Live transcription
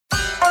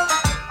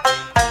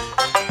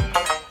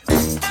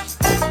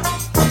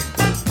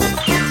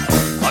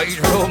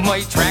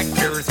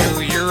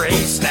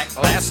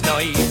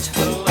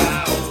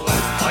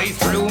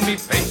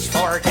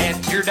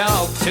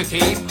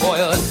keep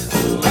quiet.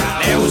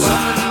 Now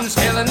someone's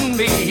telling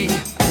me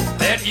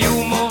that you're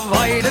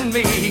avoiding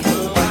me.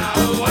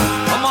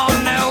 Come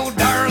on now,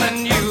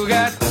 darling, you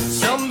got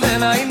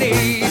something I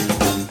need.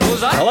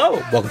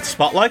 Hello, welcome to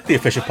Spotlight, the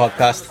official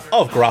podcast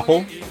of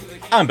Grapple.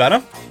 I'm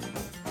Benham.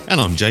 And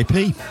I'm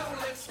JP.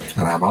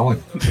 And I'm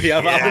Allan. We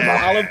have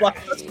Allan Black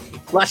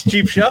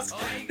Cheapshot,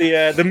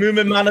 the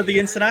movement man of the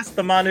internet,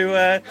 the man who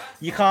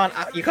you can't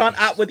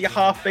act with your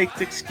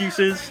half-baked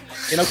excuses.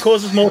 You know,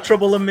 causes more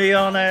trouble than me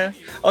on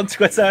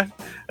Twitter.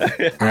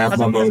 I have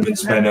my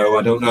moments, Benno.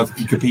 I don't know if I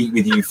can compete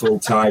with you full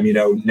time,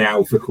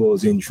 now for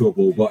causing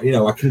trouble, but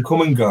I can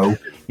come and go.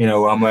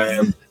 I'm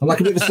like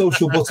a bit of a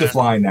social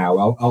butterfly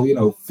now.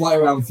 I'll fly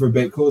around for a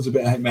bit, cause a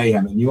bit of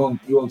mayhem, and you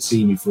won't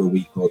see me for a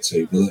week or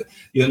two. But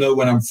you'll know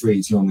when I'm free.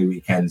 It's only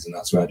weekends, and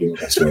that's where I do my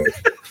best work.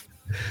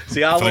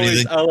 See, I'll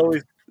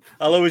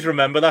always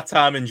remember that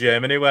time in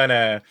Germany when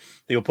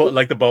they were putting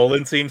like the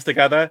bowling teams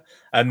together,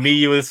 and me,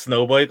 you, and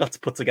Snowboy got to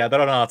put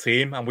together on our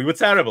team, and we were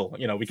terrible.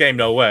 We came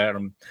nowhere,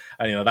 and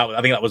that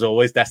I think that was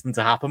always destined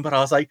to happen. But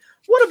I was like,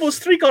 what have us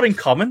three got in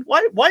common?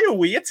 Why are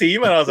we a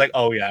team? And I was like,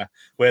 oh yeah,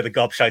 we're the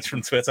gobshites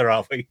from Twitter,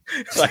 aren't we?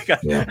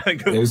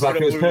 It was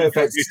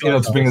perfect,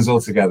 to bring us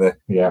all together.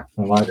 Yeah,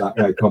 I like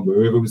that combo.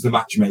 Whoever was the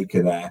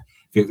matchmaker there.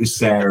 If it was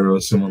Sarah or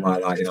someone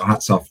like that,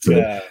 hats off to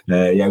them.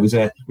 It was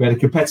we had a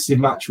competitive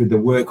match with the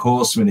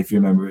Workhorsemen, if you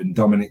remember, and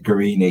Dominic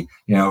Guarini.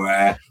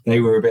 They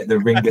were a bit the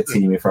ringer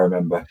team, if I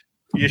remember.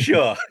 You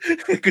sure?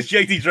 Because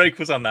JD Drake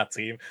was on that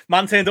team.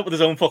 Man turned up with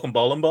his own fucking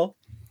bowling ball.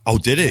 Oh,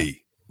 did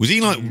he? Was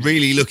he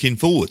really looking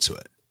forward to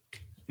it?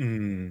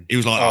 He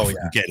was like,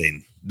 get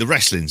in. The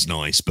wrestling's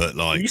nice, but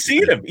you see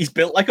him? He's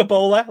built like a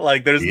bowler.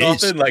 Like there's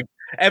nothing like.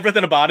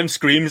 Everything about him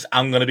screams,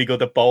 I'm going to be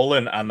good at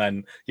bowling. And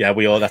then,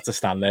 we all have to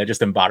stand there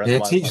just embarrassed. Yeah,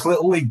 teach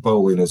Little League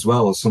bowling as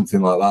well, or something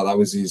like that. That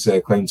was his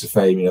claim to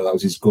fame. That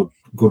was his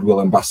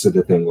goodwill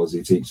ambassador thing, was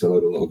he teach a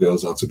load of little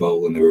girls how to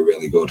bowl, and they were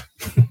really good.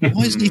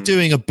 Why isn't he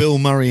doing a Bill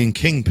Murray and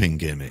Kingpin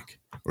gimmick?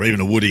 Or even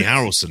a Woody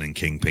Harrelson and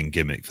Kingpin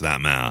gimmick, for that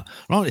matter?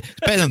 Right, it's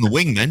better than the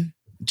Wingmen.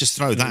 Just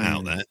throw that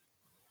out there.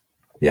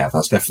 Yeah,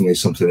 that's definitely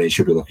something they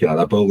should be looking at.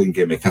 That bowling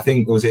gimmick. I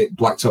think, was it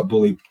Blacktop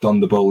Bully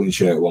donned the bowling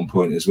shirt at one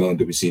point as well in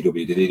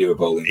WCW? Did he do a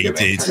bowling gimmick?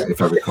 He did.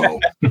 If I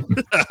recall. Mate,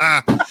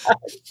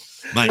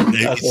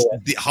 it's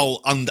the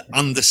whole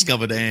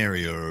undiscovered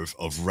area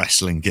of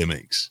wrestling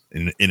gimmicks.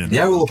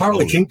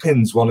 Apparently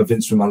Kingpin's one of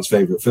Vince McMahon's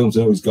favourite films.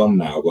 I know he's gone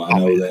now, but I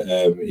know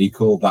that he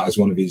called that as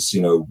one of his,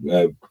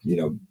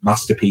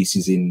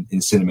 masterpieces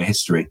in cinema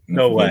history.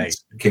 No way.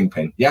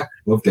 Kingpin. Yeah,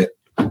 loved it.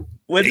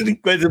 Where did he?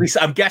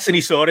 I'm guessing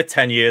he saw it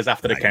 10 years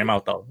after it came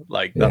out, though.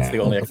 Like that's the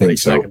only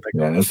explanation I can think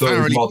of.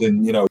 Farrelly,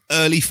 modern,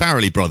 early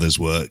Farrelly brothers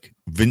work.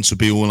 Vince would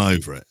be all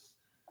over it,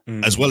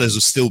 as well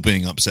as still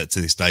being upset to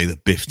this day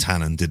that Biff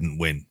Tannen didn't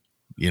win.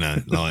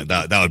 Like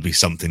that would be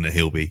something that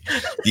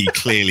you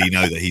clearly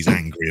know that he's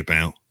angry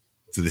about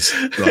to this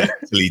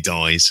till he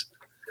dies.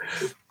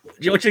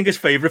 Do you know what you think his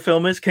favourite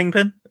film is,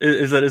 Kingpin?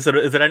 Is there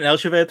anything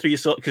else you've heard through your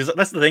source? Because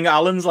that's the thing,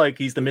 Alan's like,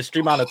 he's the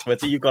mystery man of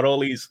Twitter. You've got all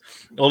these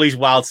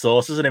wild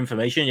sources and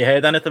information. You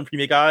heard anything from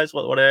you guys?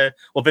 What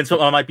Vince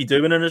McMahon might be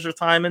doing in his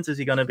retirement? Is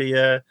he going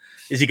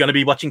to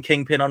be watching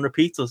Kingpin on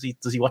repeat? Does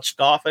he watch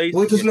Scarface?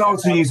 Well, he doesn't know how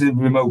to use a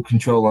remote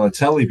control on a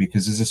telly,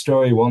 because there's a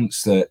story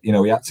once that he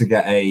had to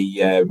get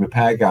a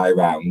repair guy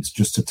around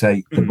just to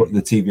take the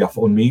TV off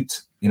on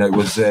mute. It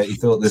was he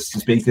thought the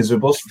speakers were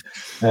bust.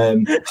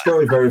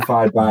 Story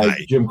verified by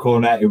Jim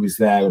Cornette, who was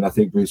there, and I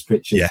think Bruce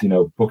Pritchard,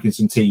 booking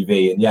some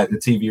TV. And the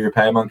TV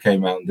repairman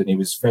came round, and he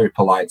was very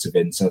polite to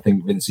Vince. I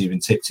think Vince even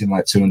tipped him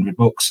like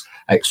 $200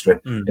 extra,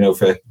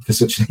 for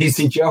such an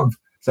easy job.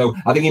 So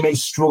I think he may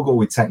struggle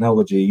with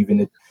technology,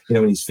 even in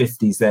his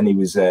 50s. Then he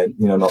was,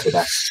 not the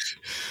best.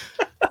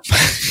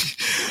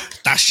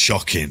 That's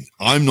shocking.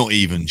 I'm not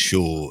even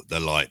sure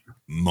that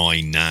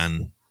my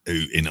nan,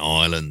 who in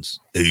Ireland,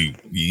 who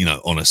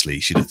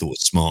honestly should have thought a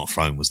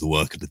smartphone was the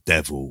work of the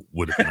devil,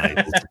 would have been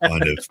able to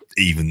kind of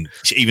even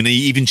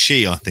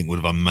she, I think,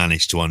 would have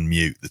managed to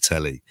unmute the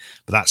telly.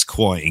 But that's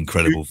quite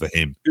incredible for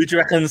him. Who do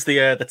you reckon's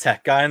the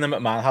tech guy in the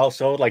McMahon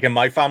household? Like in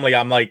my family,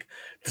 I think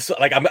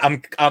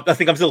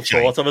I'm still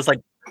thought of as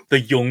like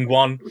the young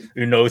one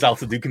who knows how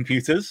to do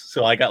computers.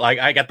 So I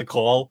get the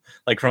call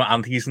from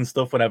aunties and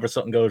stuff whenever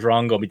something goes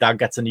wrong, or my dad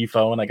gets a new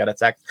phone. I get a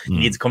text. You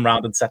need to come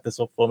round and set this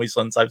up for me,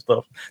 son, type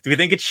stuff. Do we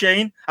think it's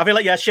Shane? I feel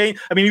like Shane.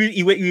 I mean,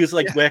 he was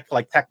worked for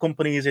like tech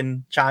companies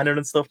in China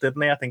and stuff,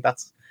 didn't he? I think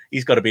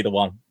he's got to be the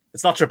one.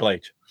 It's not Triple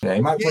H. Yeah,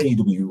 he might play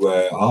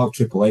EWR.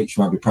 Triple H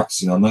might be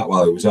practicing on that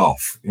while he was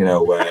off,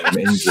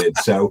 injured.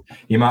 So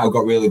he might have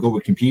got really good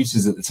with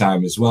computers at the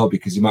time as well,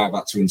 because he might have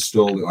had to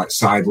install it,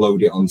 side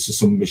load it onto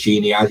some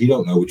machine he had. You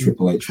don't know with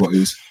Triple H what he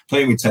was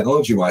playing with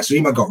technology-wise. So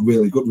he might have got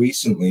really good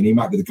recently, and he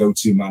might be the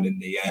go-to man in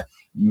the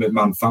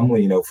McMahon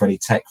family, for any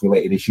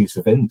tech-related issues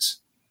for Vince.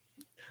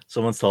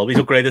 Someone's told me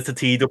he's upgraded to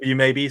TW.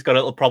 Maybe he's got a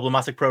little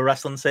problematic pro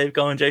wrestling save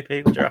going.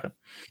 JP, what do you reckon?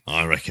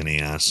 I reckon he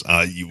has.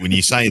 When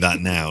you say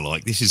that now,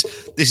 this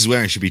is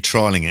where he should be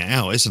trialing it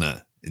out, isn't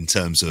it? In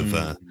terms of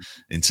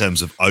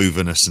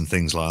overness and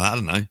things like that. I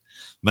don't know.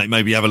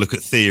 maybe have a look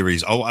at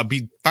theories. Oh, I'd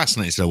be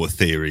fascinated to know what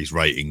theories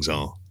ratings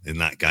are in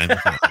that game.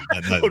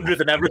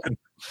 100 and everything.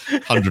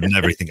 100 and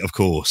everything, of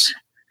course.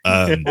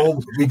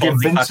 Well, we give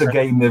Vince a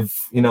game of,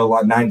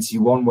 like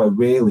 91, where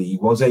really he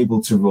was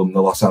able to run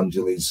the Los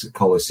Angeles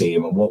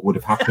Coliseum, and what would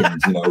have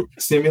happened,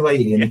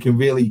 simulating. He can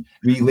really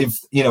relive,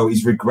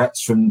 his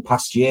regrets from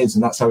past years,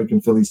 and that's how he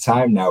can fill his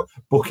time now,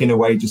 booking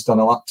away just on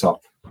a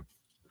laptop.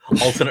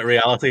 Alternate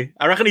reality.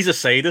 I reckon he's a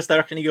sadist. I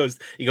reckon he goes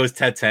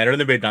Ted Turner in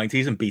the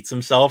mid-90s and beats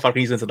himself. I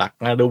reckon he's into that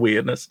kind of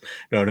weirdness. You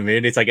know what I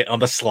mean? It's like on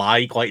the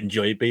sly, he quite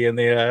enjoyed being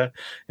the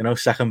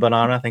second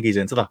banana. I think he's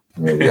into that.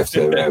 Maybe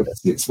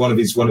it's one of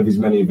his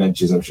many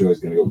adventures. I'm sure he's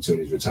going to go up to in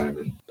his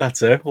retirement.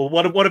 That's it. Well,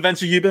 what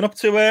events have you been up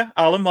to,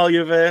 Alan? While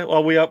you've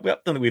we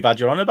don't think we've had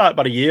you on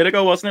about a year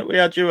ago, wasn't it? We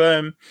had you.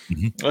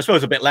 I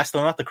suppose a bit less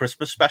than that. The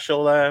Christmas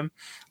special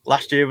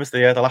last year was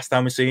the last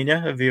time we seen you.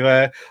 Have you?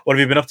 What have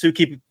you been up to?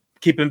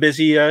 Keeping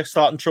busy,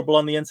 starting trouble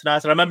on the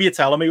internet. And I remember you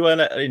telling me when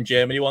in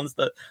Germany once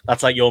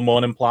that's like your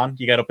morning plan.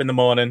 You get up in the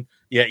morning,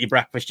 you get your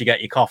breakfast, you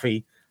get your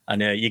coffee,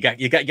 and you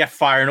get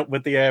firing up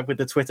with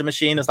the Twitter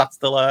machine. Is that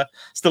still a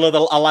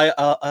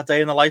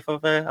day in the life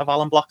of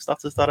Alan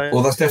Blackstock? Is that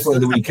well, that's definitely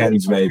the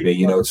weekends.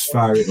 Maybe it's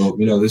firing up.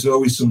 There's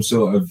always some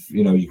sort of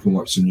you can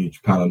watch some New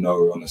Japan or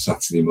Noah on a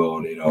Saturday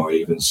morning, or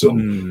even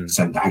some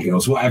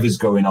Sendagios, whatever's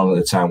going on at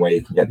the time where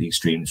you can get these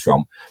streams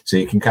from. So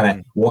you can kind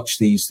of watch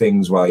these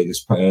things while you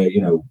just have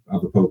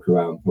a poke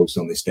around, post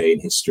on this day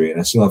in history, and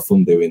I still have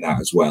fun doing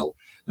that as well.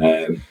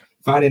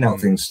 Finding out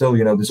things still,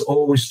 there's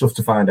always stuff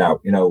to find out,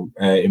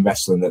 in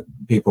wrestling that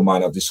people might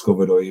not have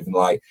discovered, or even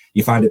like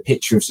you find a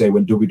picture of, say,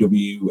 when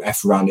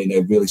WWF ran in a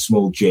really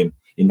small gym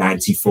in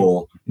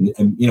 '94, and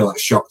that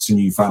shocked to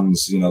new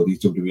fans, these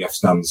WWF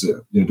stands,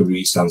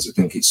 WWE stands that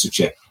think it's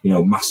such a,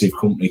 massive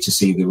company to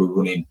see they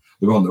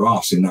were on their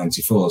arse in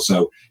 '94.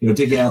 So,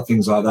 digging out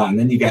things like that. And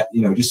then you get,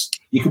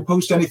 you can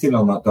post anything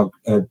on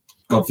that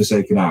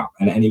godforsaken app,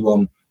 and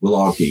anyone will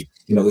argue.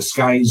 The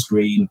sky is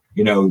green,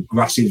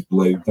 grass is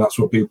blue. That's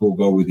what people will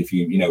go with if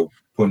you,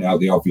 point out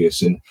the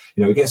obvious. And,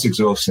 it gets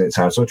exhausting at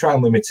times. So I try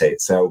and limit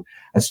it. So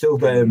I still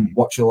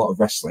watch a lot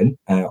of wrestling,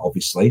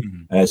 obviously.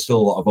 Still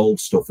a lot of old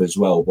stuff as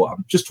well. But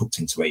I'm just hooked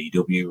into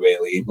AEW,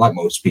 really, like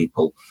most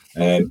people.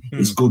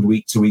 It's good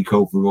week to week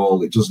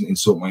overall. It doesn't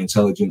insult my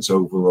intelligence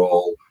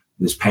overall.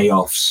 There's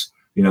payoffs,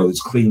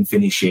 there's clean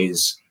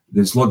finishes.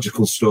 There's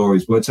logical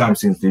stories, but at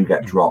times things do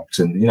get dropped,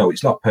 and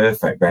it's not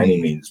perfect by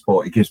any means,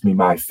 but it gives me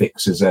my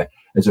fix as a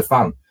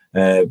fan.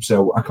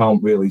 So I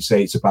can't really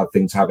say it's a bad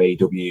thing to have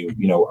AEW,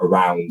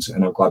 around,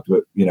 and I'm glad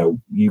that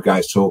you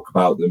guys talk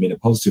about them in a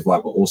positive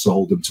light, but also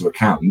hold them to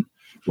account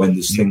when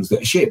there's things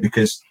that are shit,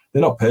 because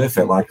they're not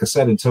perfect. Like I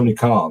said, and Tony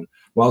Khan,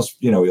 whilst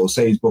he'll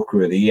say he's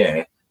Booker of the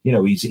Year,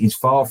 he's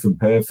far from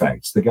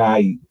perfect. The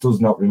guy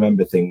does not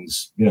remember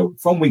things,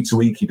 from week to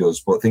week he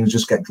does, but things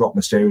just get dropped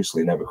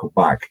mysteriously and never come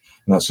back.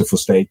 And that's a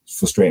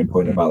frustrating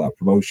point about that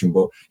promotion.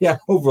 But yeah,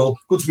 overall,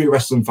 good to be a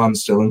wrestling fan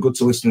still, and good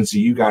to listen to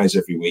you guys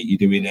every week. You're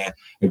doing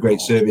a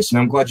great service, and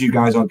I'm glad you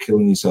guys aren't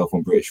killing yourself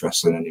on British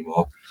wrestling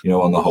anymore.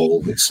 On the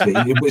whole, it's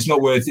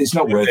not worth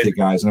it,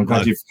 guys. And I'm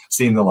glad you've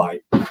seen the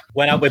light.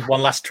 Went out with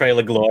one last trail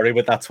of glory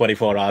with that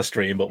 24-hour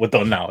stream, but we're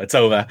done now. It's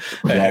over.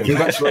 Yeah,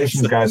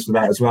 congratulations, guys, for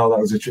that as well. That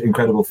was an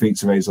incredible feat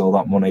to raise all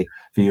that money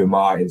for you and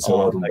Martin. So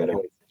well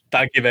done,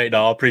 Thank you, mate.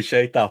 No, I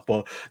appreciate that.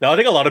 But no, I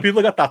think a lot of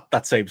people got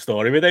that same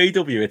story with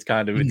AEW. It's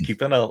kind of it's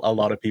keeping a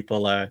lot of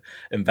people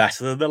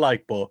invested in the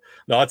like. But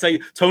no, I'd say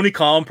Tony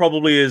Khan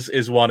probably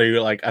is one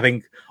who, I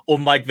think,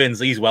 unlike Vince,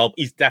 he's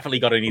definitely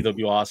got an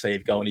EWR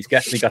save going. He's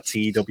definitely got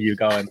TW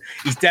going.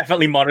 He's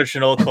definitely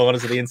monitoring all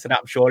corners of the internet.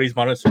 I'm sure he's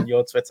monitoring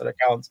your Twitter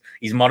account.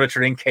 He's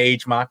monitoring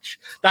Cage Match.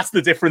 That's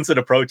the difference in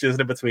approach,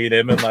 isn't it, between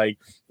him and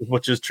as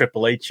much as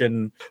Triple H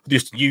and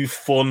just new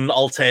fun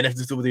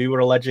alternatives to WWE were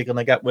allegedly going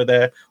to get with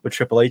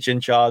Triple H in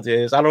charge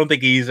is. I don't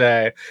think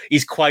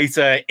he's quite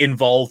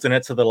involved in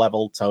it to the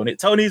level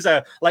Tony's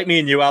like me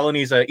and you, Alan.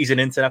 He's an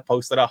internet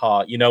poster at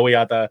heart. He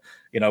had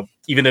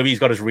even though he's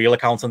got his real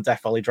account on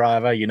Death Valley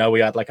Driver, he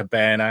had a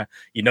burner.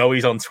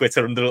 He's on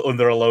Twitter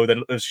under a load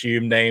of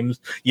assumed names.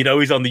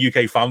 He's on the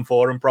UK fan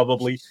forum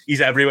probably.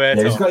 He's everywhere.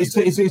 Yeah, he's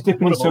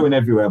dipping his toe in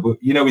everywhere, but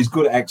he's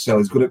good at Excel.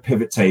 He's good at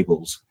pivot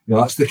tables.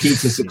 That's the key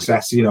to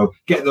success.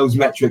 Get those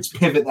metrics,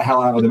 pivot the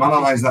hell out of them,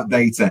 analyze that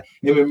data.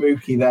 Him and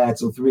Mookie there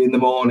till 3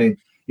 a.m.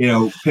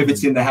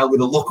 Pivoting the hell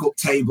with a lookup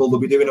table. They'll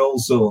be doing all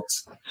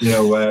sorts.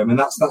 And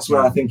that's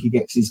where I think he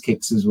gets his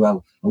kicks as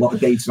well. A lot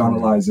of data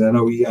analyzing. I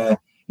know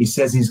he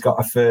says he's got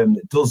a firm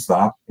that does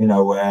that,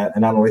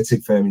 an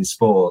analytic firm in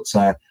sports.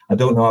 I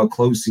don't know how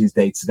close he is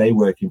day-to-day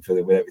working for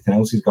them with everything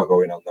else he's got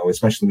going on, though,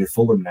 especially with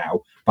Fulham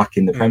now back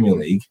in the Premier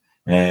League.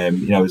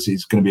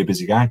 He's going to be a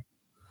busy guy.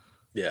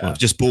 Yeah, well, I've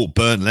just bought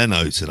Bernd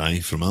Leno today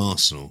from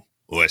Arsenal.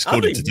 Well, it's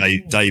according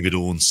to David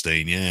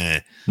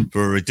Ornstein,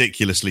 for a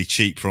ridiculously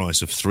cheap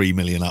price of $3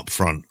 million up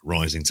front,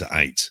 rising to $8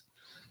 million.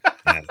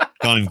 Yeah,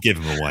 can't even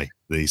give them away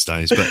these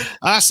days. But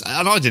I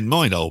didn't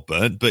mind old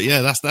Bernd, but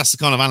yeah, that's the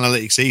kind of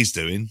analytics he's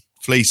doing,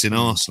 fleecing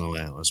Arsenal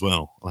out as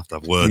well. I'll have to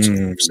have words with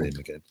him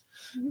again.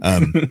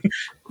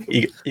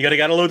 You got to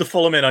get a load of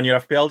Fulham in on your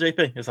FPL,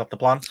 JP. Is that the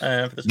plan?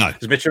 For this? No.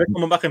 Is Mitchell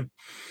coming back in?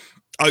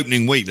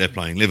 Opening week, they're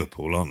playing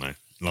Liverpool, aren't they?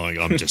 Like,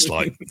 I'm just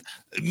like,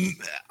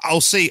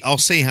 I'll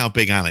see how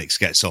Big Alex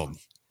gets on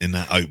in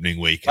that opening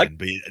weekend,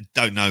 but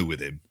don't know with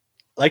him.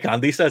 Like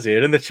Andy says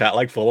here in the chat,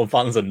 like Fulham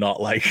fans are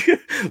not like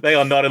they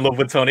are not in love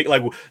with Tony.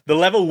 Like the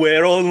level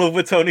we're all in love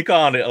with Tony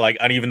Khan. Like,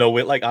 and even though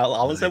we're like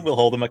Allan said, we'll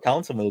hold him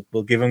accountable.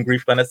 We'll give him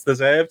grief when it's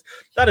deserved.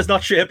 That is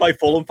not shared by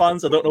Fulham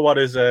fans. I don't know what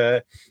his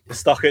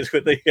stock is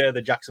with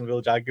the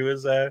Jacksonville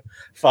Jaguars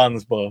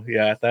fans, but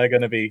yeah, they're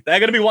gonna be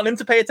wanting him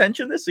to pay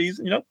attention this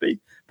season. You know, big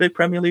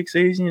Premier League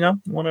season. You know,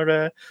 want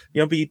to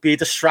be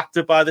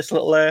distracted by this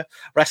little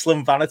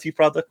wrestling vanity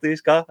product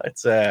he's got.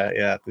 It's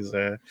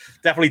there's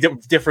definitely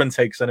different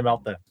takes on him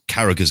out there.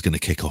 Carragher's going to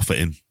kick off at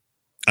him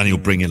and he'll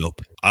bring it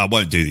up. I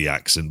won't do the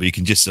accent, but you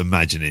can just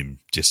imagine him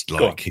just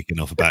like kicking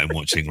off about him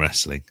watching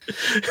wrestling.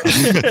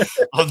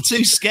 I'm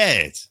too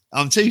scared.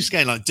 Like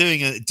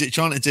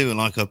trying to do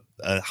like a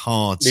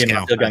hard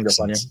scout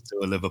accent to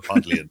a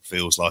Liverpudlian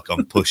feels like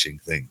I'm pushing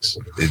things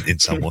in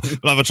some way.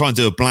 But if I try and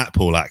do a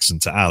Blackpool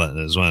accent to Allan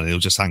as well, he'll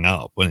just hang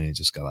up, won't he?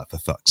 Just go like, for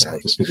fuck's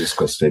sake. Just be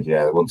disgusted.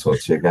 Yeah, I won't talk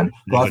to you again.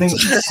 But I think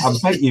I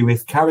bet you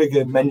if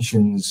Carragher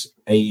mentions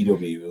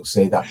AEW, he'll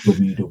say that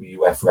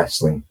WWF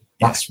wrestling.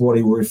 That's what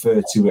he will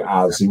refer to it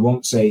as. He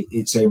won't say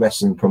it's a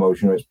wrestling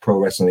promotion or it's pro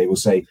wrestling. He will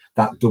say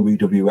that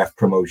WWF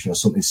promotion or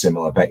something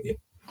similar, I bet you.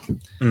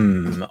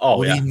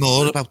 Worrying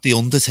more about The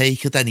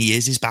Undertaker than he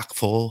is his back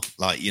four.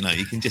 Like, you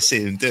can just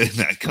see him doing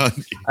that, can't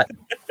you?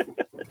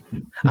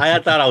 I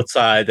had that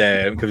outside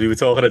because we were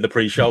talking at the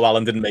pre-show.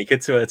 Allan didn't make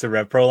it to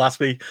RevPro last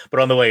week, but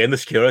on the way in, the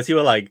security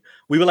were like,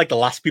 we were like the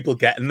last people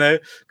getting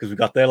there because we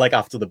got there like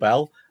after the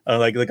bell,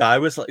 and like the guy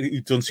was like,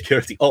 who'd done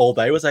security all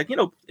day, was like,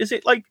 is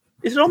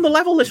it on the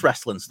level, this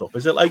wrestling stuff?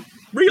 Is it like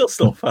real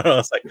stuff? And I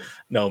was like,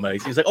 no,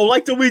 mate. He's like, oh,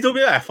 like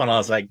WWF, and I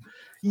was like,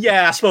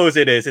 yeah, I suppose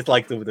it is. It's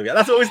like WWF.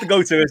 That's always the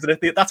go-to,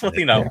 isn't it? That's what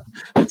they know.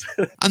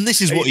 And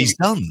this is what he's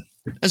done,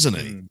 hasn't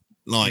he?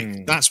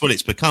 Like that's what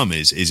it's become.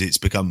 Is it's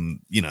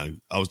become?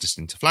 I was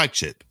listening to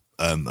Flagship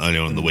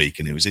earlier on in the week,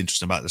 and it was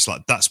interesting about this.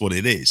 Like that's what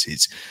it is.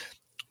 It's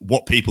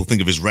what people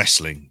think of as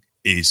wrestling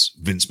is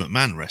Vince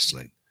McMahon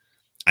wrestling,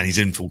 and he's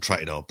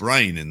infiltrated our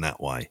brain in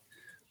that way.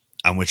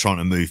 And we're trying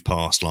to move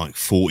past like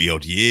 40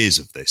 odd years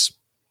of this.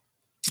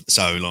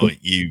 So like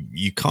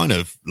you kind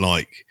of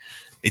like,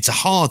 it's a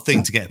hard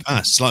thing to get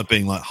past. It's like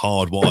being like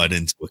hardwired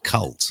into a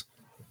cult.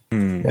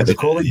 Yeah, they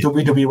call it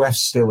WWF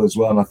still as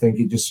well. And I think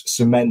it just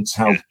cements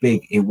how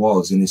big it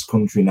was in this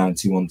country,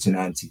 91 to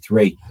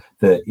 93,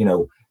 that,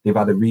 they've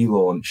had a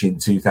relaunch in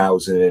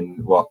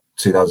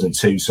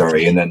 2002,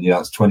 sorry. And then,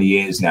 that's 20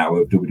 years now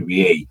of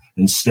WWE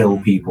and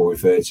still people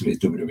refer to it as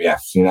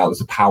WWF. That was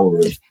the power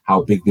of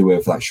how big they were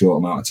for that short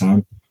amount of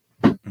time.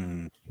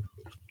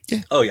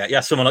 Yeah. Oh yeah.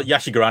 Someone like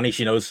Yashi Garani,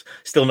 she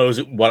still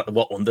knows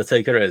what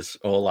Undertaker is,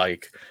 or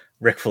like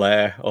Ric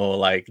Flair, or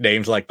like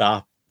names like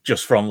that,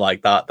 just from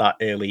like that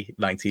early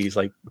 90s,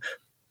 like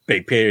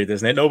big period,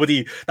 isn't it?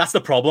 That's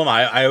the problem.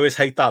 I always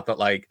hate that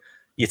like,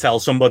 you tell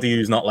somebody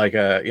who's not like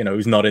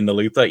who's not in the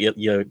loop that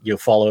you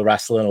follow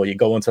wrestling, or you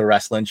go into a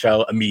wrestling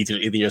show,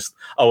 immediately they just,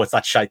 it's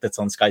that shite that's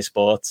on Sky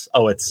Sports.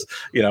 It's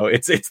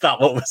that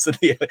what was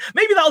the,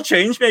 maybe that'll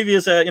change. Maybe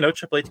as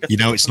Triple H gets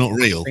it's not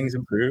real. Things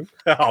improve.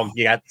 Oh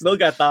yeah, still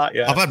get that.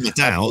 Yeah, I've had my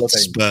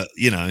doubts, but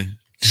surely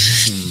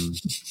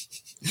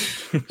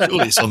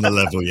it's on the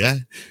level, yeah.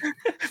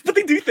 But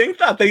they do think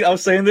that. I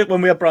was saying that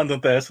when we had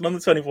Brandon Thurston on the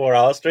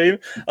 24-hour stream,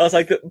 I was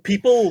like,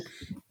 people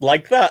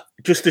like that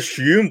just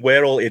assume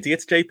we're all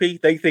idiots,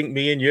 JP. They think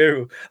me and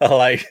you are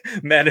like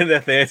men in their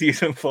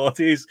 30s and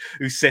 40s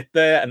who sit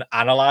there and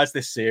analyze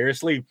this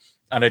seriously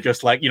and are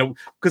just like,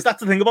 because that's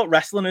the thing about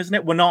wrestling, isn't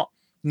it?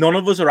 None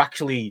of us are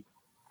actually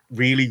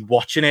really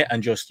watching it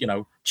and just,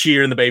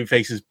 cheering the baby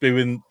faces,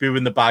 booing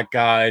the bad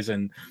guys,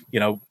 and,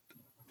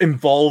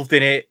 involved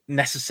in it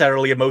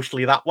necessarily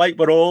emotionally that way.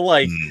 We're all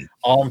like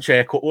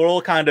armchair cut. We're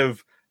all kind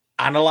of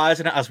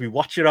analyzing it as we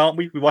watch it, aren't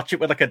we? We watch it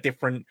with like a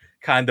different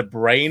kind of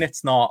brain.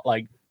 It's not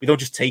like we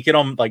don't just take it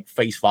on like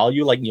face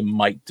value like you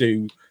might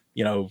do,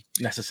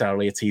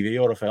 necessarily a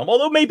TV or a film.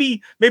 Although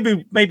maybe,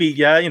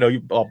 yeah,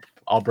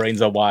 our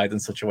brains are wired in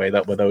such a way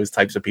that we're those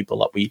types of people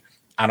that we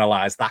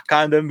analyze that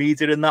kind of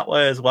media in that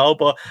way as well.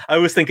 But I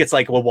always think it's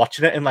like we're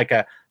watching it in like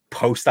a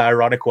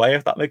post-ironic way,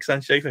 if that makes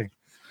sense, JP.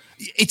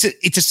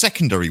 It's a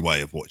secondary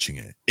way of watching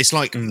it. It's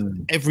like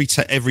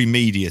every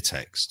media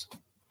text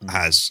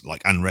has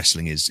like, and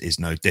wrestling is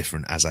no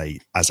different as a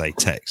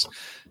text,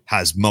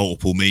 has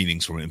multiple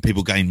meanings from it, and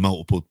people gain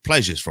multiple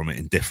pleasures from it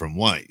in different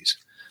ways.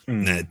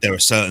 There are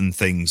certain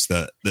things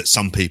that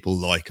some people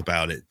like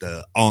about it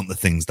that aren't the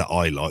things that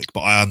I like,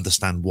 but I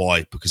understand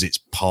why, because it's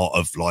part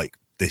of like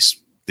this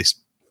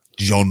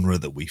genre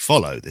that we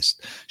follow, this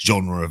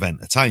genre of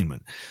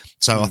entertainment.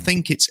 So I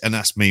think and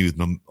that's me with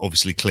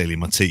obviously clearly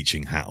my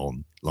teaching hat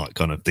on, like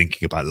kind of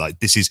thinking about like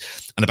this is,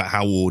 and about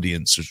how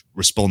audiences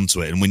respond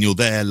to it. And when you're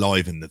there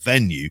live in the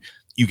venue,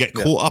 you get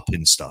caught up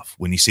in stuff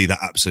when you see that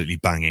absolutely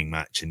banging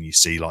match and you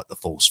see like the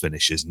false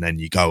finishes, and then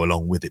you go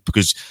along with it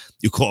because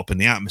you're caught up in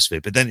the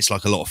atmosphere. But then it's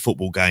like a lot of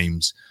football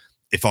games.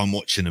 If I'm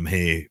watching them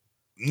here,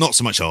 not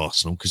so much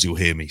Arsenal, because you'll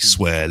hear me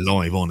swear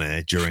live on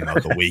air during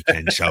like a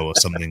weekend show or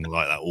something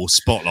like that, or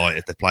Spotlight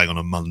if they're playing on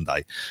a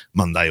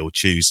Monday or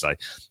Tuesday.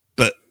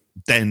 But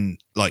then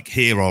like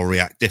here I'll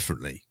react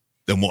differently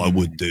than what I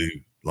would do.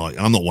 Like,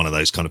 I'm not one of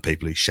those kind of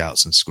people who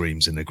shouts and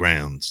screams in the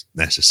ground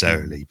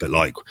necessarily, but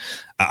like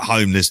at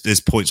home, there's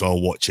points where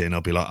I'll watch it and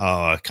I'll be like,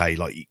 oh, okay.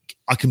 Like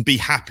I can be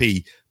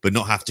happy, but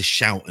not have to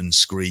shout and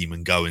scream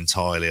and go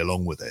entirely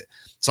along with it.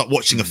 It's like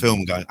watching a film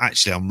and going,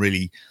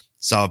 actually,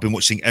 so I've been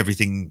watching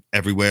Everything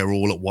Everywhere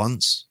All at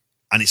Once.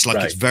 And it's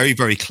like, it's very,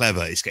 very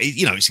clever. It's,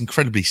 you know, it's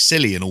incredibly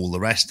silly and all the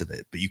rest of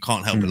it, but you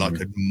can't help but like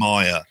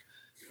admire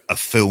a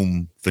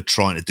film for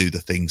trying to do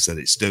the things that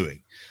it's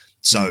doing.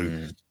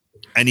 So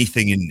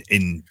anything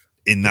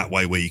in that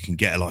way where you can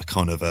get like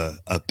kind of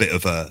a bit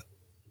of a,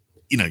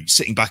 you know,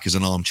 sitting back as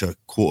an armchair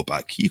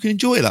quarterback, you can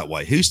enjoy it that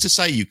way. Who's to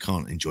say you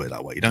can't enjoy it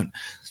that way? You don't,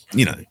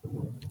 you know,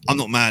 I'm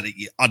not mad at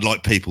you. I'd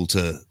like people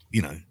to,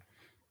 you know,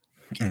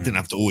 you didn't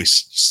have to always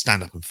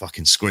stand up and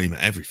fucking scream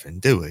at everything,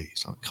 do we?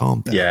 It's like,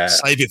 calm down. Yeah.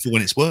 Save it for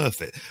when it's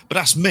worth it. But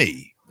that's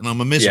me, and I'm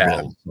a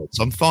miserable,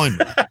 so I'm fine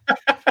with it.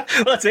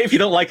 Well, that's it. If you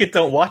don't like it,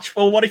 don't watch.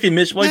 Well, what if you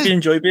What if you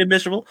enjoy being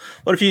miserable?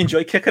 What if you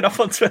enjoy kicking off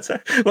on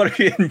Twitter? What if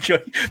you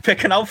enjoy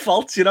picking out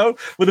faults? You know,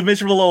 with a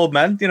miserable old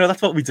man. You know,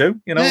 that's what we do.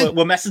 You know,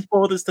 we're message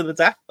boarders to the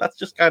death. That's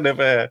just kind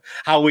of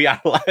how we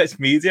analyze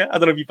media. I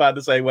don't know if you find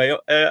the same way,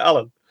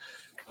 Alan.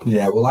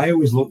 Yeah, well, I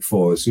always look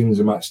for, as soon as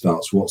a match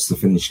starts, what's the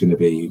finish going to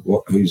be?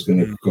 Who's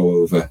going to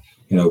go over?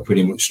 You know,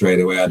 pretty much straight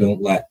away. I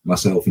don't let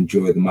myself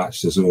enjoy the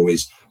match. There's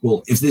always,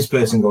 well, if this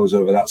person goes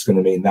over, that's going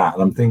to mean that.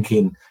 And I'm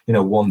thinking, you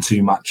know,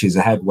 1-2 matches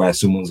ahead where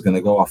someone's going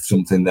to go off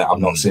something that I've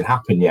not seen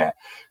happen yet.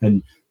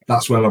 And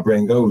that's where my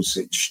brain goes.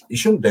 It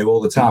shouldn't do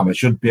all the time. I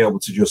should be able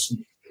to just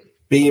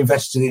be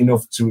invested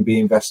enough to be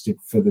invested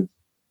for the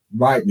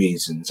right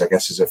reasons, I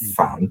guess, as a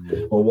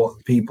fan, or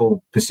what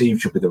people perceive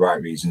should be the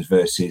right reasons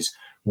versus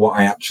what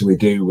I actually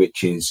do,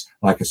 which is,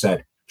 like I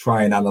said,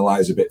 try and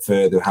analyze a bit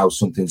further how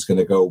something's going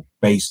to go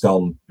based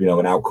on, you know,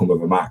 an outcome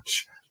of a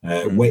match,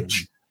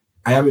 which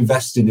I am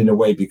invested in a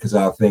way because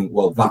I think,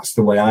 well, that's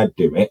the way I'd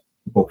do it,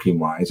 booking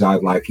wise.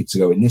 I'd like it to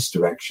go in this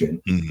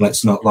direction.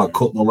 Let's not like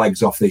cut the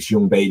legs off this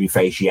young baby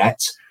face yet.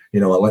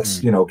 You know,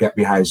 let's, you know, get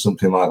behind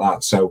something like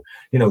that. So,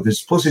 you know,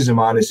 there's pluses and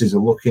minuses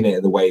of looking at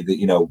it the way that,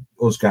 you know,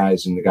 us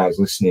guys and the guys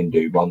listening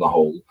do on the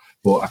whole.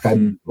 But I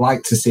can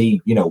like to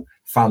see, you know,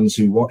 fans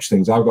who watch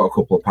things. I've got a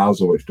couple of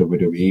pals I watch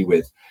WWE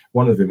with.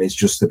 One of them is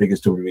just the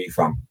biggest WWE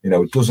fan. You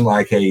know, doesn't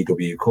like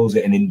AEW, calls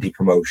it an indie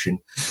promotion.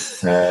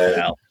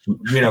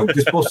 You know,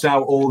 just busts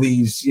out all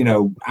these, you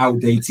know,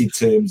 outdated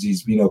terms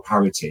he's, you know,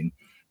 parroting.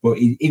 But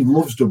he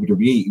loves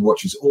WWE. He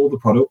watches all the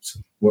product,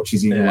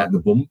 watches even like the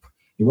bump.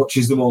 He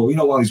watches them all, you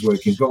know, while he's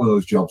working. He's got one of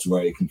those jobs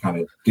where he can kind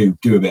of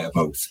do a bit of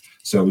both.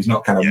 So he's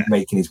not kind of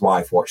making his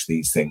wife watch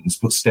these things,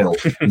 but still,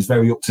 he's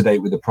very up to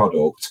date with the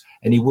product.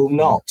 And he will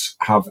not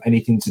have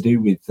anything to do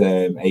with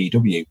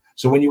AEW.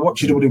 So when you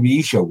watch a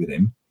WWE show with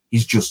him,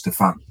 he's just a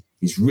fan.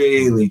 He's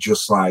really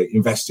just like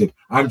invested.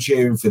 I'm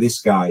cheering for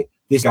this guy.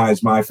 This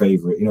guy's my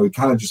favourite. You know, he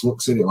kind of just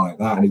looks at it like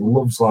that. And he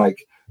loves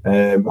like,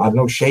 I don't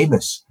know,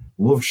 Sheamus.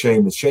 Loves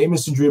Sheamus.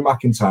 Sheamus and Drew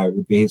McIntyre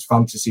would be his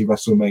fantasy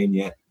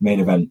WrestleMania main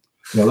event.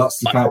 You know, that's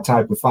the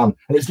type of fan.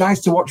 And it's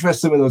nice to watch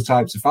wrestling with those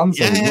types of fans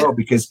as well,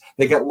 because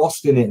they get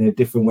lost in it in a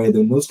different way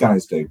than those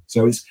guys do.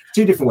 So it's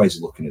two different ways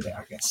of looking at it,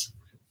 I guess.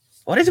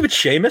 What is it with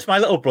Sheamus? My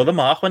little brother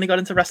Mark, when he got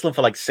into wrestling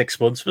for like 6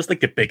 months, was like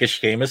the biggest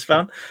Sheamus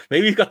fan.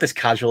 Maybe he's got this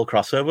casual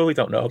crossover we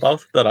don't know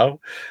about. Don't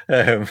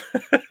know.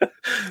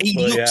 He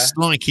looks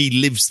like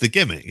he lives the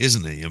gimmick,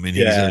 isn't he? I mean,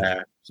 he's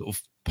a sort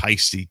of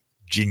pasty,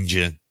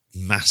 ginger,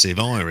 massive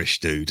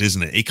Irish dude,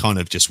 isn't it? He kind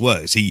of just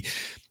works. He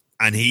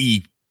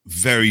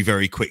very,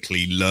 very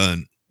quickly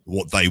learned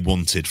what they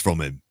wanted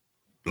from him.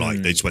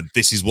 Like they just went,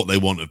 this is what they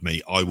want of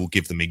me. I will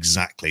give them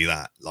exactly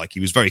that. Like he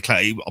was very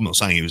clear. I'm not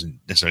saying he was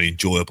necessarily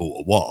enjoyable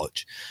to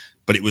watch,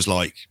 but it was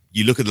like,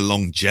 you look at the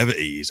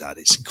longevity he's had.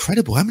 It's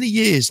incredible. How many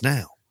years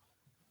now?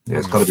 Yeah,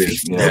 it's got to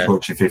be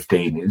approaching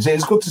 15.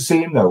 It's good to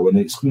see him though, and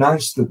it's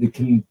nice that they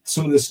can.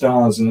 Some of the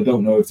stars, and I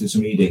don't know if there's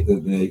some edict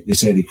that they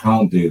say they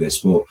can't do this,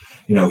 but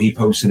you know, he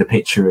posted a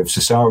picture of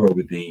Cesaro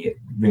with the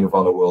Ring of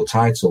Honor World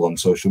Title on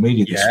social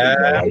media this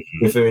week,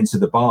 referring to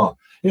the bar.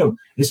 You know,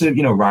 it's a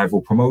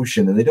rival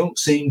promotion, and they don't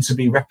seem to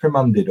be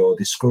reprimanded or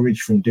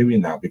discouraged from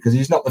doing that because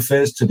he's not the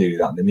first to do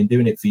that. They've been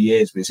doing it for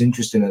years, but it's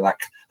interesting that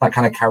that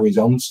kind of carries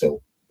on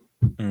still.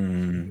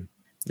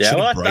 Yeah,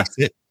 well,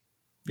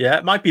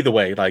 it might be the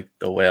way like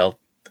the world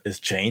is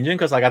changing,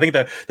 because like I think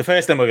the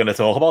first thing we're going to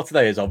talk about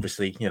today is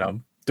obviously, you know,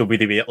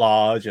 WWE at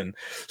large and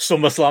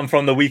SummerSlam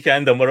from the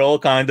weekend, and we're all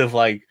kind of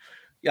like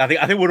Yeah,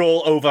 I think we're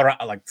all over,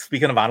 like,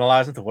 speaking of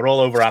analysing, we're all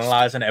over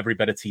analysing every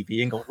bit of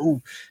TV and going,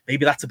 oh,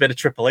 maybe that's a bit of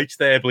Triple H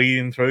there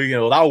bleeding through,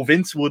 oh,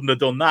 Vince wouldn't have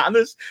done that. And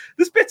there's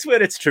bits where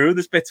it's true,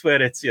 there's bits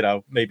where it's,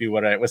 maybe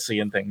we're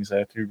seeing things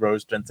through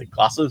rose-tinted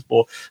glasses,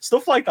 but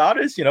stuff like that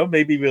is,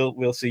 maybe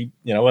we'll see,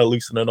 a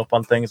loosening up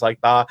on things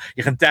like that.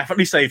 You can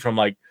definitely say from,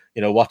 like,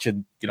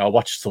 watching, I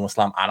watched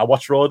SummerSlam and I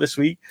watched Raw this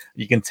week,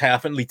 you can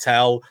definitely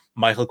tell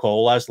Michael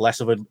Cole has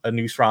less of a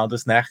noose around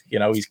his neck.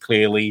 He's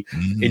clearly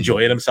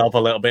enjoying himself a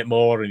little bit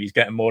more, and he's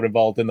getting more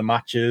involved in the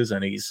matches,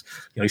 and he's,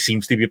 he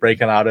seems to be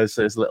breaking out his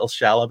little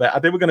shell a bit. I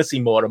think we're going to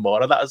see more and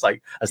more of that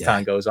as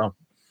time goes on.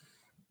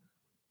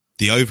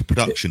 The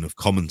overproduction of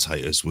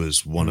commentators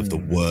was one of the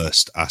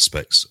worst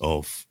aspects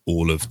of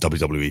all of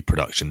WWE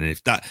production. And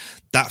if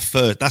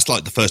that's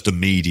like the first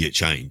immediate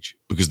change,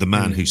 because the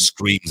man who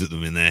screams at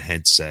them in their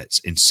headsets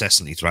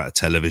incessantly throughout a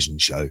television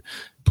show,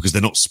 because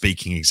they're not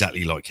speaking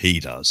exactly like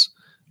he does,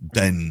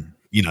 then,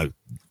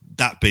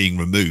 that being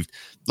removed,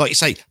 like you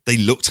say, they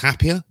looked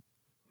happier.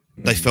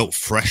 They felt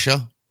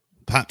fresher,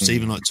 perhaps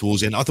even like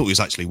towards the end. I thought it was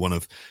actually one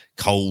of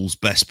Cole's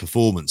best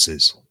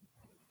performances.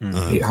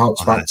 It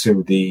harks back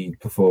to the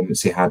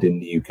performance he had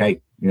in the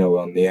UK,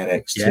 on the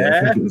NXT.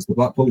 Yeah. I think it was the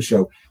Blackpool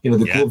show. The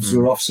gloves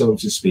were off, so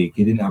to speak.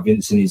 He didn't have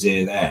Vince in his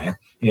ear there.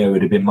 It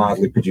would have been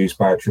mildly produced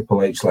by a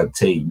Triple H-led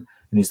team.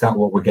 And is that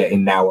what we're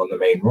getting now on the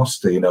main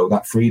roster?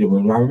 That freedom.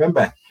 And I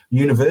remember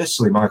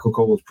universally Michael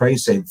Cole was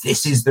praised, saying,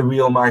 this is the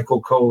real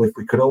Michael Cole. If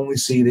we could only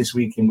see this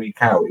week in,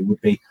 week out, it would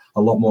be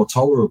a lot more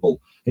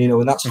tolerable.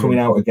 And that's coming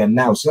out again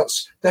now. So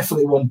that's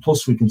definitely one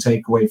plus we can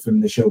take away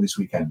from the show this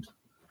weekend.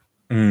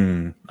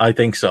 I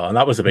think so, and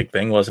that was a big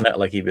thing, wasn't it?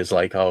 Like, he was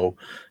like, "Oh,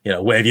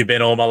 where have you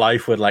been all my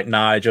life?" with like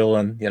Nigel,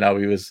 and he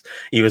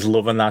was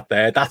loving that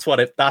there. That's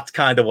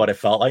kind of what it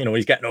felt like.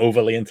 He's getting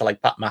overly into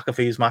like Pat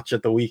McAfee's match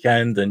at the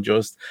weekend, and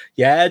just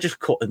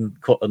cutting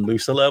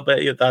loose a little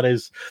bit. That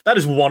is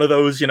one of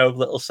those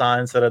little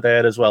signs that are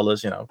there, as well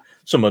as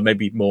some of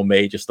maybe more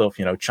major stuff.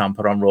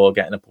 Ciampa on Raw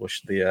getting a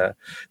push, the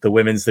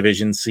women's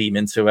division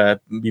seeming to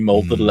be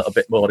molded a little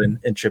bit more in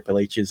Triple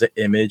H's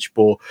image.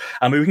 But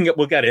I mean,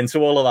 we'll get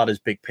into all of that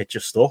as big picture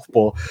stuff,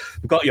 but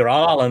we've got your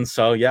arm, Allan,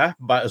 so yeah,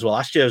 might as well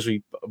ask you as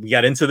we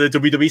get into the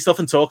WWE stuff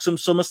and talk some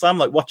SummerSlam.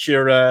 Like, what's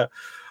your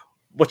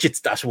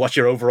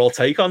overall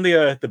take on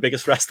the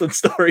biggest wrestling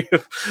story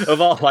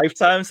of our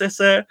lifetimes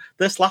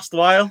this last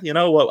while?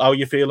 How are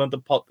you feeling?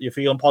 You're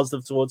feeling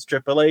positive towards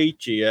Triple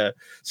H? You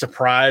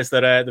surprised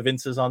that the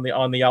Vince is on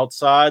the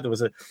outside? There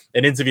was an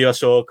interview I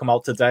saw come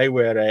out today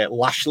where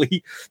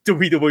Lashley,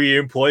 WWE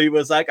employee,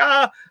 was like,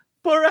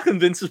 but I reckon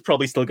Vince is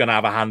probably still going to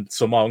have a hand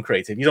somehow in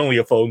creative. He's only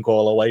a phone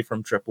call away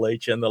from Triple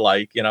H, and they're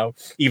like,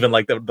 even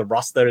like the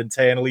roster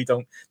internally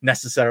don't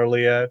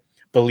necessarily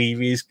believe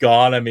he's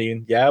gone. I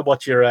mean,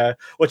 what's your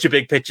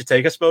big picture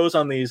take, I suppose,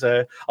 on these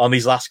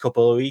last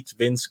couple of weeks?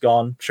 Vince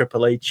gone,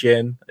 Triple H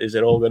in. Is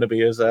it all going to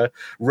be as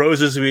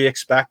roses we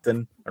expect?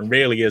 And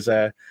really, is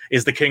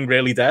the King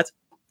really dead?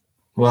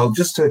 Well,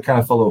 just to kind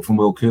of follow up from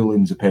Will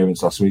Coolin's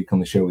appearance last week on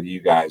the show with you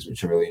guys,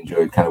 which I really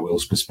enjoyed, kind of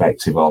Will's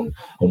perspective on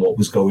what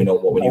was going on,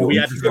 what we knew. We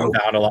had to go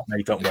down a lot,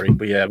 mate, don't worry.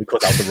 But yeah, we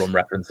cut out the rum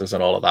references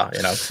and all of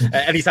that,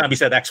 Anytime he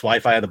said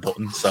ex-wife, I had a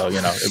button, so, it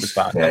was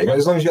fine. Yeah,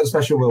 as long as you got the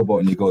special Will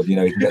button, you're good. You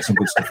can get some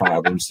good stuff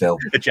out of him still.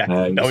 He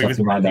was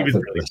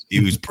brilliant.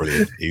 He was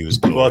brilliant. He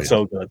was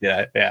so good,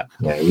 yeah. Yeah,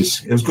 it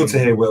was good to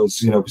hear Will's,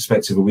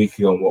 perspective a week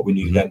ago on what we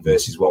knew then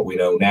versus what we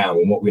know now.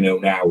 And what we know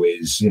now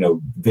is,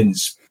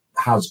 Vince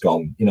has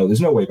gone.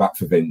 There's no way back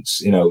for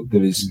Vince.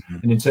 There is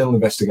an internal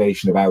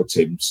investigation about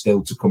him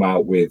still to come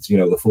out with,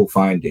 the full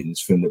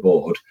findings from the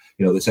board.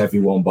 That's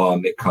everyone bar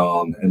Nick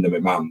Khan and the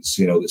McMahons,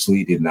 that's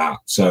leading that.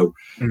 So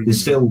there's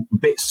still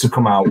bits to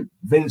come out.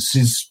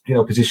 Vince's,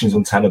 position is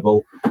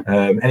untenable.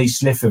 Any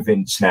sniff of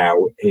Vince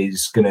now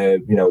is going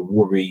to,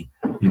 worry,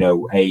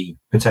 a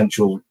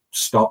potential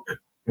stock,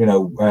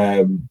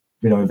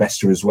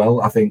 investor as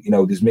well. I think,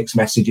 there's mixed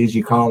messages.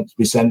 You can't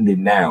be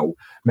sending now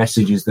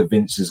messages that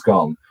Vince has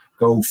gone.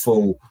 Go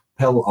full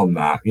pelt on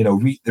that,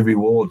 reap the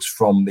rewards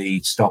from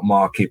the stock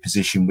market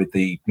position with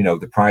the,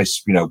 the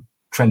price,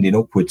 trending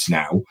upwards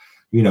now.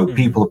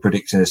 People are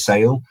predicting a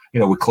sale.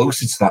 We're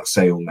closer to that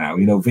sale now.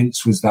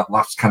 Vince was that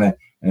last kind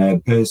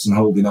of person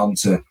holding on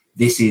to,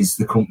 this is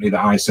the company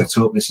that I set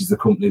up. This is the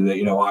company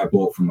that, I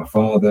bought from my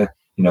father,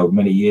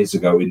 many years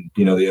ago in,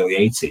 the early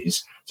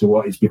 80s to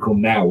what it's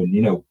become now.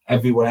 And,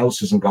 everyone else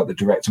hasn't got the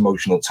direct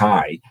emotional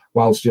tie,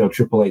 whilst,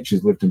 Triple H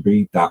has lived and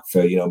breathed that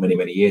for, many,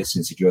 many years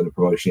since he joined the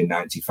promotion in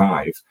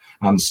 95.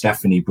 And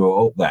Stephanie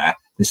brought up there,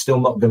 they're still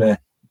not going to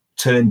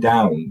turn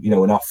down,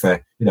 an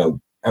offer,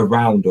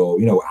 around or,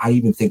 I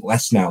even think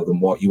less now than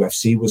what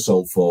UFC was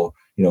sold for,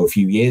 a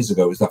few years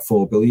ago, was that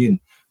 4 billion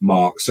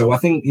mark. So I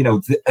think,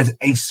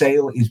 a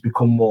sale is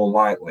become more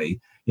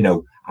likely.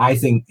 I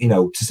think,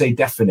 to say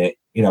definite,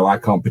 I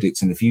can't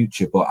predict in the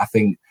future, but I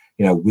think,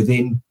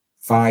 within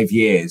 5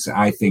 years,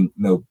 I think,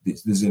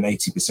 there's an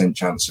 80%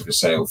 chance of a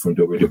sale from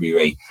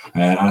WWE.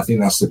 And I think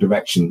that's the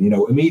direction,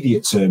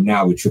 immediate term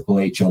now with Triple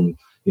H on,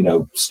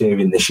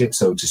 steering the ship,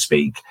 so to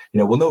speak.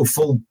 We'll know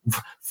full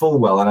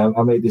well, and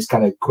I made this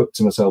kind of quip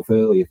to myself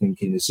earlier,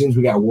 thinking as soon as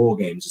we get a War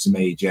Games as a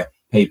major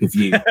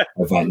pay-per-view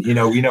event,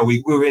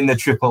 we're in the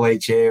Triple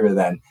H era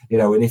then,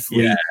 and if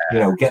we,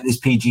 get this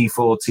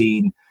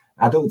PG-14,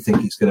 I don't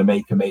think it's going to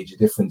make a major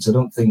difference. I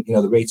don't think,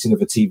 the rating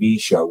of a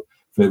TV show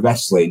for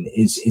wrestling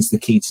is the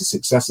key to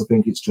success. I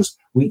think it's just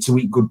week to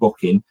week good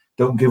booking.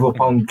 Don't give up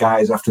on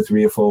guys after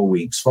 3 or 4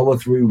 weeks. Follow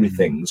through with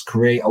things.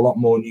 Create a lot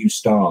more new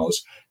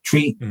stars.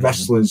 Treat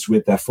wrestlers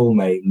with their full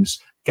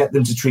names. Get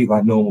them to treat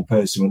like normal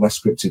person with less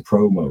scripted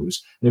promos.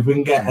 And if we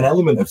can get an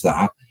element of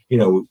that,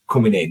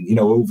 coming in,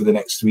 over the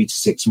next 3 to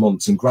 6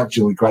 months, and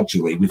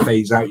gradually we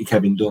phase out your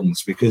Kevin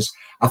Dunns, because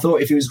I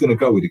thought if he was going to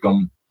go, he'd have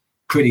gone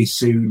pretty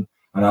soon.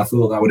 And I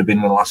thought that would have been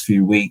in the last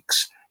few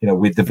weeks,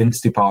 with the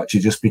Vince departure,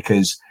 just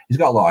because he's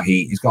got a lot of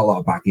heat, he's got a lot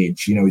of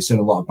baggage, he's said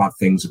a lot of bad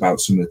things about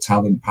some of the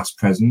talent, past,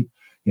 present,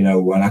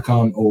 and I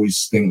can't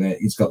always think that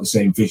he's got the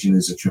same vision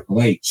as a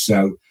Triple H.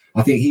 So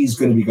I think he's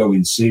going to be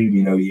going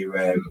soon.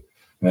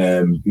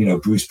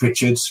 Bruce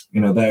Pritchard's,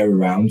 they're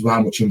around.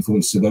 How much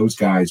influence do those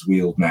guys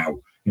wield now?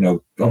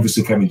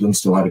 Obviously Kevin Dunn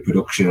still had a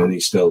production, and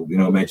he's still,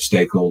 a major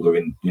stakeholder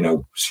in,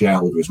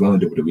 shareholder as well in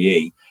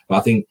WWE. But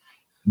I think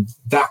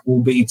that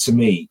will be, to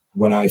me,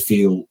 when I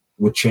feel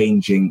we're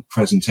changing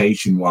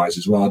presentation-wise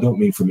as well. I don't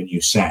mean from a new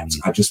set.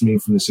 I just mean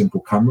from the simple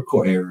camera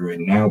cut era we're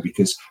in now,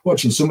 because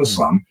watching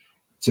SummerSlam,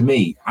 to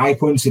me, I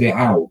pointed it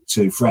out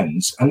to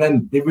friends, and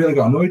then they really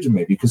got annoyed with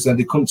me because then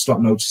they couldn't stop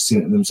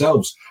noticing it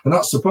themselves. And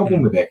that's the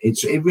problem with it.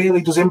 It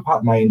really does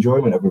impact my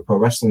enjoyment of a pro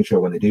wrestling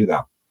show when they do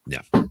that.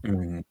 Yeah.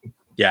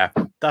 Yeah,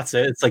 that's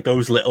it. It's like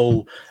those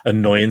little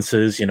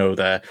annoyances,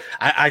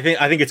 I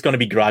think it's going to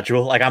be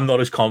gradual. Like, I'm not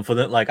as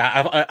confident. Like,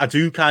 I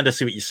do kind of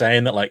see what you're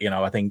saying, that, like,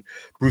 I think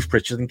Bruce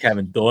Pritchard and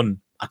Kevin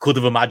Dunn, I could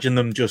have imagined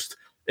them just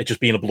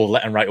being a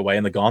bloodletting right away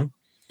and they're gone.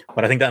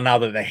 But I think that now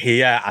that they're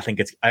here, I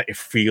think it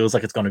feels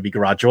like it's going to be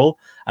gradual.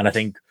 And I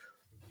think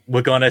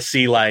we're going to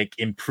see, like,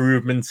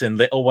 improvements in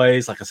little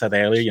ways. Like I said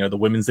earlier, the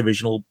women's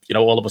division will,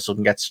 all of a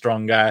sudden get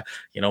stronger.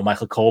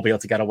 Michael Cole will be able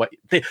to get away.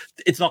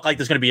 It's not like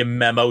there's going to be a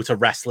memo to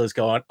wrestlers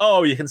going,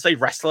 oh, you can say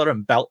wrestler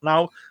and belt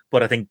now.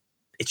 But I think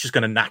it's just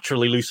going to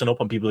naturally loosen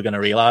up, and people are going to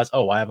realize,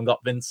 oh, I haven't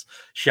got Vince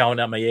shouting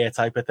at my ear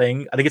type of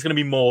thing. I think it's going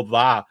to be more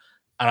that.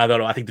 And I don't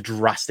know. I think the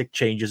drastic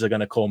changes are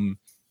going to come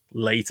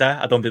later.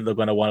 I don't think they're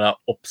going to want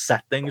to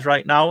upset things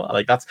right now.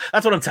 Like, that's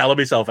what I'm telling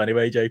myself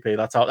anyway, JP.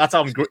 That's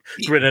how I'm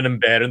grinning and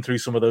bearing through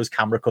some of those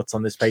camera cuts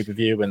on this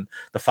pay-per-view, and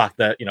the fact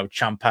that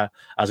Ciampa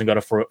hasn't got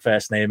a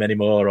first name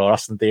anymore, or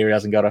Austin Theory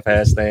hasn't got a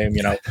first name.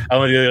 I'm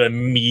going to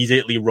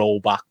immediately roll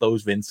back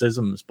those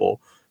Vinceisms, but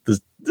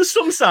there's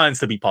some signs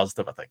to be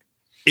positive. I think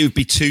it would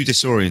be too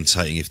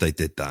disorientating if they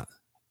did that.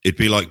 It'd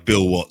be like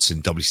Bill Watts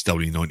in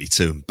WCW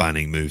 92 and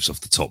banning moves off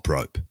the top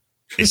rope.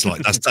 It's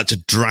like, that's such a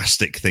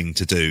drastic thing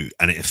to do,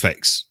 and it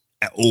affects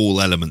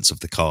all elements of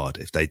the card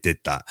if they did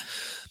that.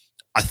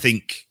 I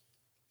think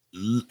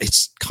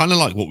it's kind of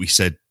like what we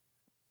said,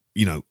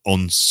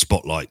 on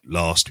Spotlight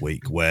last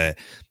week, where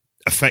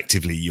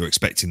effectively you're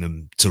expecting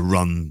them to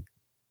run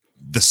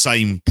the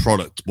same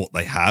product, what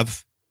they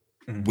have,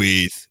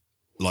 with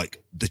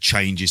like the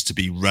changes to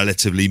be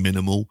relatively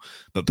minimal,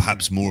 but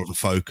perhaps more of a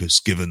focus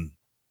given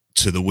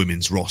to the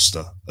women's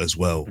roster as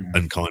well,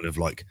 and kind of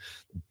like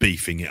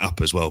beefing it up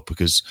as well,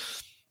 because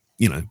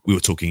we were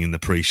talking in the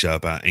pre-show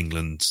about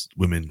England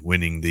women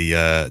winning the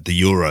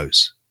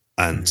Euros,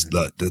 and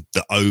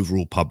the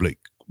overall public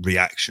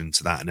reaction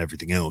to that and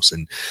everything else,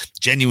 and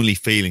genuinely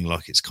feeling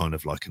like it's kind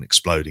of like an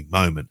exploding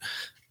moment.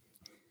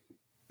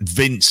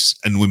 Vince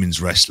and women's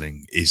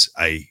wrestling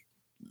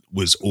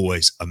was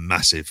always a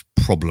massive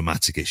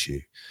problematic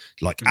issue.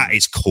 Like, at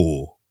its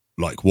core,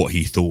 like what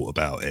he thought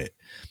about it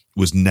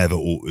was never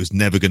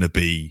going to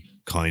be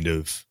kind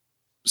of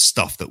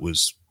stuff that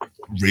was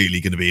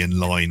really going to be in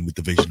line with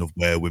the vision of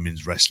where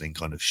women's wrestling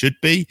kind of should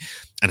be,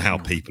 and how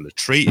people are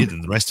treated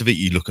and the rest of it.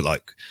 You look at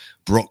like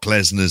Brock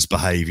Lesnar's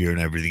behavior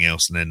and everything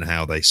else, and then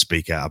how they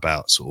speak out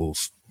about sort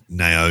of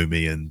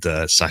Naomi and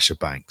Sasha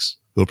Banks,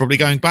 who are probably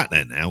going back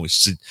there now,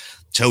 which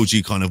tells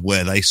you kind of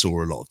where they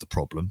saw a lot of the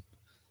problem,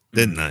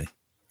 didn't they?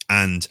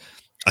 And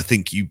I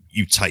think you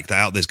take that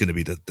out, there's going to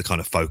be the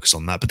kind of focus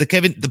on that. But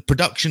the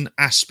production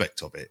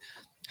aspect of it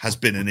has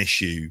been an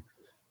issue.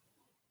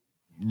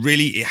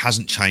 Really, it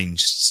hasn't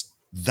changed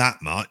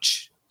that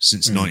much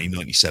since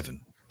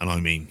 1997. And I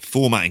mean,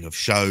 formatting of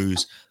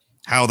shows,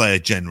 how they are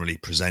generally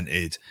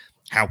presented,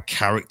 how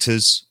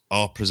characters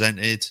are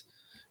presented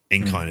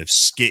in kind of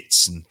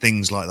skits and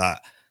things like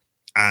that.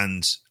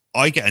 And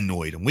I get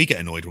annoyed, and we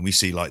get annoyed when we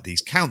see like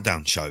these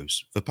countdown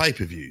shows for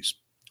pay-per-views,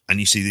 and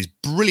you see these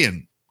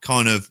brilliant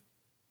kind of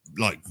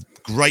like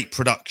great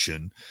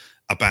production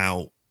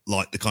about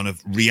like the kind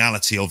of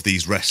reality of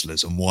these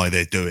wrestlers and why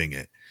they're doing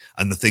it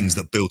and the things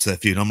that build to their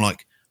feud. I'm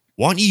like,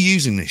 why aren't you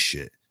using this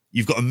shit?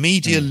 You've got a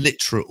media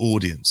literate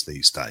audience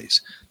these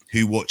days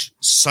who watch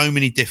so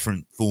many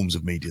different forms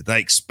of media. They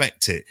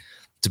expect it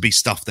to be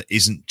stuff that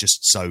isn't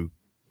just so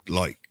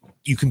like,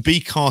 you can be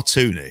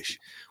cartoonish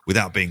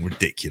without being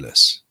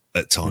ridiculous.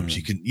 at times.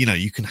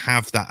 You can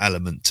have that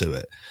element to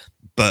it,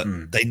 but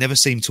they never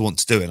seem to want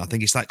to do it. And I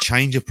think it's that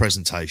change of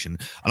presentation.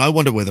 And I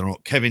wonder whether or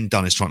not Kevin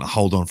Dunn is trying to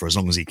hold on for as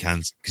long as he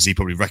can, because he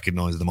probably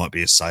recognises there might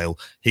be a sale.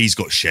 He's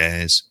got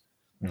shares.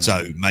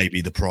 So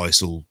maybe the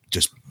price will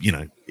just,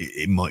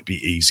 it might be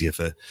easier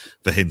for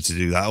him to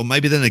do that. Or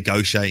maybe they're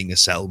negotiating a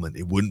settlement.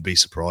 It wouldn't be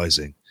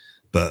surprising.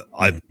 But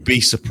I'd be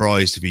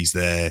surprised if he's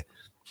there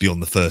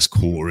beyond the first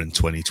quarter in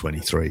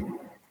 2023.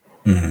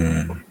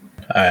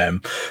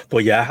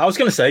 But yeah, I was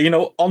going to say,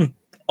 on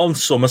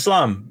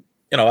SummerSlam,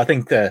 I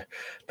think that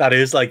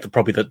is like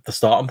probably the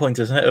starting point,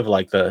 isn't it, of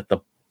like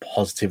the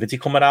positivity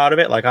coming out of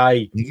it. Like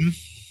I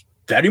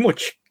very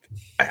much,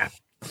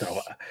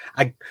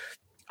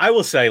 I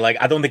will say, like,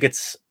 I don't think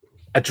it's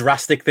a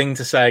drastic thing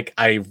to say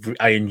I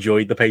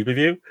enjoyed the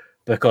pay-per-view,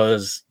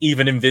 because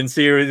even in Vince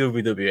era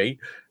WWE,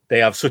 they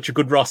have such a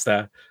good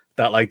roster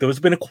that, like, there's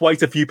been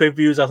quite a few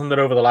pay-per-views, hasn't there,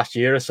 over the last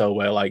year or so,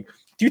 where, like,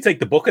 do you take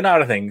the booking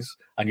out of things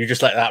and you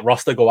just let that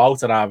roster go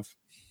out and have,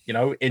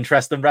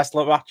 interesting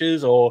wrestler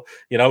matches, or,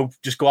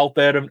 just go out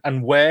there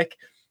and work?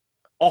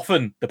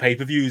 Often the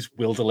pay-per-views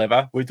will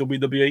deliver with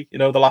WWE,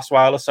 the last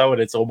while or so, and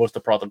it's almost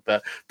a product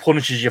that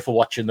punishes you for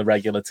watching the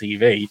regular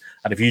TV.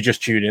 And if you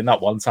just tune in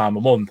that one time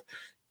a month,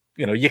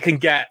 you can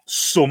get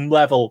some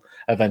level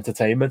of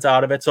entertainment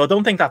out of it. So I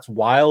don't think that's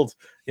wild,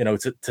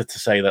 to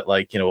say that,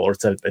 like, or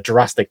it's a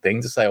drastic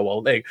thing to say, oh,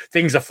 well,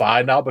 things are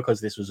fine now because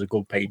this was a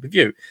good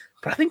pay-per-view.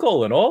 But I think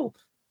all in all,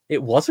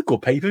 it was a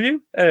good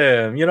pay-per-view.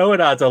 It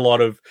had a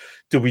lot of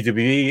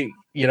WWE,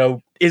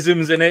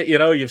 isms in it.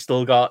 You've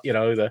still got,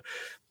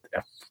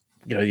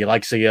 you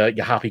like see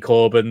your Happy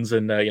Corbins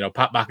and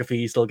Pat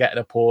McAfee still getting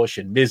a push,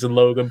 and Miz and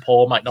Logan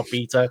Paul might not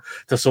be to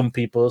some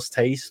people's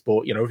taste,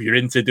 but if you're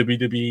into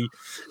WWE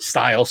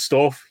style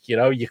stuff,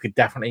 you could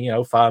definitely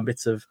find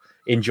bits of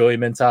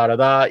enjoyment out of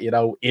that.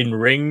 In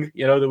ring,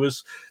 there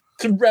was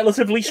some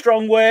relatively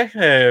strong work.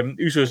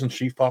 Usos and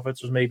Chief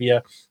Profits was maybe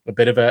a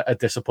bit of a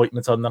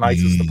disappointment on the night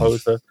as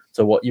opposed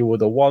to what you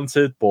would have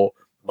wanted, but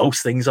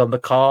most things on the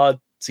card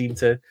seem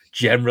to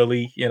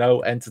generally,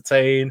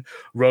 entertain.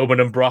 Roman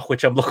and Brock,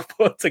 which I'm looking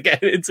forward to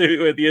getting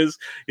into with you.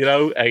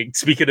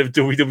 Speaking of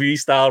WWE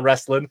style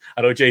wrestling,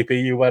 I know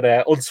JP, you went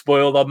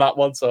unspoiled on that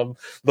one, so I'm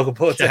looking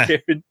forward to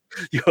hearing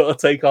your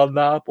take on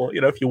that. But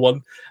if you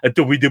want a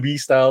WWE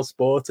style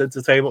sports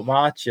entertainment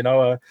match,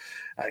 you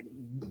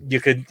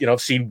could,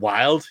 I've seen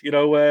wild,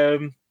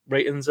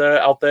 ratings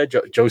out there.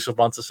 Joseph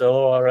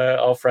Monticello,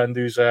 our friend,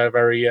 who's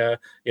very,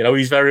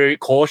 he's very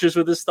cautious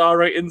with his star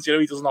ratings.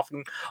 He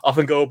doesn't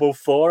often go above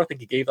 4. I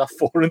think he gave that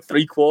 4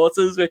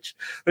 3/4,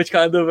 which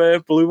kind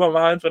of blew my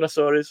mind when I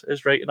saw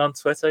his rating on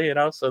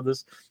Twitter. So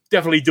there's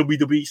definitely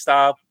WWE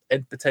style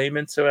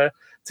entertainment to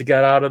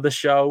get out of the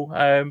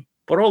show.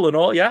 But all in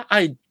all, yeah,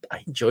 I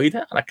enjoyed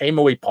it and I came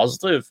away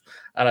positive.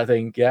 And I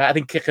think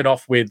kicking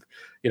off with,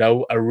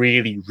 a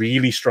really,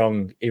 really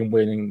strong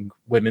in-winning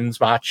women's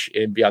match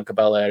in Bianca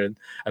Belair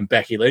and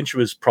Becky Lynch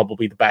was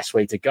probably the best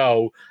way to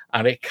go.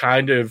 And it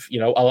kind of,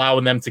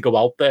 allowing them to go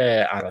out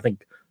there, and I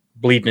think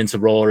bleeding into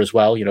Raw as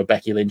well,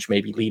 Becky Lynch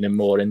maybe leaning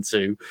more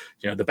into,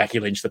 the Becky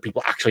Lynch that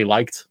people actually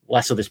liked,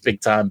 less of this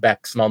big-time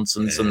Bex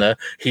nonsense and the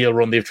heel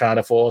run they're trying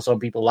to force on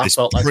people. That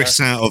felt like Chris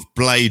out of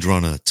Blade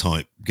Runner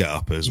type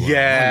get-up as well.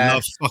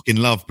 Yeah. I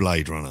love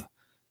Blade Runner.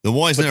 Then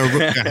why isn't there a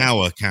Rutger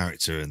Hauer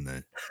character in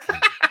there?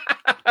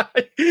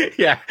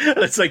 Yeah,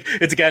 it's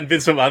again,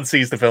 Vince McMahon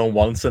sees the film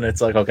once and it's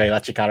like, okay,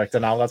 that's your character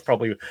now. That's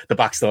probably the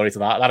backstory to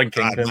that. That and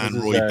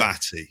Kingpin Roy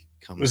Batty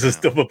was his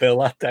double bill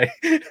that day.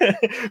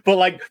 But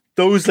like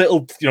those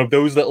little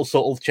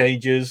subtle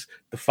changes,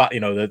 the fact,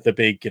 the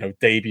big,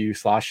 debut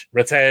 /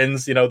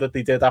 returns, that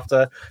they did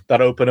after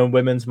that opening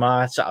women's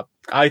match.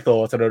 I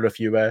thought, I don't know if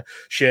you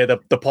share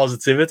the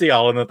positivity,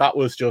 Alan, that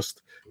was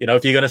just,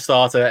 if you're going to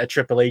start a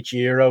Triple H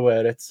era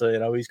where it's,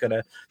 he's going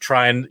to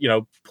try and,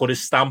 put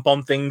his stamp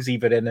on things,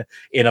 even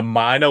in a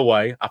minor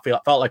way. I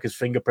felt like his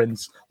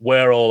fingerprints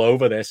were all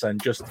over this,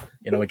 and just,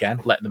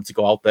 again, letting them to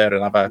go out there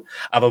and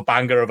have a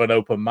banger of an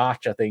open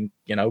match. I think,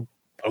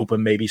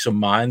 open maybe some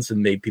minds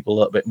and made people a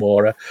little bit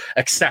more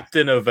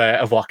accepting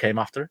of what came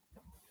after it.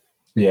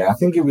 Yeah, I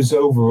think it was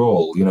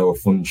overall, a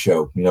fun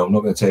show. I'm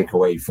not going to take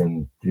away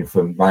from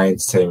my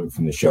entertainment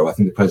from the show. I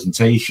think the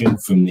presentation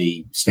from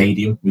the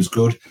stadium was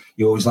good.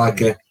 You always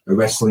like a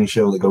wrestling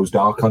show that goes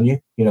dark on you,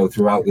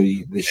 throughout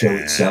the show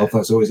itself.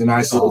 That's always a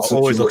nice little touch.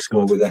 Always looks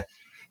good with an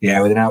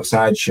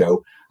outside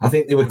show. I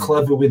think they were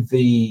clever with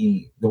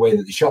the way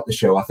that they shot the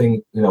show. I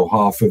think,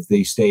 half of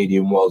the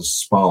stadium was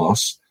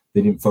sparse.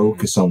 They didn't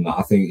focus on that.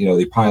 I think,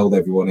 they piled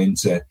everyone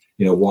into,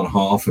 one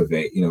half of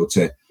it,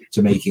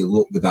 to make it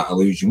look with that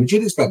illusion, which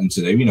you'd expect them to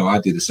do. I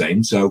did the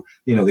same. So,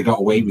 they got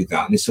away with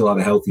that, and they still had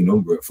a healthy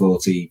number at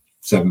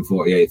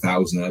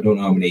 48,000. I don't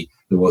know how many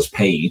there was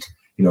paid,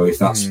 if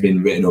that's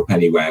been written up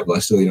anywhere,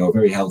 but still, a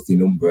very healthy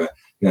number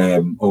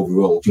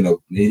overall.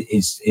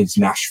 Is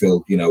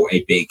Nashville,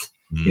 a big,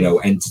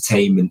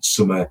 entertainment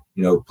summer,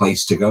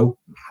 place to go?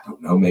 I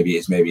don't know. Maybe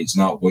it's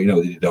not, but, they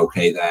did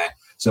okay there.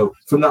 So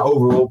from that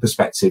overall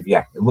perspective,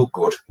 yeah, it looked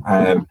good.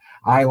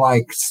 I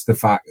liked the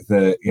fact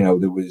that,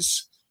 there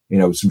was,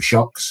 some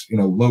shocks.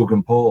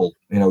 Logan Paul,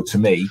 to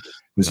me,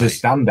 was a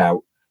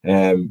standout.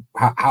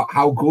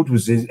 How good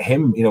was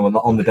him,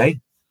 on the day?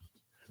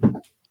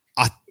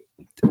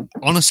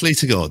 Honestly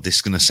to God, this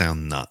is going to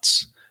sound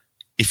nuts.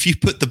 If you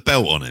put the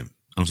belt on him,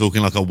 I'm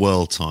talking like a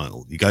world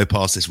title, you go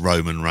past this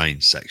Roman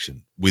Reigns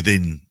section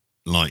within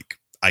like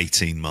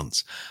 18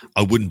 months,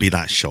 I wouldn't be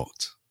that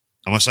shocked.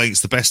 Am I saying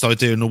it's the best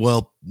idea in the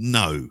world?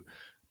 No.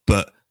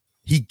 But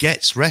he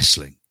gets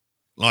wrestling.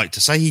 Like,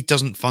 to say he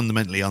doesn't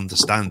fundamentally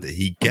understand it,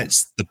 he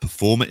gets the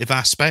performative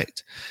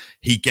aspect.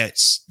 He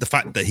gets the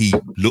fact that he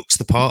looks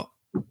the part.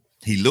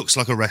 He looks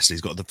like a wrestler.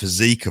 He's got the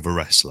physique of a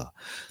wrestler.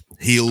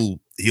 He'll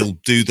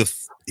do the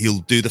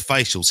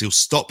facials. He'll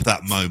stop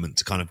that moment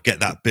to kind of get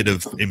that bit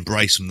of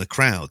embrace from the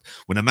crowd.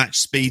 When a match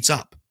speeds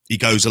up, he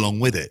goes along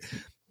with it.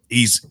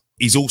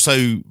 He's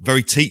also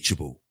very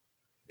teachable.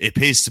 It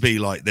appears to be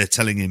like they're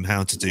telling him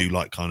how to do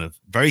like kind of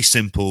very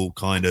simple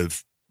kind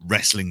of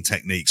wrestling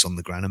techniques on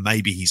the ground. And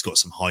maybe he's got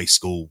some high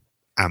school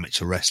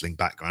amateur wrestling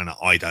background that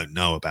I don't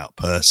know about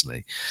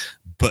personally,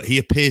 but he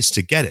appears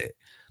to get it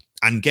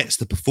and gets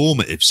the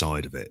performative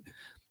side of it.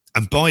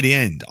 And by the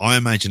end, I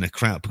imagine a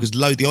crowd, because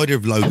the idea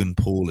of Logan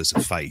Paul as a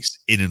face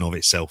in and of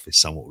itself is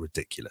somewhat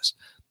ridiculous.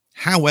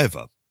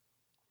 However,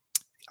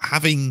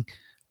 having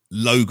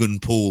Logan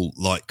Paul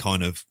like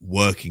kind of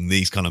working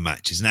these kind of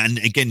matches, and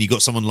again, you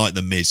got someone like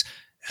The Miz,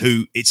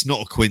 who it's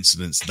not a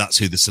coincidence that's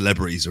who the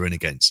celebrities are in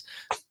against.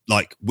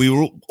 Like, we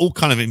were all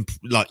kind of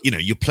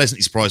you're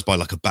pleasantly surprised by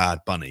like a Bad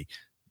Bunny,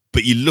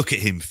 but you look at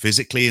him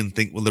physically and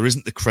think, well, there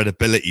isn't the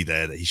credibility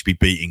there that he should be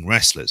beating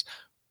wrestlers.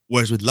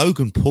 Whereas with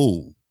Logan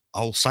Paul,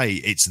 I'll say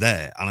it's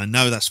there. And I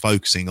know that's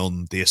focusing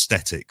on the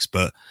aesthetics,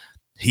 but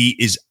he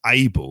is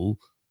able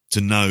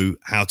to know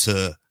how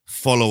to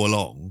follow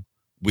along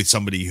with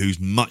somebody who's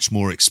much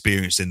more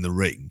experienced in the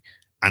ring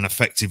and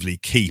effectively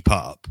keep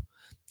up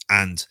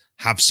and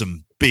have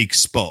some big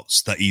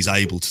spots that he's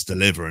able to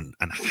deliver and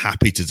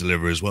happy to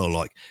deliver as well.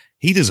 Like,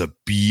 he does a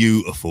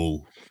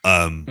beautiful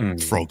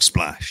frog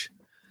splash.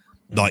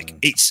 Like,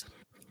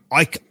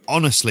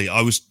 honestly,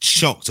 I was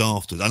shocked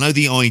afterwards. I know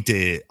the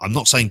idea, I'm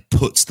not saying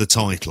puts the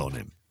title on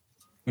him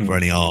for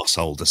any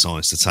arsehole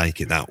decides to take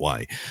it that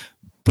way,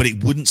 but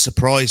it wouldn't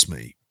surprise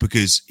me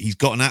because he's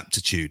got an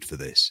aptitude for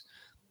this.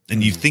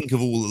 And you think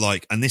of all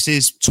and this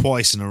is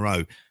twice in a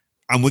row,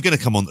 and we're going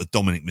to come on to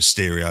Dominic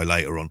Mysterio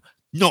later on,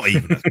 not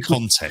even a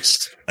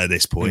contest at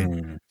this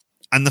point.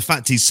 And the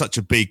fact he's such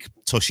a big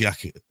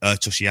Toshiaki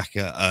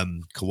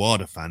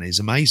Kawada fan is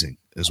amazing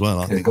as well.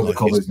 I think got the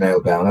colours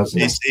nailed down,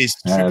 hasn't he? His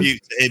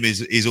tribute to him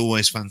is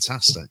always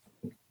fantastic.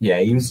 Yeah,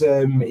 he was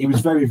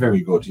very, very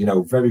good.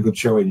 Very good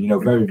showing.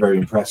 Very, very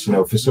impressed.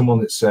 For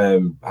someone that's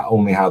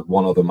only had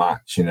one other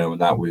match,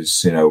 and that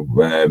was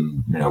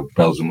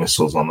bells and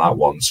whistles on that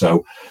one.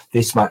 So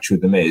this match with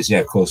The Miz,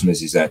 yeah, of course,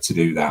 Miz is there to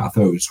do that. I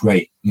thought it was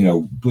great.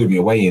 Blew me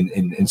away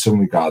in some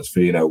regards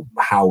for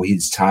how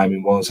his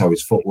timing was, how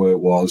his footwork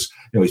was,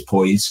 his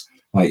poise,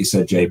 like you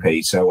said,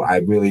 JP. So I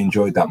really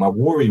enjoyed that. My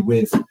worry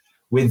with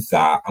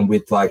that, and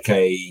with like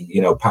a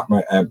Pat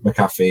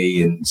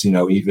McAfee, and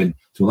even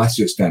to a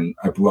lesser extent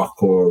a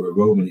Brock or a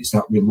Roman, it's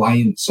that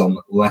reliance on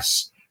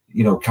less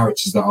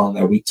characters that aren't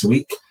there week to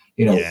week.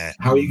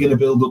 How are you going to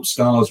build up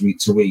stars week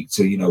to week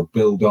to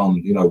build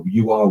on?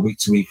 You are week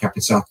to week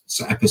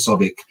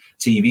episodic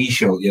TV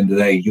show. At the end of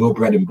the day, your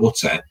bread and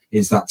butter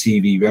is that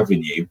TV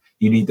revenue.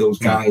 You need those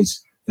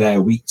guys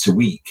there week to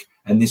week,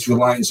 and this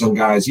reliance on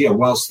guys.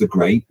 Whilst they're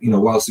great,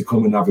 whilst they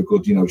come and have a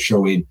good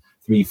showing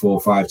 3, 4,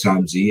 5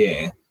 times a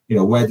year,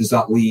 where does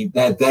that leave?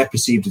 They're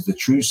perceived as the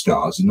true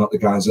stars and not the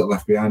guys that are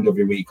left behind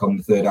every week on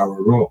the third hour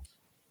of Raw.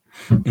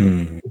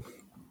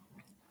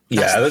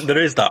 Yeah, there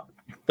is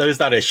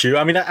that issue.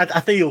 I mean, I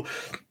feel,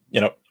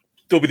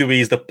 WWE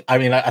is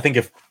I think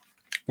if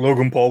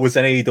Logan Paul was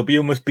in AEW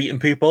and was beating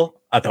people,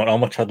 I don't know how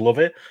much I'd love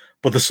it.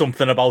 But there's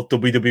something about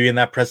WWE in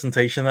their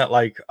presentation that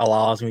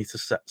allows me to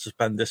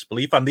suspend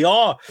disbelief. And they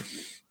are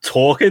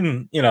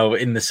talking,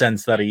 in the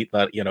sense that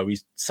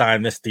he's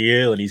signed this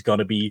deal and he's going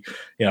to be,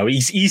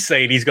 he's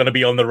saying he's going to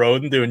be on the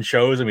road and doing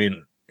shows. I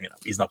mean,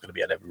 he's not going to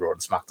be on every Raw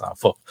and SmackDown.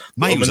 Fuck,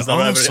 mate, he was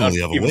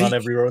on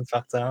every Raw and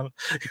SmackDown.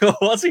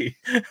 Was he?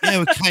 Yeah,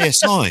 with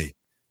KSI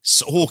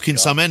hawking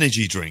some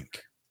energy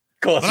drink.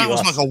 Of course, that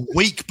was like a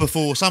week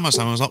before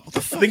SummerSlam. I was like, what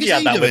the fuck? I think he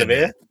had that with him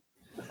here.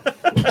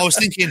 I was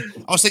thinking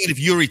if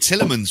Yuri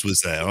Tillemans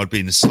was there, I'd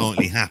been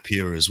slightly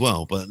happier as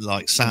well. But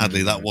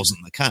sadly, that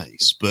wasn't the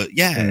case. But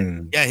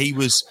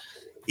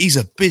he's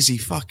a busy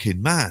fucking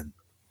man.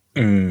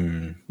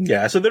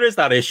 Yeah, so there is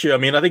that issue. I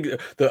mean, I think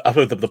I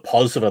heard the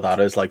positive of that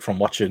is from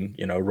watching,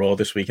 Raw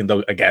this week. And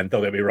don't get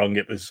me wrong,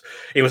 it was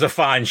a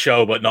fine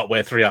show, but not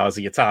worth 3 hours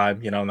of your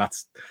time. And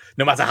that's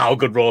no matter how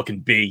good Raw can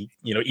be.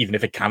 Even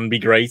if it can be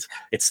great,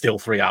 it's still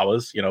 3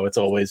 hours. It's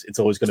always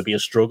going to be a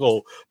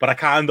struggle. But I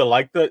kind of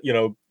like that.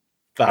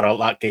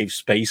 that gave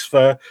space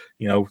for,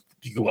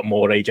 you got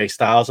more AJ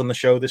Styles on the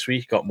show this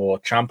week, got more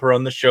Ciampa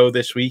on the show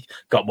this week,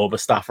 got more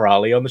Mustafa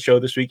Ali on the show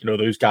this week.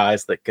 Those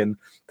guys that can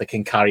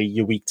carry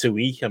you week to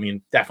week. I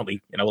mean,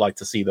 definitely, like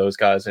to see those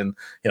guys in,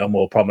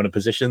 more prominent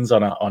positions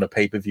on a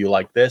pay-per-view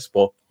like this.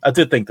 But I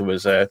did think there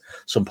was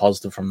some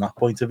positive from that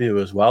point of view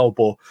as well.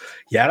 But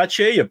yeah, I'd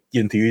share your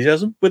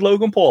enthusiasm with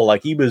Logan Paul.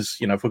 Like, he was,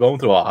 if we're going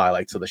through our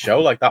highlights of the show,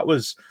 like, that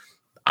was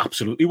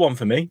absolutely one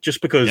for me, just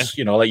because,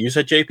 like you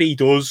said, JP, he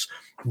does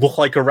look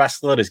like a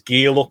wrestler. His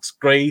gear looks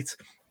great.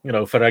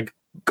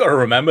 Got to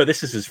remember,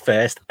 this is his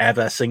first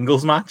ever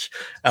singles match.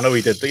 I know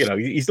he did,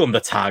 he's done the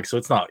tag, so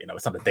it's not,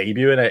 it's not a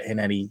debut in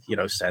any,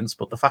 sense.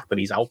 But the fact that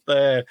he's out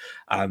there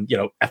and,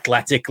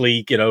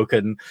 athletically,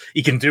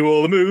 he can do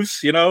all the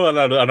moves, and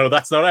I know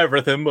that's not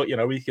everything, but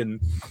he can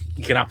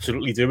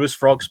absolutely do his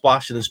frog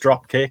splash and his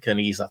drop kick,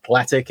 and he's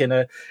athletic in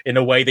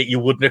a way that you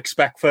wouldn't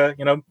expect for,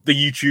 the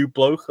YouTube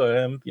bloke.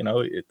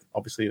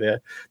 Obviously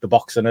the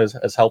boxing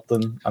has helped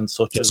and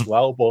such as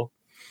well, but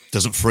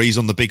doesn't freeze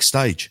on the big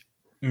stage.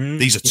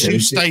 These are two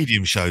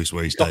stadium shows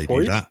where he's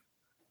debuted at.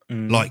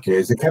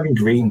 It's the Kevin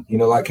Green.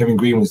 Like Kevin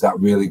Green was that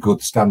really good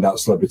standout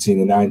celebrity in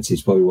the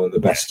 90s, probably one of the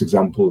best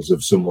examples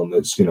of someone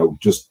that's,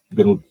 just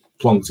been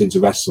plonked into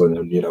wrestling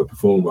and,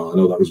 performed well. I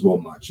know that was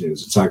one match, it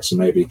was a tag, so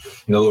maybe,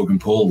 Logan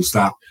Paul's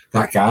that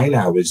guy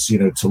now is,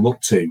 to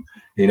look to,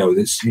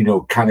 that's,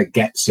 kind of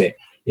gets it.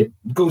 It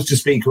goes to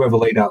speak whoever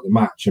laid out the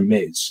match and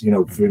Miz,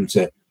 for him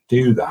to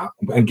do that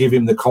and give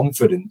him the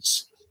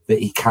confidence that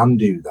he can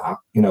do that.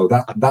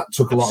 That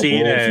took a lot of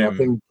balls. And I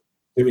think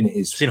doing it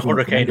is. I've seen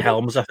Hurricane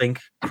Helms, I think,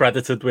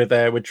 credited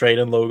with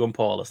training Logan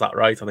Paul. Is that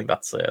right? I think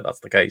that's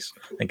the case.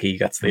 I think he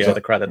gets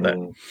the credit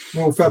there.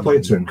 Well, fair play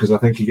to him, because I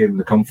think he gave him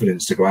the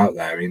confidence to go out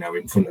there,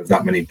 in front of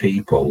that many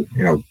people.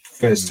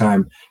 First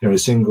time, a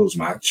singles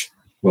match.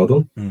 Well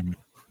done.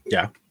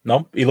 Yeah.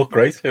 No, he looked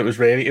great. It was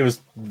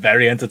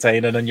very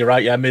entertaining, and you're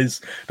right. Yeah, Miz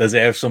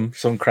deserves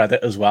some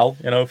credit as well,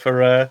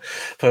 for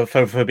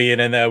being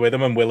in there with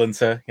him and willing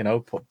to,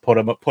 put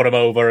him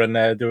over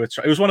and do it.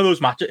 It was one of those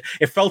matches.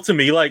 It felt to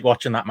me like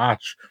watching that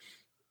match,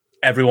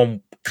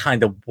 everyone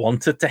kind of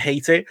wanted to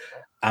hate it,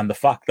 and the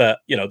fact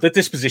that the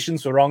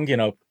dispositions were wrong.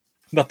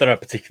 Not that I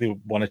particularly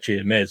want to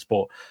cheer Miz,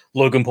 but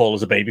Logan Paul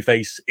as a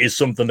babyface is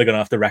something they're going to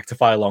have to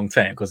rectify long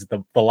term, because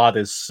the lad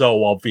is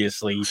so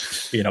obviously,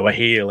 a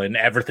heel in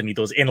everything he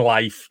does in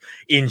life,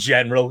 in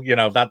general.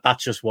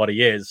 That's just what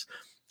he is.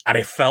 And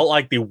it felt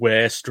like they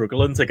were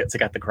struggling to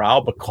get the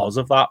crowd because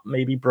of that,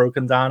 maybe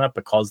broken down it,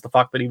 because the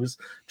fact that he was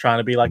trying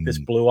to be like this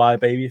blue-eye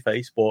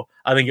babyface. But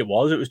I think it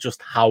was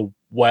just how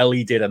well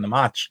he did in the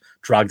match,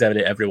 dragged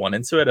everyone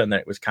into it, and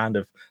then it was kind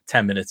of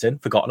 10 minutes in,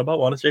 forgotten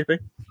about, honestly, JP.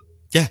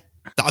 Yeah.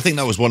 I think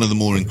that was one of the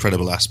more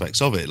incredible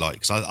aspects of it. Like,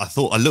 because I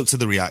thought, I looked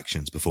at the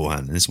reactions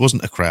beforehand, and this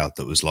wasn't a crowd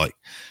that was like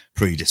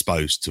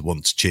predisposed to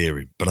want to cheer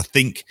him. But I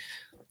think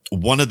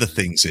one of the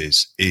things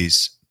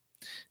is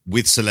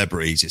with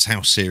celebrities, it's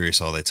how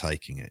serious are they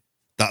taking it?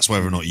 That's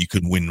whether or not you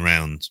can win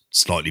round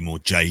slightly more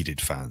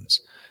jaded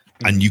fans.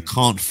 And you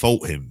can't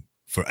fault him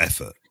for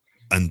effort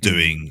and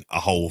doing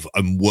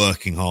and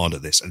working hard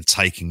at this and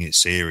taking it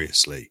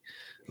seriously,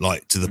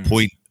 like to the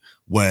point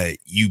where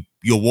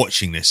you're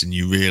watching this and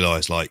you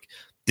realize, like,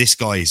 this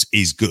guy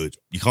is good.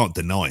 You can't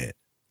deny it.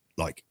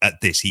 Like,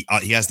 at this, he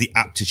has the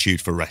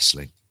aptitude for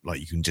wrestling. Like,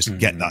 you can just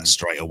get that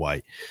straight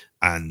away.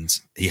 And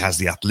he has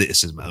the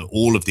athleticism and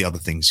all of the other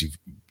things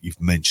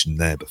you've mentioned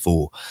there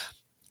before.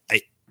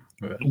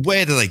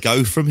 Where do they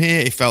go from here?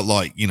 It felt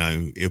like,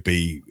 it'll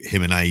be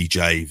him and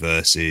AJ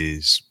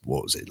versus,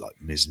 what was it,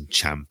 like Miz and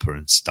Ciampa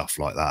and stuff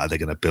like that. Are they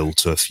going to build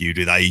to a feud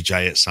with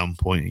AJ at some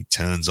point? He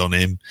turns on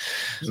him.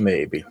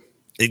 Maybe.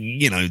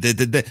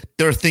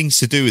 There are things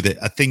to do with it.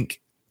 I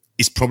think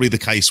it's probably the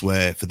case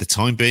where, for the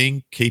time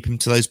being, keep him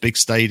to those big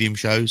stadium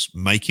shows,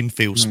 make him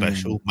feel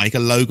special, make a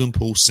Logan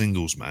Paul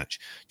singles match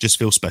just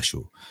feel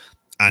special.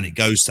 And it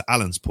goes to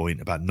Alan's point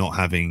about not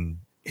having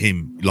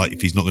him, like,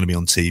 if he's not going to be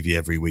on TV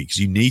every week, because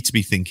you need to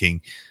be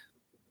thinking,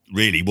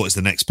 really, what is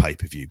the next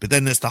pay-per-view? But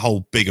then there's the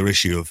whole bigger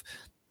issue of,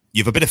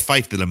 you have a bit of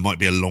faith that there might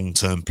be a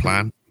long-term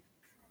plan,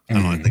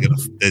 and like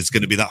there's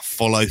going to be that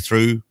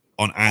follow-through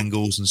on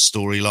angles and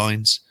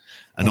storylines,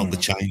 and not the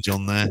change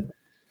on there.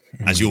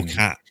 As your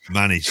cat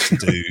managed to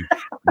do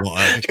what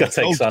I got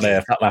takes on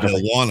air a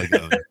little while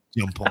ago,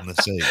 jump on the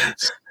seat.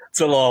 It's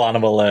a little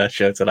animal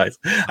show tonight.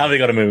 And we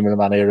got a movement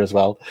man here as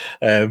well.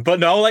 But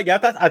no, I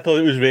thought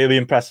it was really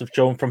impressive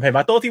showing from him.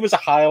 I thought he was a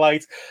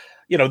highlight.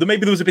 Maybe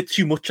there was a bit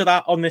too much of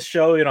that on this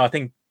show. I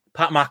think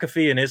Pat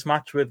McAfee in his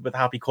match with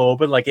Happy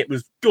Corbin, like, it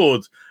was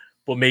good,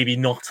 but maybe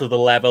not to the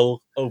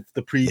level of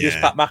the previous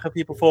Pat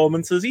McAfee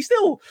performances. He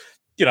still,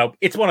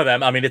 it's one of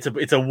them. I mean,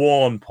 it's a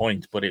worn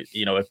point, but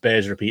it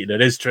bears repeating.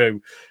 It is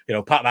true.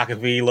 Pat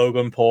McAfee,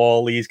 Logan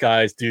Paul, these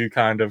guys do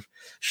kind of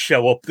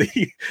show up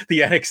the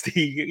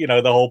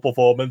NXT, the whole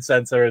performance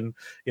center, and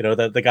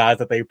the guys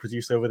that they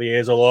produced over the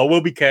years. Although I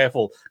will be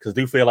careful, because I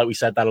do feel like we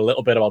said that a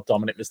little bit about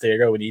Dominic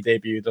Mysterio when he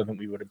debuted. I think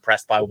we were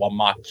impressed by one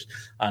match,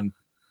 and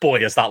boy,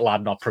 has that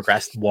lad not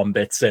progressed one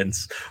bit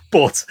since.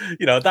 But,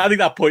 you know, I think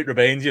that point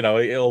remains, you know,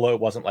 although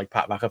it wasn't like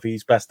Pat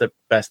McAfee's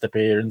best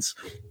appearance,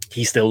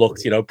 he still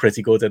looked, you know,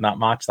 pretty good in that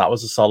match. That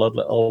was a solid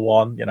little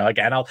one. You know,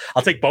 again, I'll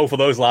take both of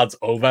those lads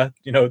over,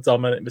 you know,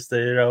 Dominic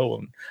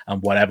Mysterio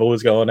and whatever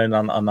was going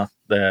on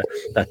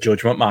that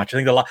Judgment match.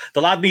 I think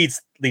the lad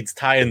needs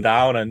tying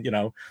down, and, you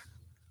know,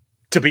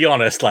 to be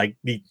honest, like,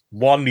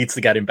 one needs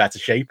to get in better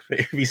shape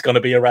if he's going to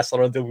be a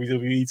wrestler on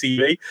WWE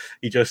TV.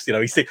 He just, you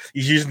know, he's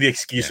using the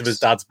excuse of his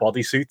dad's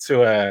bodysuit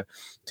to,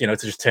 you know,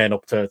 to just turn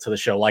up to the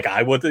show like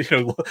I would. You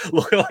know,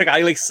 look like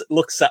I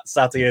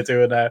sat here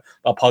doing a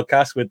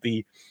podcast with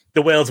the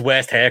world's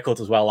worst haircut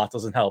as well. That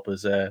doesn't help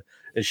his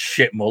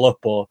shit mullet,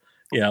 but,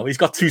 you know, he's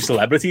got two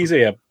celebrities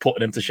here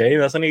putting him to shame,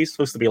 hasn't he? He's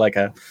supposed to be like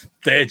a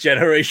third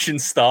generation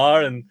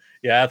star, and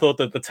yeah, I thought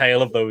that the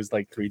tale of those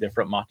like three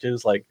different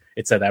matches, like,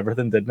 it said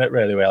everything, didn't it?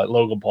 Really well. Like,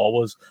 Logan Paul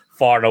was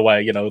far and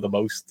away, you know, the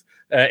most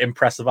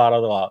impressive out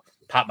of the lot.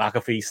 Pat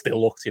McAfee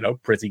still looked, you know,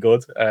 pretty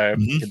good,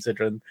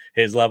 considering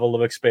his level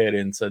of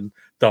experience. And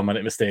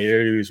Dominic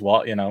Mysterio, who's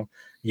what, you know,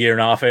 year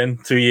and a half in,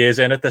 2 years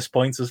in at this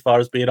point, as far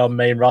as being on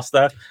main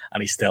roster,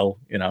 and he's still,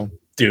 you know,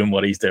 doing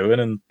what he's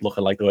doing and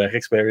looking like the work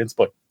experience.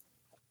 But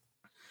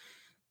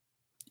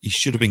he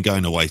should have been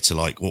going away to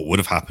like what would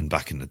have happened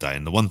back in the day.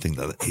 And the one thing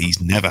that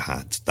he's never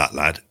had, that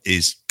lad,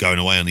 is going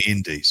away on the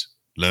indies,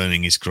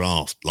 learning his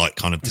craft, like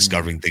kind of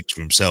discovering things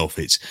for himself.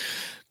 It's,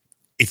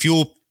 if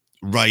you're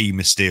Rey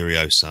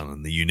Mysterio's son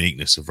and the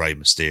uniqueness of Rey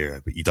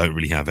Mysterio, but you don't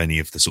really have any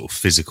of the sort of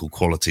physical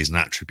qualities and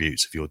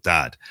attributes of your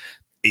dad,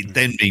 it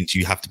then means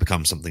you have to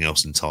become something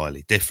else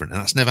entirely different.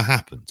 And that's never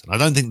happened. And I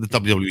don't think the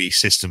WWE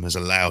system has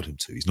allowed him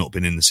to. He's not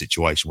been in the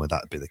situation where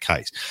that would be the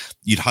case.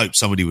 You'd hope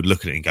somebody would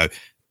look at it and go,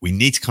 we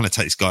need to kind of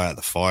take this guy out of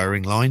the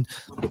firing line.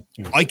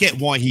 I get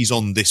why he's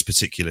on this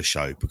particular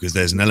show, because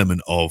there's an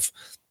element of,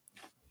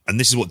 and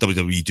this is what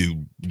WWE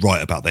do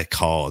right about their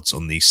cards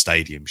on these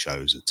stadium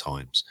shows at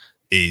times,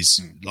 is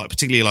like,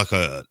 particularly like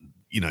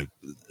you know,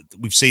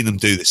 we've seen them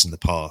do this in the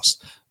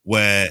past,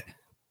 where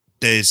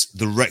there's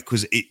the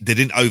requisite, they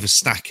didn't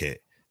overstack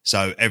it,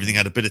 so everything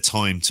had a bit of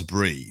time to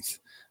breathe.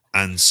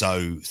 And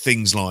so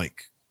things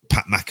like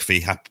Pat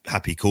McAfee,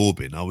 Happy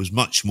Corbin, I was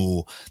much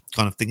more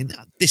kind of thinking,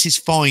 this is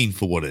fine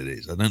for what it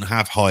is. I don't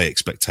have high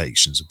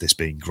expectations of this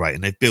being great.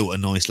 And they've built a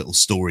nice little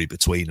story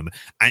between them.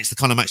 And it's the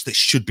kind of match that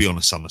should be on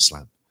a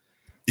SummerSlam.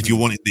 If you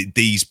wanted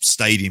these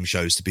stadium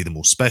shows to be the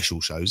more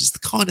special shows, it's the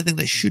kind of thing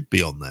that should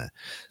be on there.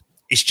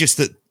 It's just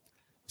that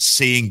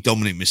seeing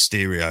Dominic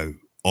Mysterio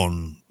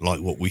on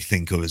like what we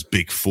think of as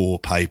big four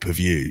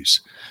pay-per-views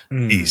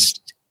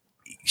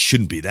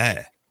shouldn't be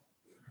there.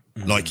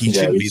 Like, he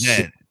shouldn't be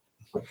there.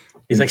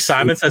 He's like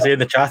Simon says here in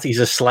the chat, he's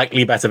a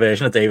slightly better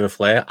version of David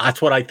Flair. That's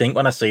what I think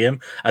when I see him.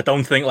 I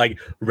don't think like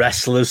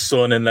wrestler's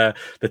son in the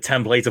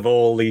template of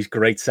all these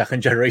great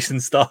second generation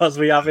stars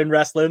we have in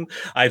wrestling.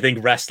 I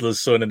think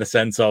wrestler's son in the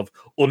sense of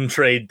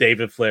untrained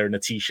David Flair in a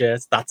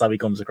t-shirt. That's how he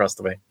comes across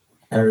to me.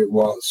 Eric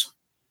Watts,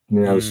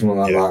 you know, something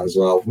like that as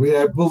well.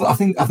 Yeah, well, I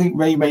think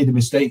Ray made a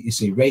mistake. You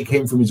see, Ray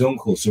came from his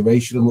uncle, so Ray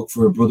should have looked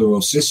for a brother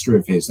or sister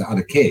of his that had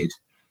a kid.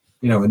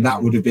 You know, and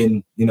that would have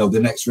been, you know,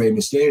 the next Rey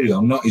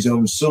Mysterio, not his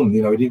own son.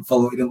 You know, he didn't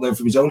learn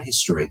from his own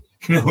history,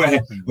 you know,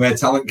 where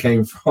talent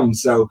came from.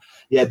 So,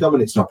 yeah,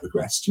 Dominic's not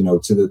progressed, you know,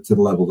 to the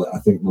level that I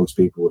think most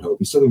people would hope.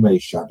 He's still in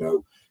Ray's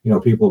shadow. You know,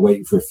 people are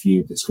waiting for a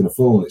feud that's going to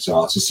fall on its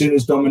arse. As soon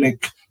as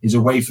Dominic is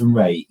away from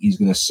Ray, he's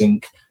going to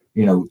sink,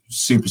 you know,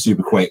 super,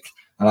 super quick.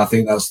 And I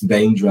think that's the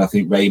danger. I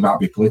think Ray might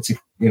be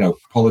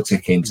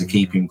politicking to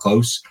keep him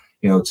close,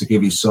 you know, to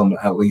give his son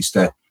at least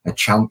a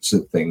chance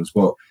at things,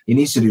 but he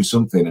needs to do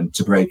something and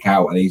to break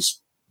out. And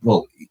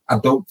I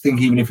don't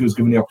think even if he was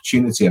given the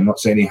opportunity, I'm not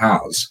saying he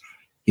has,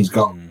 he's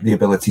got the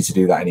ability to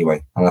do that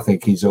anyway. And I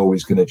think he's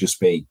always going to just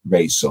be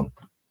Ray's son.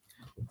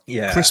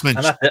 Yeah. Chris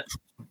mentioned,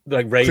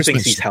 like Ray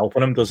thinks he's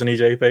helping him, doesn't he,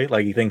 JP?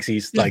 Like, he thinks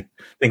he's like,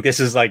 think this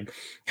is like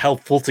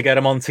helpful to get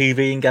him on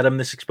TV and get him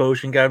this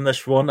exposure and get him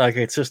this run. Like,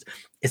 it's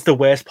the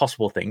worst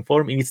possible thing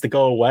for him. He needs to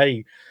go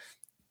away,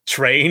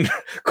 train,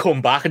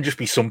 come back and just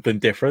be something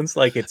different.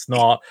 Like, it's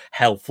not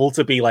helpful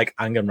to be like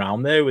hanging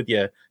around there with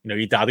your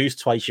dad who's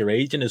twice your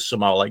age and is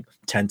somehow like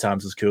 10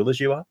 times as cool as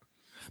you are.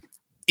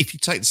 If you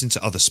take this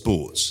into other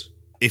sports,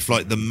 if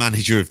like the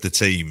manager of the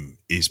team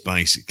is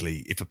basically,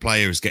 if a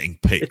player is getting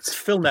picked, it's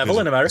Phil Neville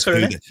in America,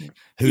 isn't it?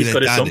 He's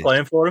got his son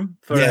playing for him.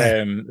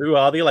 Who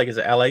are they? Like, is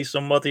it LA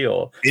somebody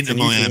or Inter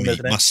Miami?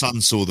 My son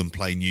saw them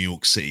play New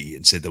York City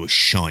and said they were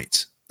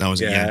shite. That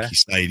was at Yankee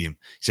Stadium.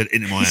 He said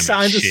Inter Miami. He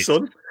signed his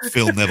son.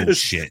 Phil Neville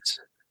shit.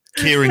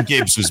 Kieran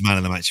Gibbs was man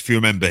of the match, if you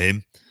remember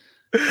him.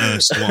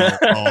 Erstwhile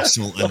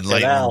Arsenal and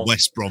later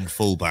West Brom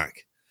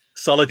fullback.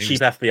 Solid cheap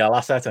FBL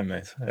asset,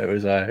 mate. He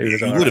would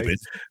have been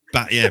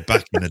back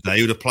in the day.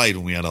 He would have played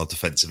when we had our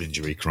defensive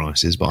injury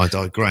crisis. But I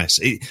digress.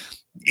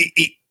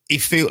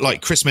 It feels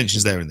like Chris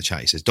mentions there in the chat.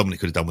 He says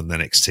Dominic could have done with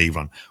an NXT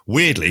run.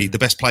 Weirdly, the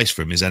best place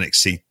for him is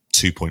NXT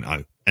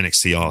 2.0.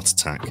 NXT Art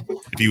Attack.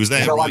 If he was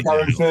there, It's like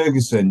Darren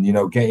Ferguson,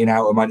 getting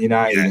out of Man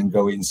United and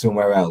going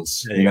somewhere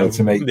else,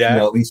 to make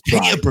at least try.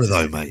 Peterborough,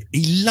 though, mate.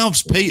 He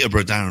loves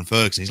Peterborough, Darren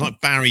Ferguson. He's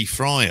like Barry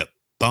Fry at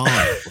Barn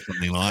or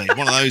something like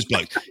one of those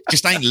blokes.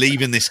 Just ain't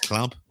leaving this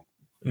club.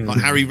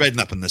 Like Harry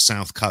Redknapp on the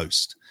South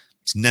Coast.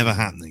 It's never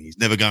happening. He's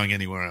never going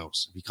anywhere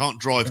else. If he can't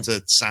drive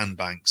to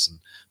Sandbanks and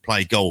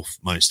play golf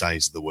most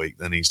days of the week,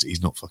 then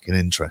he's not fucking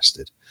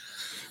interested.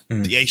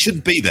 Yeah, he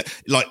shouldn't be there.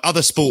 Like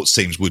other sports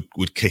teams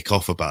would kick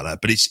off about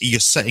that, but you're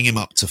setting him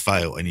up to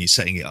fail, and you're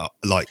setting it up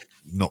like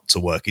not to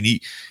work, and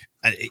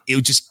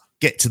it'll just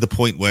get to the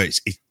point where it's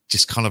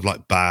just kind of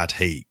like bad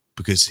heat,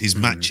 because his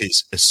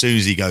matches, as soon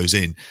as he goes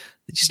in,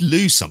 they just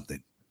lose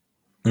something.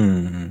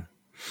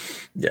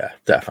 Yeah,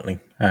 definitely.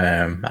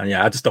 And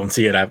I just don't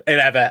see it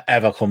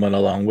ever coming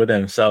along with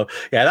him. So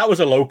yeah, that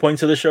was a low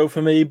point of the show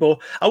for me. But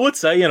I would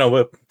say,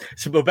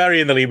 we're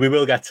burying the lead. We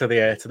will get to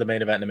the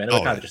main event in a minute.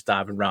 We're kind of just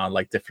diving around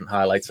like different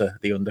highlights of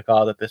the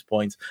undercard at this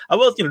point. I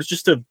will,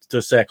 just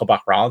to circle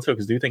back around to it,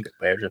 because I do think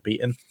Bears are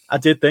beaten. I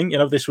did think,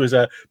 this was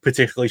a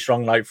particularly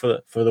strong night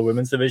for the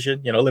women's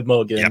division. Liv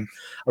Morgan and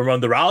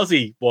Ronda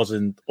Rousey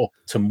wasn't up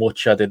to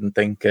much, I didn't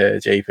think,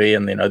 JP,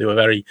 and they were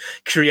very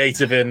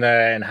creative in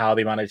how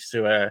they managed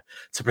to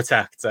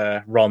protect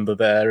Ronda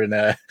there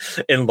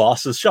in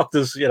loss. As shocked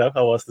as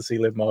I was to see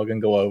Liv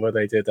Morgan go over,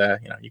 they did.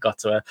 You got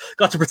to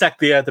protect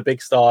the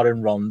big star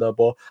in Ronda,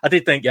 but I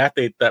did think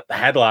the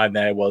headline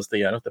there was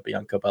the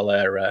Bianca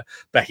Belair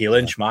Becky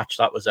Lynch match.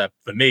 That was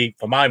for me,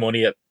 for my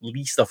money, at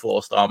least a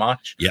 4-star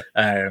match. Yeah.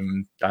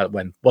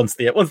 Once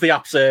the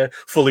app's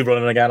fully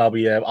running again,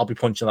 I'll be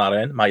punching that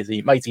in. Might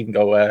even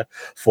go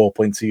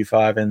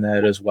 4.25 in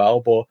there as well,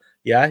 but.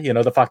 Yeah,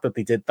 the fact that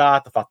they did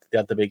that, the fact that they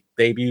had the big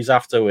debuts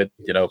after with,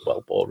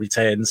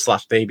 returns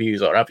 /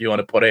 debuts, or however you want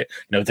to put it.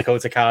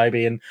 Dakota Kai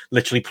being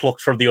literally plucked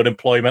from the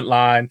unemployment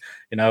line.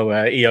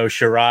 Io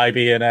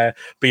Shirai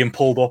being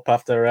pulled up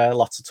after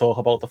lots of talk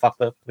about the fact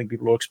that I think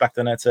people were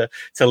expecting her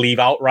to leave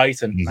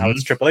outright, and now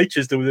it's Triple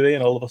H's WWE,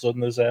 and all of a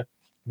sudden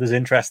there's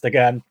interest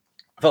again.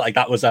 I felt like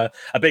that was a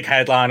big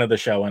headline of the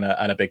show and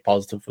a big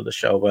positive for the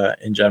show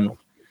in general.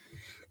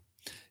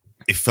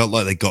 It felt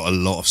like they got a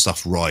lot of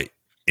stuff right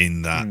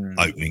in that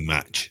opening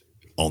match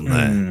on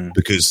there,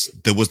 because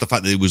there was the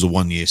fact that it was a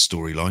 1-year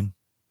storyline.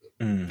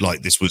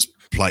 Like this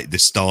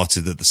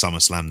started at the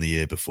SummerSlam the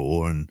year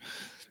before, and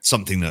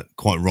something that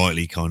quite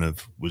rightly kind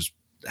of was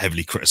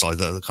heavily criticised,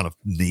 the kind of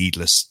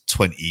needless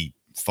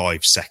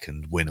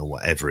 25-second win or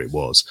whatever it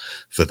was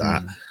for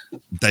that.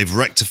 They've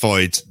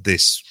rectified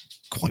this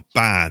quite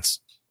bad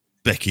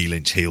Becky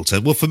Lynch heel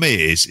turn. Well, for me,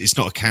 it's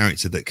not a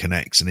character that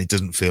connects, and it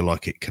doesn't feel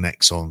like it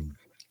connects on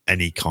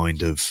any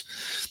kind of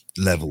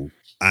level.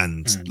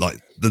 And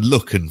like the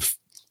look and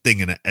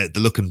thing, and the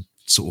look and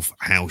sort of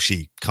how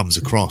she comes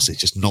across, it's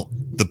just not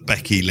the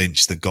Becky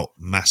Lynch that got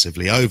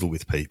massively over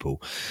with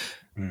people.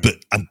 But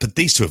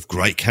these two have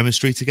great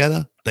chemistry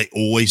together. They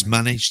always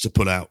manage to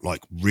put out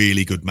like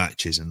really good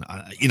matches, and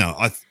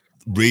I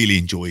really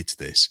enjoyed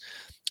this,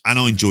 and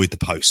I enjoyed the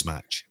post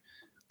match,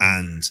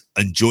 and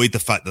enjoyed the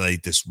fact that they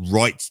just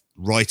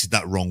righted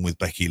that wrong with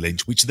Becky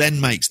Lynch, which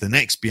then makes the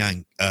next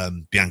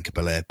Bianca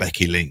Belair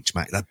Becky Lynch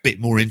match that bit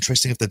more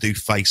interesting if they do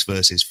face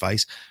versus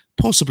face,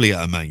 possibly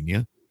at a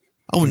Mania.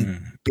 I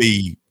wouldn't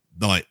be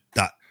like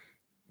that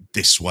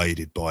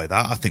dissuaded by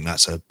that. I think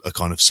that's a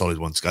kind of solid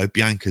one to go.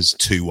 Bianca's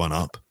 2-1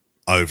 up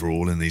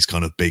overall in these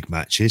kind of big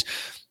matches.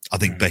 I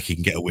think Becky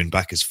can get a win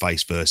back as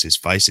face versus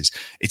faces.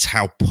 It's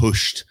how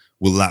pushed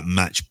will that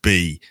match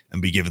be,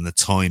 and be given the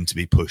time to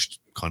be pushed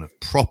kind of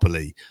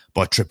properly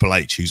by Triple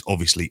H, who's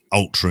obviously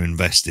ultra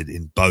invested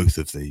in both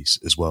of these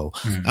as well.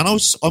 And I'm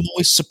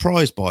always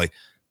surprised by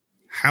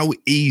how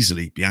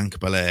easily Bianca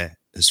Belair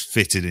has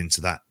fitted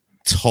into that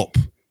top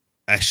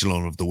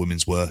echelon of the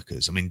women's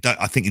workers. I mean,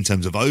 I think in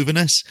terms of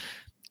overness,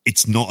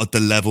 it's not at the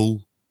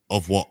level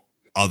of what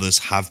others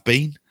have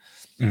been,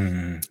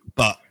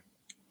 but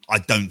I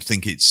don't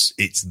think it's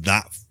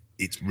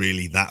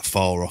really that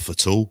far off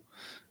at all.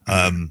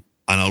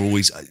 And I'll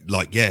always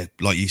like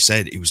you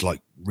said, it was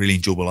like really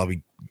enjoyable. I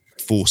mean,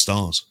 4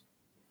 stars.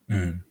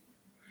 How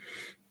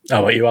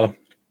about you, Allan?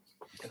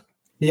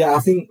 Yeah, I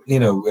think,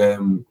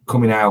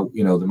 coming out,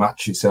 the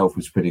match itself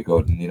was pretty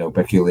good. And,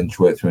 Becky Lynch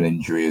went through an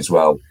injury as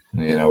well.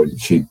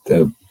 She,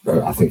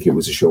 I think it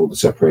was a shoulder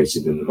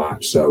separated in the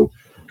match. So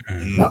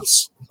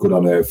that's good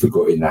on her for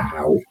gutting that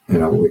out.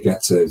 We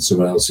get to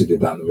someone else who did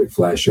that in the Ric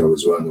Flair show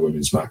as well, in the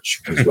women's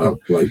match as well.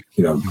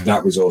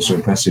 That was also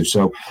impressive.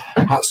 So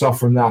hats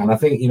off from that. And I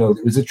think,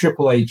 it was a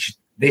Triple H.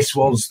 This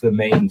was the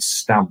main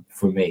stamp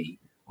for me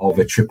of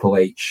a Triple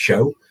H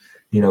show.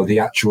 The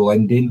actual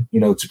ending,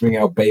 to bring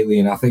out Bayley.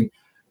 And I think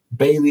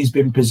Bayley's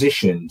been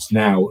positioned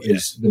now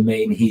as the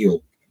main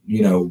heel,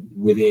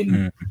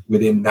 within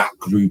that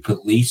group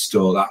at least,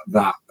 or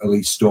that at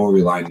least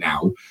storyline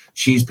now.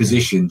 She's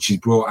positioned, she's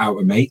brought out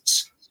her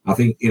mates. I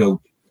think,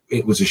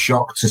 it was a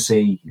shock to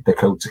see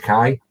Dakota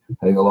Kai.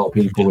 I think a lot of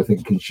people were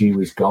thinking she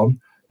was gone.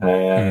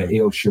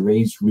 Io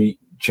Shirai's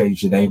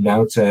changed the name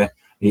now to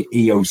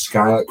EO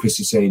Sky, like Chris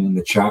is saying in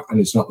the chat, and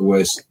it's not the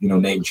worst,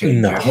 name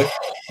change ever.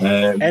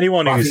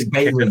 Anyone who's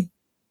Bayley.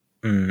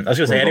 I was going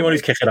to say, anyone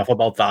who's kicking off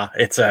about that,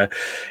 it's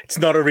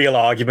not a real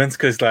argument,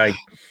 because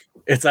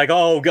it's like,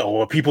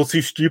 are people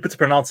too stupid to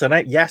pronounce her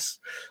name? Yes.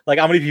 Like,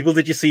 how many people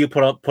did you see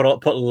put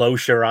Lo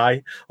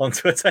Shirai on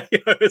Twitter?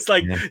 It's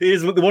like, It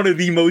is one of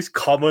the most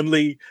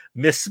commonly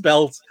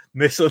misspelled,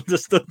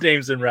 misunderstood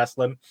names in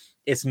wrestling.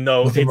 It's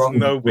no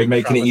we're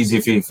making it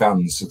easier for your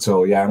fans at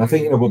all, yeah. And I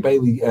think but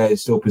Bayley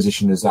is still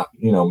positioned as that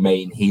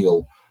main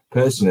heel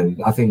person,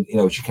 and I think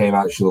she came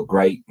out, she looked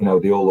great.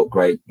 They all look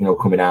great,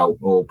 coming out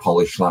all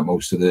polished like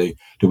most of the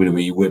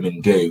WWE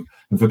women do.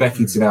 And for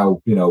Becky to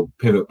now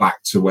pivot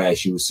back to where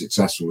she was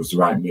successful was the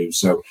right move.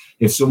 So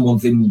if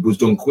something was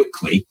done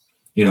quickly,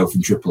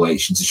 from Triple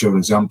H, and to show an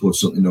example of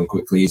something done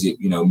quickly, is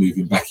it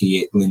moving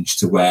Becky Lynch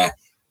to where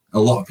a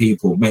lot of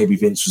people, maybe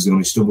Vince was the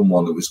only stubborn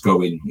one that was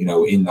going,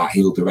 in that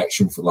heel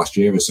direction for the last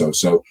year or so.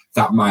 So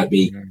that might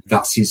be,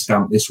 that's his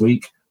stamp this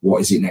week. What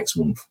is it next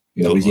month?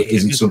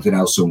 Is it something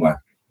else somewhere?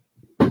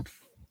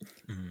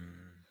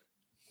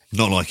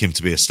 Not like him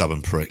to be a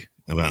stubborn prick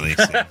about these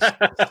things.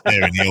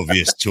 Staring the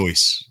obvious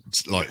choice,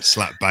 like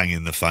slap bang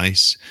in the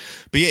face.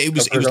 But yeah, it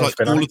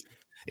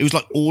was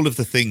like all of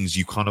the things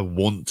you kind of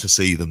want to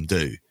see them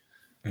do.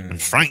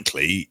 And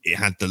frankly, it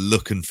had the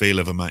look and feel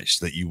of a match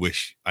that you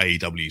wish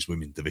AEW's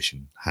women's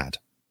division had.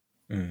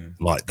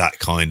 Like that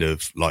kind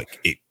of, like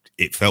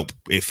it felt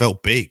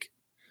big,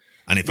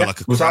 and it felt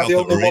like a was crowd. I the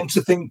only one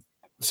to think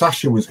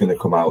Sasha was going to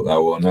come out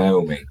though, or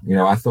Naomi?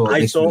 I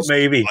thought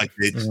maybe. I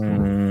did.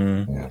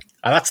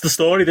 And that's the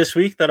story this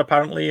week. That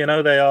apparently,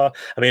 they are.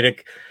 I mean,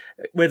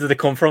 where did they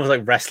come from? It was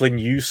like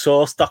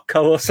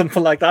WrestlingNewsSource.co or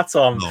something like that.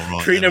 So I'm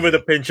treating it with a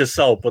pinch of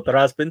salt. But there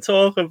has been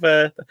talk of.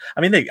 I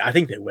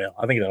think they will.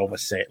 I think they're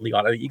almost certainly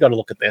got. You got to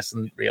look at this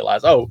and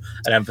realize, an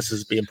emphasis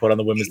is being put on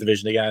the women's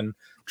division again.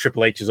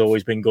 Triple H has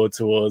always been good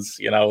to us.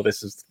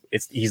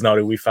 He's not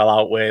who we fell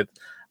out with.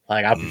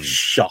 Like, I'd be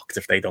shocked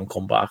if they don't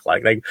come back.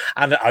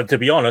 And to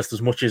be honest,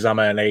 as much as I'm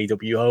an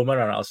AEW homer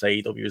and I'll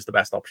say AEW is the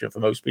best option for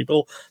most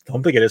people, I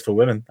don't think it is for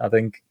women. I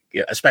think,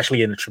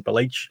 especially in the Triple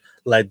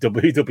H-led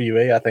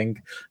WWE, I think,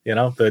 the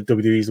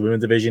WWE's women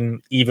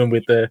division, even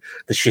with the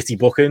shitty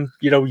booking,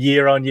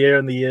 year on year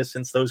in the years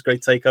since those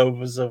great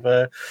takeovers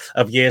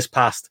of years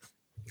past,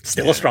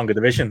 still a stronger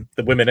division.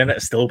 The women in it are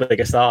still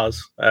bigger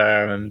stars,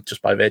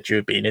 just by virtue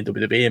of being in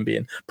WWE and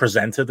being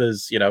presented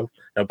as,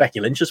 Becky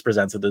Lynch is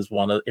presented as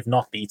one of, if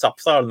not the top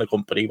star in the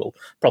company, will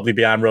probably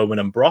behind Roman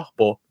and Brock,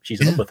 but she's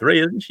number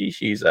 3, isn't she?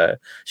 She's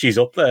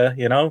up there,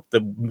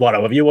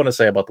 whatever you want to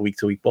say about the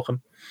week-to-week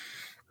booking.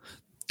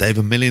 They have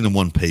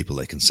 1,000,001 people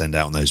they can send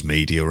out on those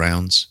media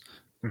rounds,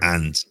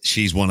 and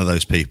she's one of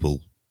those people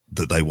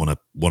that they want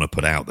to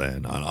put out there.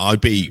 And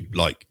I'd be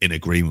like in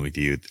agreement with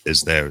you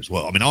as there as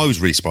well. I mean, I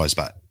was really surprised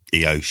about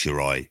Io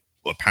Shirai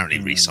apparently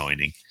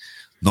re-signing,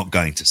 not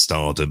going to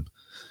Stardom,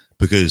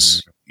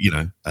 because,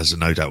 as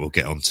no doubt we'll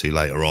get onto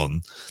later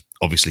on,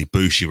 obviously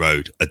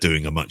Bushiroad are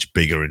doing a much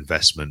bigger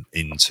investment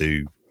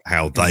into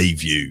how they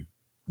view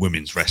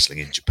women's wrestling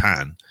in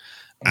Japan.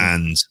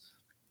 And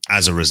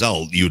as a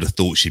result, you would have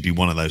thought she'd be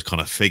one of those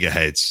kind of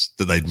figureheads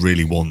that they'd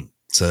really want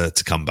to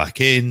come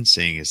back in,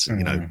 seeing as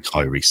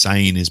Kairi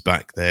Sane is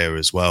back there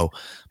as well.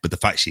 But the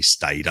fact she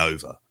stayed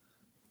over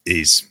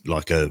is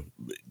like I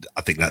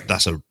think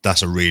that's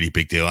a really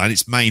big deal, and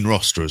it's main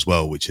roster as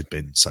well, which had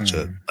been such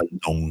a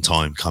long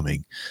time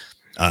coming.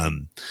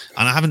 And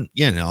I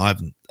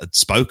haven't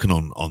spoken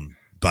on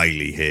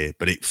Bayley here,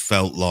 but it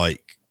felt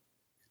like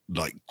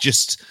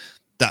just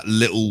that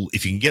little,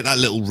 if you can get that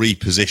little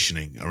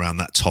repositioning around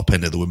that top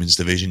end of the women's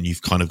division,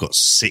 you've kind of got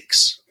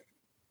 6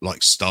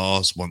 like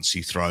stars once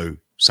you throw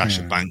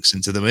Sasha Banks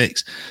into the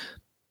mix.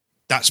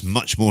 That's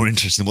much more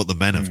interesting than what the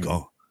men have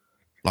got.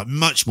 Like,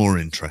 much more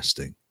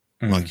interesting.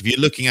 Like, if you're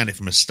looking at it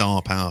from a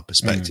star power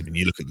perspective and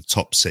you look at the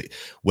top 6,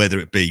 whether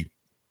it be,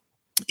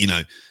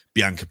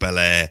 Bianca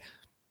Belair,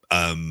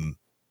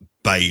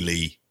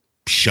 Bayley,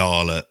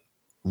 Charlotte,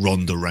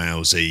 Ronda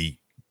Rousey,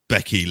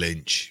 Becky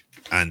Lynch,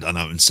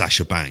 and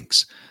Sasha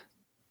Banks,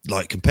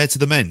 like, compared to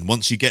the men,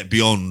 once you get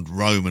beyond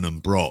Roman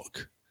and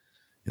Brock,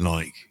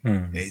 like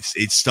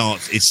it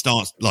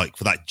starts like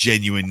for that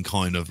genuine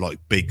kind of like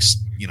big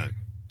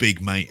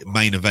main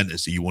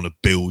eventers that you want to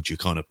build your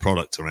kind of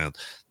product around.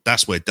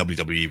 That's where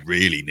WWE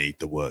really need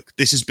the work.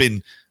 This has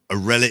been a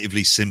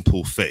relatively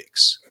simple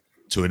fix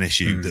to an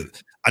issue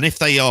and if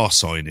they are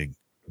signing,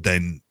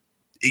 then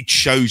it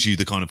shows you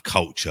the kind of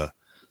culture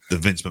that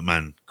Vince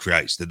McMahon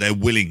creates, that they're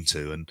willing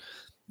to. And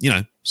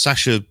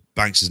Sasha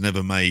Banks has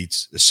never made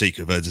a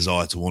secret of her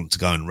desire to want to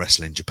go and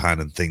wrestle in Japan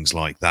and things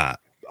like that.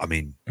 I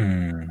mean,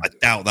 I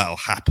doubt that'll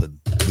happen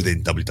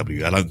within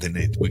WWE. I don't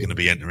think we're going to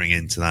be entering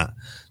into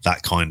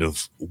that kind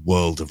of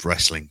world of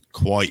wrestling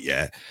quite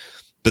yet.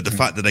 But the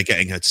fact that they're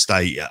getting her to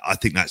stay, I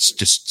think that's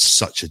just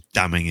such a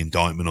damning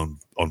indictment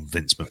on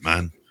Vince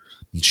McMahon,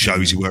 and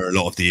shows you where a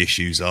lot of the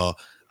issues are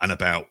and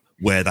about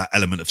where that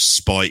element of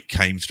spite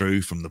came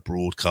through from the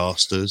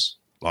broadcasters.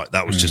 Like,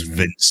 that was just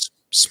Vince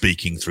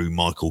speaking through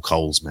Michael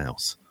Cole's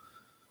mouth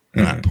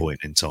at that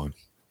point in time.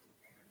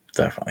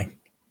 Definitely.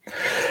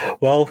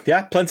 Well,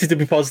 yeah, plenty to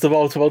be positive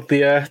about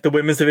the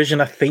women's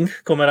division, I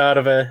think, coming out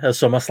of a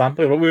SummerSlam.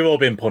 We've all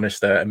been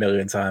punished a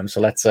million times,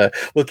 so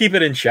we'll keep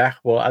it in check.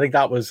 Well, I think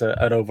that was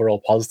an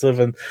overall positive,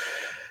 and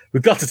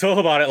we've got to talk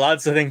about it,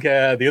 lads. I think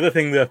the other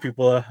thing that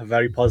people are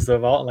very positive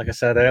about, and like I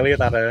said earlier,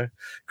 that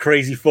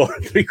crazy 4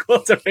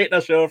 3/4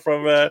 rating show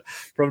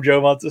from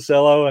Joe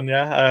Monticello, and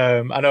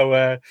I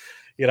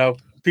know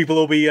people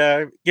will be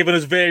giving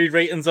us varied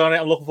ratings on it.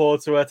 I'm looking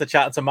forward to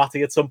chatting to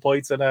Matty at some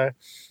point and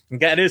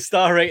getting his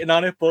star rating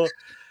on it. But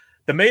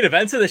the main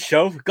event of the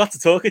show, got to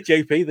talk at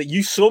JP, that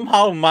you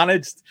somehow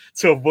managed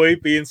to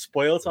avoid being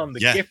spoiled on the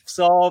gifts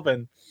of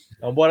and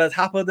what had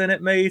happened in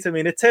it, mate. I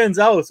mean, it turns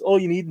out all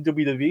you need in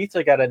WWE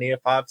to get a near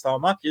 5-star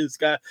match is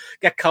get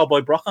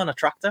Cowboy Brock on a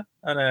tractor,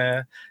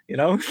 and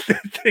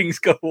things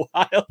go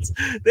wild.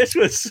 This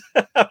was,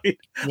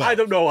 I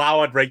don't know how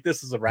I'd rate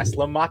this as a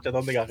wrestling match. I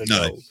don't think I could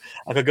go.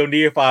 I could go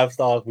near 5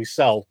 stars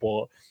myself,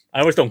 but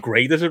I always don't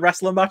grade it as a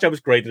wrestling match. I was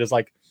graded as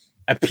like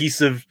a piece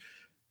of,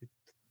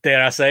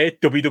 dare I say it,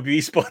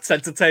 WWE sports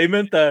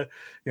entertainment that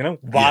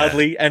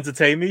wildly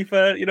entertained me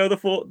for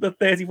the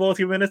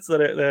 30-40 minutes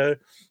that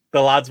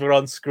the lads were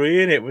on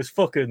screen. It was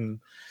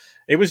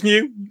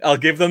new. I'll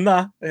give them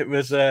that. It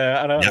was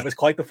it was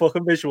quite the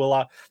fucking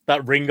visual,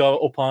 that ring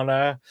up on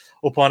a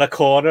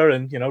corner,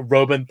 and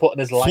Roman putting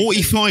his light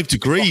 45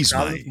 degrees,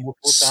 mate,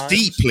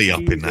 steeply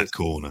up in that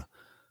corner.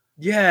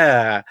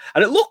 Yeah,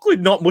 and it looked like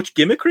not much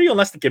gimmickry,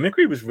 unless the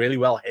gimmickry was really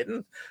well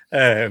hidden.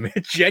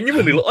 It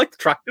genuinely looked like the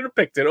tractor had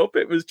picked it up.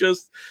 It was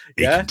just,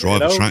 he can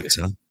drive a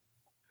tractor.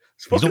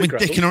 He's not been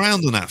dicking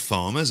around on that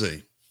farm, has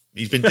he?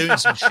 He's been doing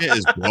some shit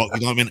as Brock.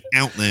 He's not been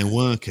out there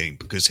working,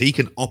 because he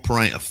can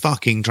operate a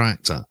fucking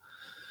tractor.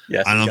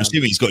 Yes, and I'm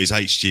assuming he's got his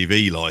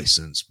HGV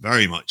license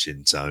very much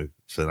in tow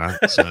for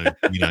that. So,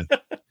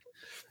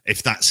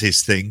 if that's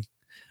his thing.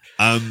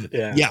 I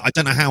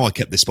don't know how I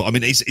kept this spot. I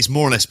mean, it's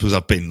more or less because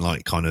I've been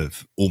like kind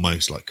of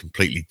almost like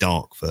completely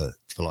dark for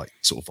like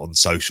sort of on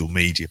social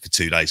media for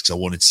 2 days, because I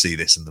wanted to see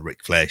this and the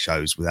Ric Flair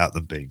shows without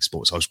them being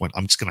sports. So I just went,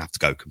 I'm just going to have to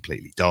go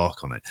completely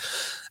dark on it.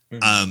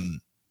 Mm-hmm.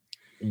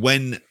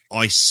 When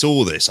I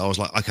saw this, I was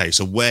like, okay,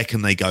 so where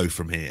can they go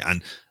from here?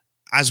 And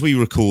as we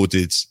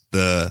recorded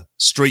the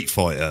Street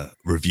Fighter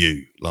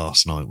review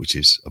last night, which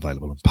is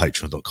available on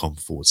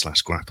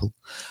patreon.com/grapple,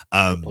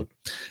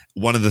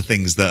 one of the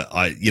things that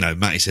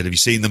Matty said, have you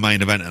seen the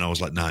main event? And I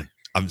was like, no, I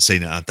haven't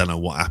seen it. I don't know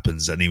what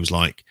happens. And he was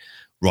like,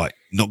 right,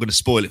 not going to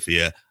spoil it for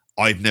you.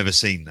 I've never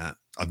seen that.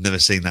 I've never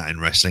seen that in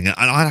wrestling. And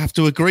I have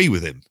to agree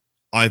with him.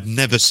 I've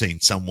never seen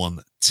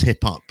someone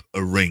tip up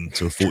a ring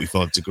to a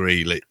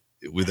 45-degree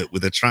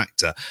with a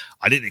tractor.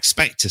 I didn't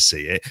expect to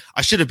see it.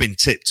 I should have been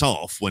tipped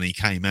off when he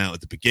came out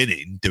at the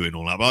beginning doing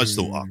all that. But I just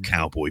thought,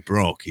 Cowboy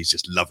Brock, he's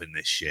just loving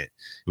this shit.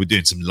 We're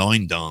doing some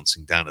line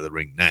dancing down at the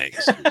ring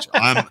next, which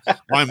I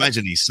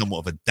imagine he's somewhat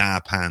of a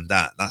dab hand.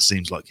 That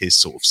seems like his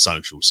sort of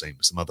social scene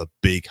with some other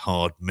big,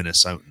 hard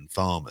Minnesotan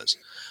farmers.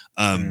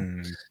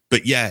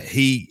 But yeah,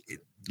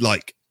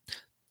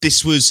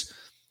 this was,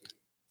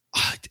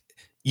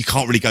 you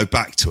can't really go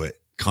back to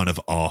it kind of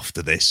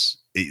after this.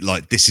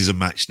 This is a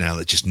match now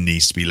that just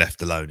needs to be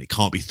left alone. It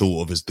can't be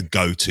thought of as the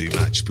go-to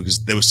match,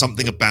 because there was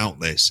something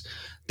about this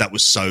that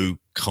was so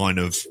kind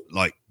of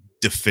like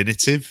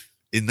definitive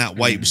in that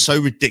way. It was so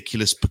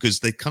ridiculous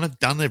because they'd kind of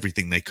done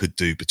everything they could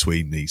do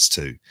between these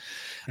two.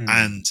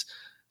 And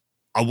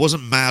I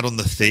wasn't mad on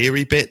the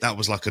theory bit. That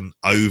was like an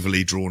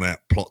overly drawn out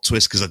plot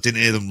twist, because I didn't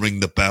hear them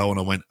ring the bell and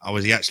I went,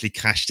 has he actually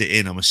cashed it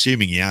in? I'm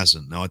assuming he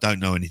hasn't. Now, I don't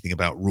know anything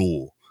about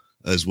Raw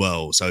as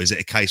well. So is it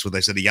a case where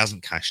they said he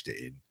hasn't cashed it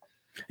in?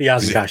 He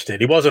hasn't cashed it.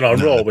 He wasn't on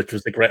Raw, which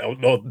was the great.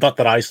 Not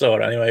that I saw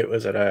it anyway. It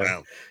was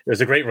it was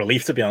a great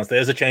relief, to be honest.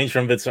 There's a change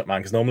from Vince McMahon,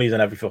 because normally he's in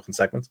every fucking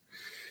segment.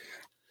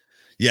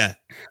 Yeah,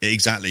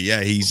 exactly.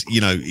 Yeah, he's you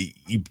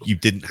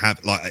didn't have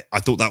I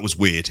thought that was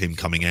weird, him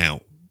coming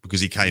out, because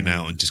he came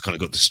out and just kind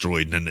of got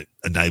destroyed, and then it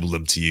enabled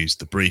them to use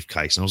the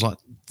briefcase. And I was like,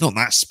 not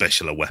that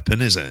special a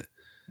weapon, is it?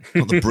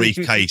 Not the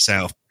briefcase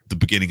out of the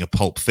beginning of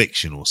Pulp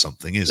Fiction or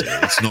something, is it?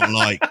 It's not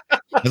like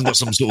it hasn't got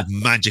some sort of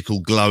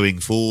magical glowing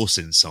force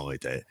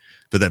inside it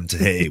for them to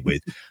hit it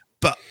with.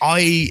 But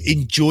I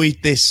enjoyed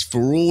this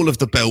for all of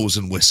the bells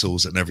and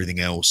whistles and everything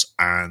else,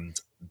 and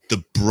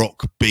the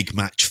Brock big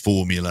match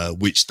formula,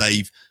 which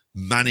they've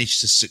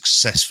managed to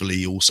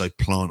successfully also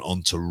plant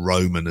onto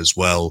Roman as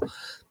well.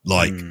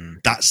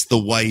 That's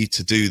the way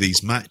to do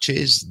these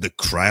matches. The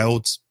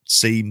crowd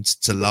seemed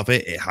to love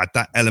it. It had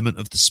that element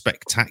of the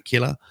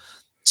spectacular.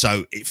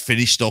 So it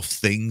finished off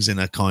things in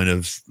a kind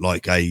of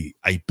like a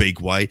big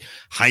way.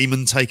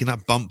 Heyman taking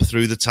that bump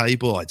through the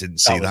table, I didn't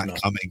see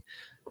that coming.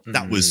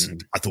 That was,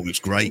 I thought it was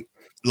great.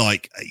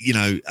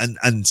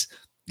 And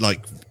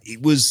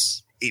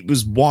it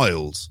was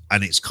wild,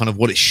 and it's kind of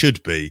what it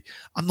should be.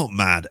 I'm not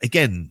mad.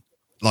 Again,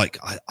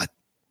 I'd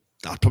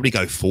probably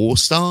go 4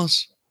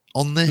 stars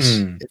on this,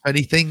 if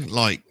anything,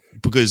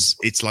 because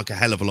it's like a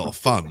hell of a lot of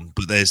fun,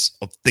 but there's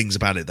things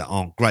about it that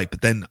aren't great.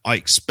 But then I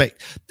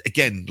expect,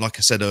 again, like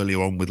I said earlier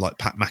on with like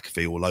Pat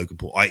McAfee or Logan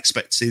Paul, I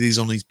expect to see these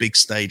on these big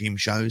stadium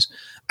shows,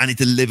 and it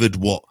delivered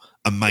what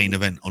a main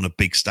event on a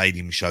big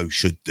stadium show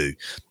should do,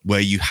 where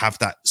you have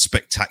that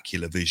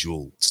spectacular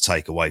visual to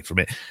take away from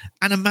it,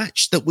 and a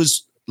match that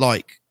was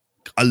like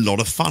a lot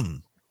of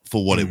fun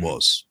for what it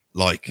was.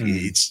 Like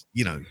it's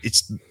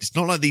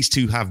not like these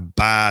two have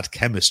bad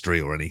chemistry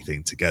or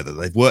anything together.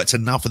 They've worked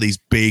enough of these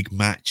big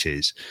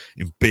matches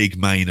in big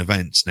main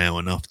events now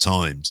enough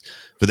times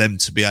for them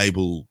to be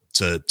able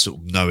to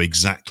know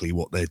exactly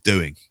what they're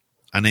doing,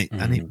 and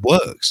it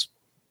works.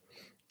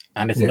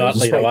 And it's not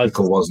like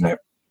spectacle, wasn't it?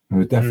 It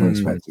was definitely a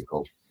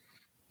spectacle.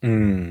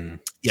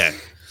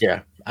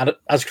 Yeah. And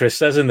as Chris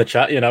says in the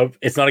chat,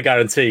 it's not a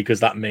guarantee because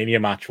that Mania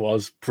match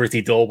was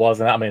pretty dull,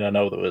 wasn't it? I mean, I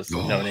know there was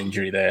an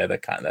injury there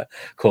that kind of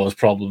caused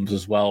problems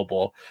as well,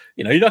 but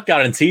you're not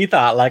guaranteed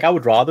that. Like, I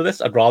would rather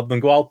this. I'd rather them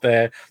go out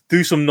there,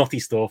 do some nutty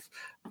stuff.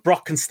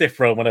 Brock can stiff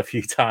Roman a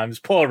few times.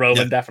 Poor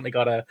Roman definitely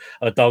got a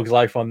dog's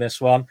life on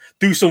this one.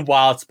 Do some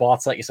wild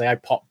spots, like you say. I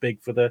pop big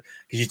because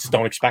you just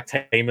don't expect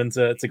Heyman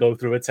to go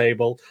through a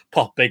table.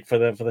 Pop big for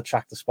the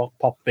tractor spot.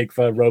 Pop big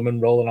for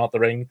Roman rolling out the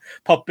ring.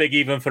 Pop big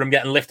even for him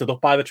getting lifted up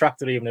by the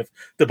tractor, even if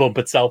the bump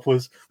itself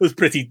was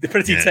pretty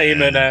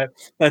tame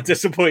and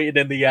disappointing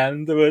in the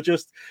end.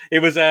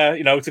 It was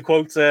to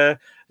quote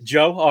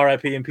Joe,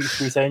 R.I.P. and Peace,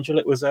 Sweet Angel.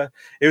 It was a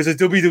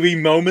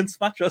WWE Moments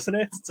match, wasn't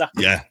it?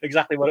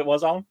 Exactly what it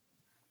was on.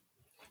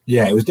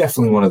 Yeah, it was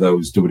definitely one of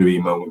those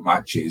WWE moment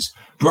matches.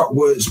 Brock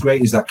works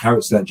great as that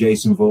character, that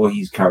Jason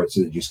Voorhees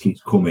character that just keeps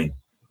coming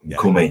and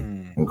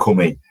coming and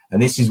coming.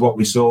 And this is what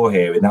we saw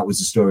here, and that was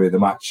the story of the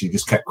match. He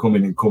just kept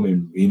coming and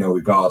coming,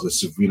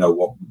 regardless of,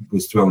 what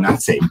was thrown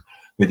at him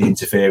with the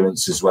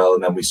interference as well.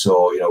 And then we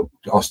saw,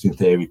 Austin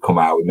Theory come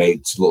out and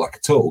made to look like a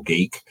total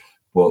geek.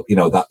 But,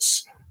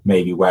 that's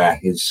maybe where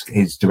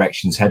his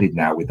direction's headed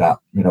now with that,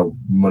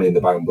 Money in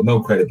the Bank, but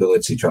no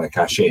credibility trying to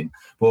cash in.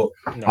 But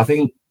I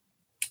think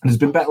there's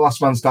been better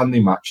last man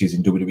standing matches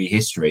in WWE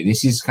history.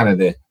 This is kind of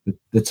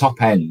the top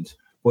end,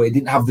 but it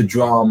didn't have the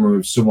drama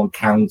of someone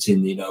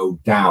counting,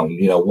 down,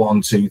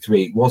 1, 2,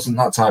 3. It wasn't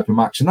that type of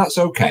match, and that's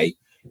okay.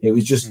 It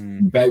was just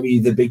bury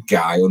the big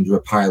guy under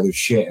a pile of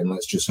shit and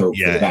let's just hope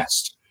for the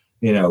best,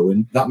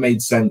 and that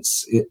made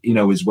sense,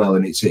 as well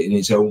in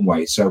its own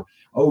way. So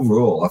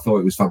overall, I thought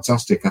it was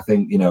fantastic. I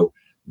think,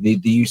 the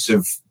use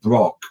of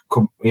Brock,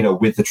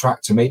 with the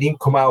tractor made him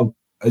come out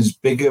as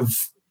big of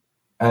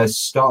a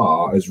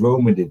star as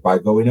Roman did by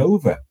going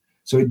over.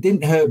 So it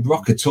didn't hurt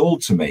Brock at all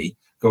to me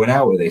going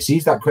out of this.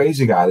 He's that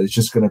crazy guy that's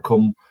just going to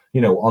come,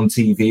 on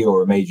TV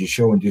or a major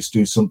show and just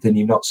do something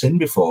you've not seen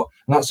before.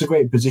 And that's a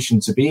great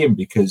position to be in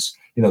because,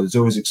 there's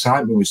always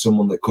excitement with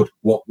someone that could,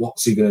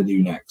 what's he going to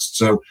do next?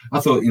 So I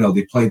thought,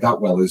 they played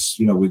that well as,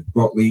 with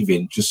Brock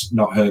leaving, just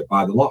not hurt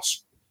by the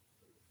loss.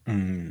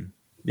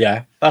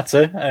 Yeah, that's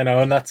it.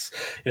 And that's,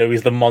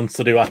 he's the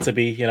monster who had to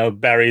be,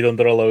 buried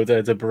under a load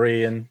of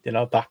debris and,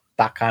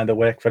 that kind of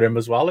work for him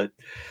as well.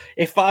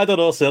 It fired on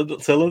all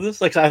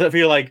cylinders. Like, I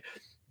feel like,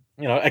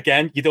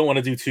 again, you don't want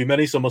to do too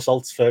many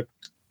somersaults for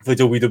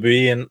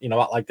WWE and,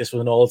 act like this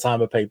was an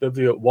all-time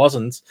pay-per-view. It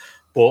wasn't.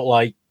 But,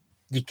 like,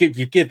 you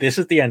give this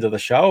at the end of the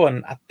show,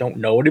 and I don't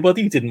know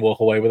anybody who didn't walk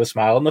away with a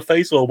smile on the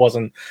face or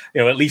wasn't,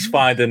 at least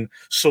finding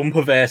some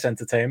perverse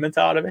entertainment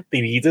out of it.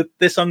 They needed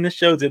this on this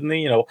show, didn't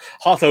they?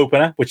 Hot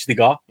opener, which they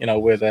got,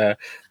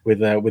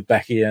 with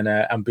Becky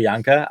and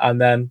Bianca,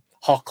 and then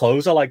hot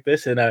closer like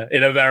this in a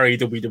very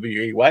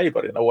WWE way,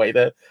 but in a way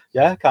that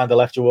kind of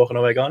left you walking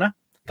away going,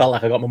 felt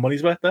like I got my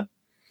money's worth there.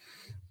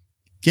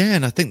 Yeah,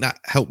 and I think that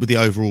helped with the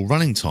overall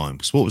running time.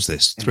 Because what was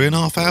this?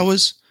 3.5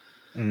 hours?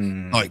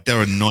 Like, there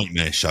are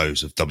nightmare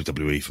shows of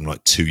WWE from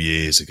like 2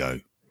 years ago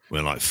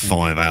where like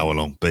 5-hour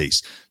long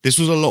beasts. This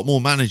was a lot more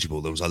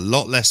manageable. There was a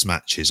lot less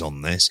matches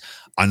on this.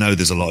 I know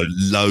there's a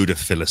load of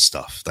filler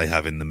stuff they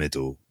have in the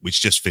middle, which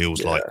just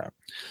feels like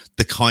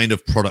the kind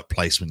of product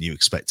placement you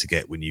expect to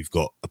get when you've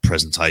got a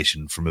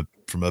presentation from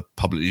a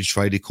publicly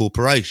traded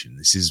corporation.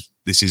 This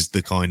is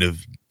the kind of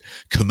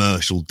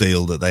commercial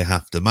deal that they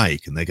have to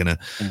make, and they're going to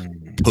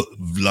put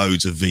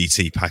loads of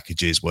VT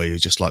packages where you're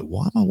just like,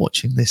 why am I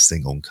watching this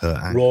thing on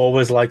Kurt Angle? Raw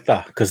was like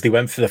that because they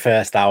went for the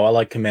first hour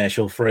like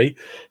commercial free,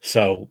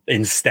 so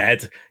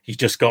instead you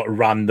just got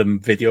random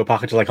video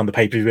packages like on the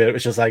pay-per-view. It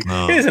was just like,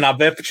 here's an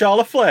advert for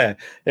Charlotte Flair.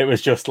 It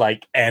was just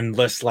like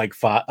endless, like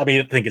fat. I mean,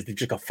 the thing is, they've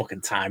just got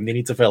fucking time they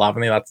need to fill,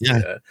 haven't they? That's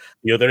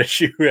the other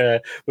issue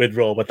with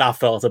Raw, but that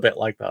felt a bit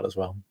like that as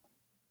well.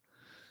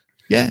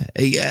 Yeah,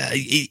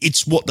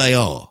 it's what they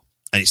are,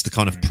 and it's the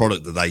kind of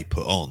product that they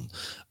put on.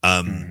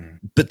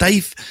 But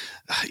they've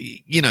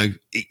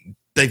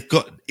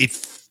got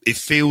it. It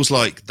feels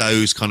like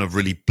those kind of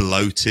really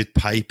bloated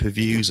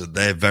pay-per-views, and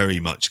they're very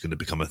much going to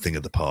become a thing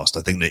of the past.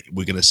 I think that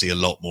we're going to see a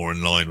lot more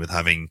in line with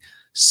having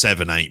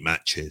 7-8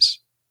 matches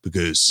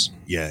because,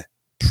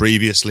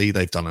 previously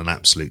they've done an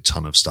absolute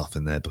ton of stuff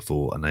in there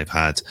before, and they've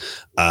had,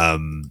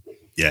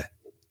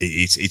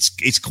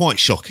 it's quite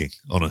shocking,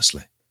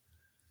 honestly.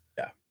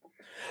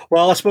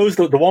 Well, I suppose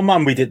the one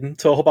man we didn't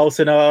talk about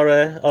in our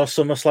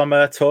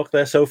SummerSlam talk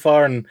there so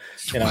far, and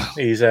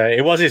he's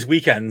it was his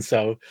weekend,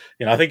 so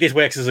I think it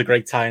works as a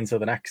great tie into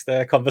the next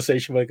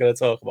conversation we're going to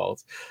talk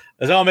about.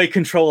 as our mate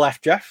Control F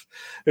Jeff,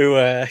 who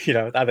I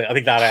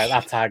think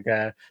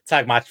that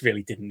tag match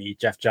really didn't need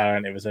Jeff Jarrett,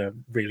 and it was a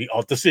really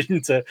odd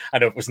decision to. I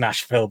know it was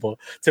Nashville, but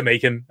to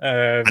make him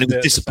and it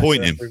was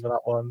disappointing for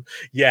that one.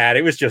 Yeah, and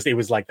it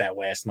was like their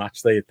worst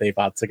match they've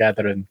had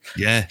together, and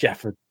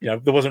Jeff, there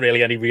wasn't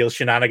really any real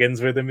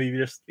shenanigans with him.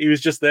 He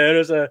was just there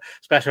as a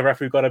special ref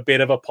who got a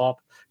bit of a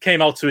pop.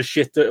 Came out to a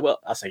shit.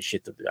 I say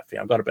shit to the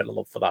I've got a bit of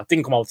love for that.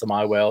 Didn't come out to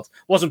my world.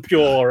 Wasn't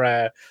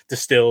pure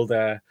distilled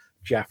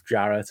Jeff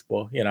Jarrett,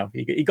 but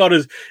he got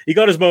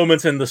his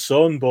moment in the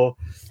sun. But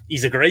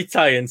he's a great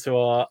tie into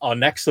our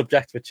next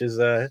subject, which is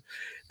the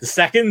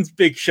second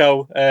big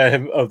show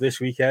of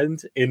this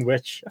weekend, in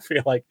which I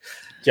feel like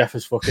Jeff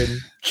is fucking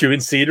chewing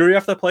scenery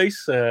off the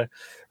place.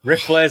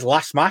 Ric Flair's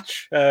last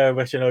match,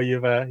 which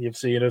you've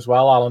seen as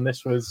well, Alan.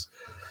 This was.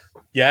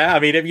 Yeah, I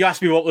mean, if you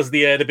asked me what was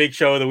the big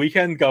show of the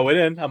weekend going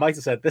in, I might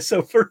have said this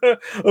over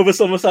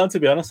SummerSlam, to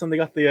be honest. And they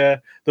got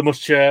the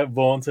much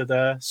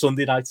vaunted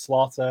Sunday night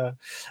slot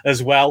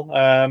as well,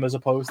 as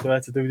opposed to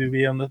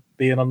WWE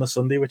being on the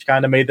Sunday, which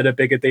kind of made it a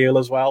bigger deal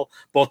as well.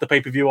 Bought the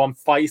pay-per-view on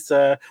Fight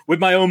with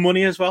my own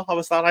money as well. I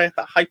was that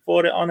hype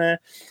for it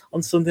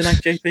on Sunday night,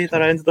 JP,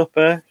 that I ended up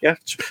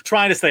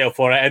trying to stay up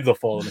for it. I ended up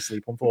falling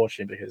asleep,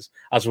 unfortunately, because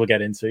as we'll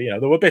get into,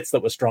 there were bits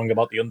that were strong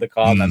about the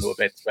undercard, and there were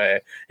bits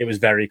where it was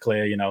very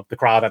clear, the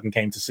crowd hadn't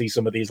came to see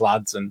some of these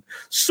lads, and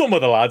some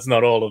of the lads,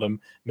 not all of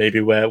them, maybe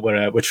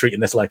we're treating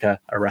this like a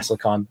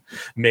WrestleCon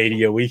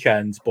Mania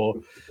weekend. But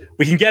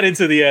we can get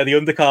into the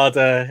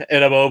undercard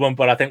in a moment.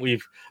 But I think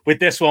with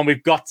this one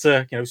we've got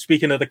to,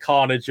 speaking of the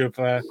carnage of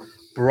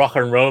Brock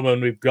and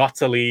Roman, we've got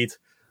to lead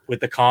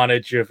with the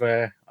carnage of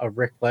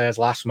Ric Flair's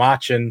last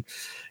match. And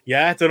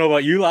I don't know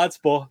about you lads,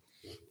 but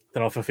I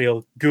don't know if I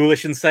feel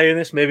ghoulish in saying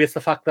this. Maybe it's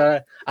the fact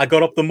that I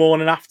got up the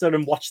morning after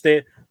and watched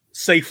it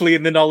safely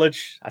in the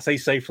knowledge. I say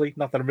safely,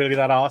 not that I'm really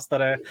that arsed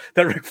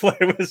that Ric Flair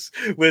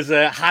was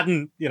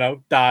hadn't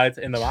died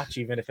in the match,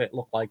 even if it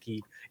looked like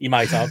he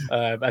might have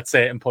at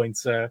certain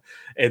points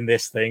in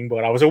this thing.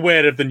 But I was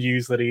aware of the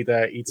news that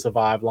he'd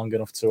survived long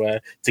enough to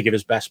give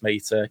his best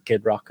mate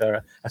Kid Rock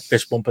a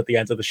fist bump at the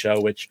end of the show.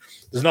 Which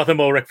there's nothing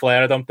more Ric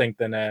Flair, I don't think,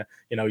 than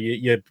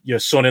your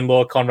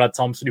son-in-law Conrad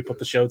Thompson, who put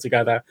the show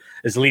together,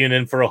 is leaning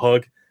in for a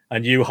hug,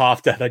 and you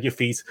half dead at your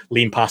feet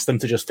lean past them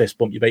to just fist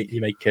bump you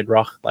make Kid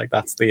Rock. Like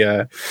that's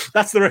the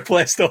Ric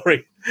Flair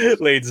story,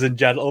 ladies and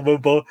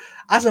gentlemen. But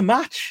as a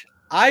match,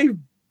 I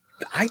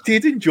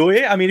did enjoy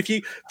it. I mean, if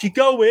you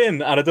go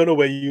in, and I don't know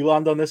where you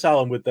land on this,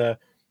 Alan,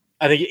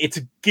 I think it's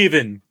a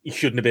given he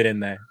shouldn't have been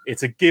in there.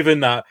 It's a given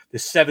that the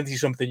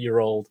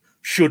 70-something-year-old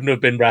shouldn't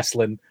have been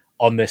wrestling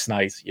on this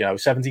night.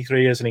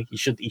 73, isn't he?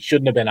 He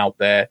shouldn't have been out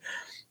there.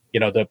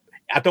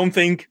 I don't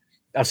think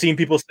I've seen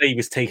people say he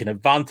was taken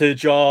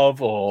advantage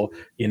of, or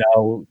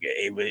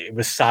it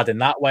was sad in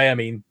that way. I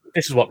mean,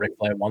 this is what Ric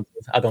Flair wanted.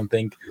 I don't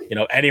think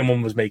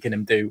anyone was making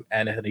him do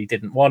anything he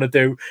didn't want to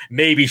do.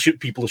 Maybe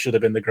people should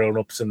have been the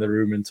grown-ups in the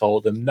room and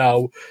told him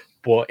no.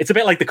 But it's a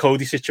bit like the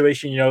Cody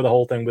situation, the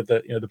whole thing with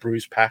the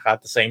bruised pec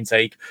had the same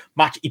take.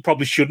 Match, he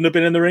probably shouldn't have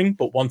been in the ring,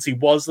 but once he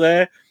was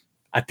there,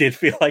 I did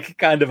feel like it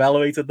kind of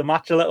elevated the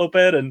match a little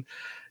bit. And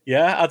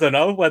I don't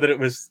know whether it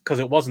was because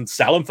it wasn't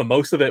selling for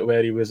most of it,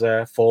 where he was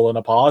falling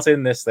apart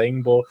in this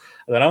thing, but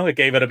I don't know. It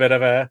gave it a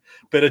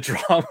bit of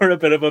drama, a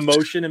bit of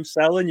emotion him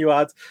selling. You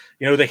had,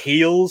 the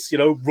heels,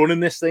 running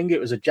this thing. It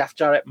was a Jeff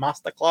Jarrett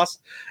masterclass,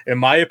 in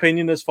my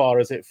opinion, as far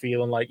as it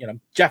feeling like,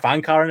 Jeff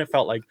and Karen. It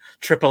felt like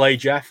AAA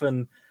Jeff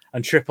and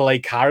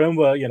AAA Karen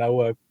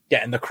were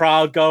getting the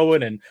crowd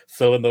going and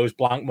filling those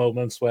blank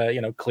moments where,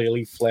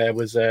 clearly Flair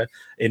was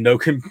in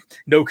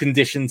no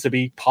condition to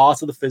be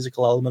part of the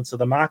physical elements of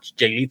the match.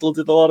 Jay Lethal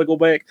did a lot of good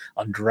work.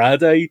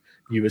 Andrade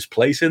knew his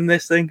place in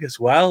this thing as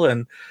well.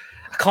 And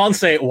I can't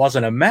say it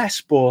wasn't a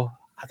mess, but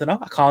I don't know.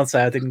 I can't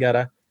say I didn't get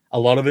a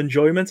lot of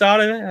enjoyment out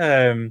of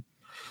it.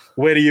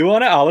 Where are you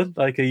on it, Alan?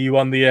 Like, are you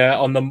on the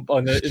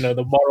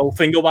the moral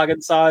finger wagging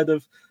side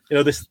of,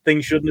 this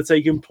thing shouldn't have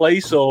taken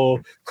place,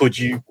 or could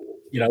you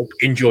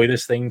enjoy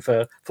this thing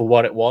for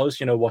what it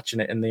was, watching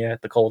it in the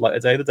cold light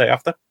of day the day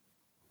after?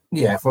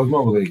 Yeah, if I was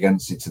morally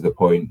against it to the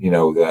point,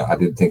 that I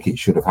didn't think it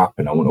should have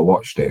happened, I wouldn't have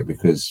watched it,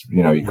 because,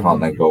 you can't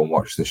then go and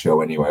watch the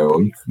show anyway.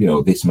 Or,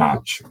 this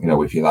match,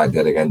 if you're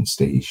dead against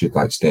it, you should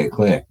stay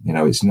clear.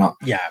 It's not.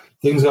 Yeah.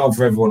 Things aren't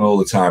for everyone all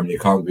the time. You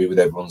can't agree with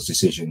everyone's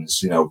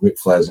decisions. Ric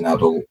Flair's an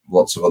adult.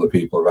 Lots of other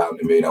people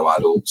around him are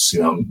adults.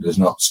 There's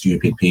not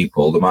stupid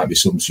people. There might be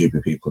some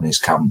stupid people in his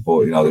camp,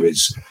 but, there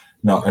is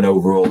not an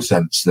overall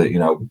sense that,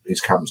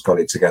 his camp's got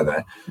it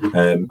together.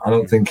 I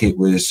don't think it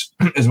was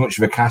as much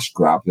of a cash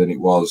grab than it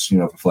was,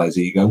 for Flair's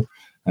ego.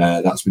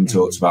 That's been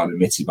talked about and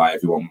admitted by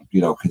everyone,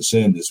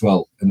 concerned as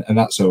well. And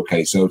that's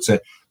okay. So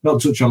to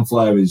not touch on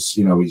Flair is,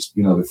 he's,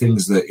 the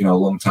things that,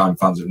 long-time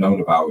fans have known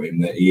about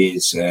him, that he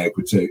is a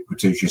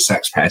gratuitous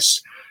sex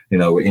pest,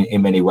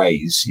 in many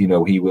ways.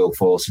 He will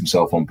force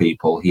himself on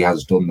people. He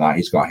has done that.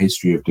 He's got a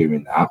history of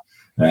doing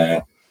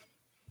that.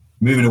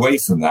 Moving away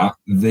from that,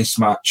 this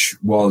match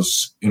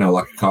was,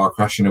 like a car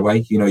crash in a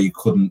way. You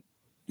couldn't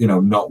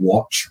not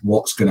watch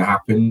what's going to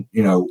happen,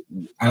 and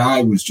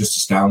I was just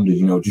astounded,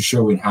 just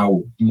showing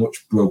how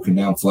much broken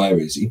down Flair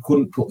is. He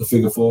couldn't put the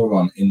figure four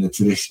on in the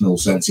traditional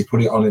sense. He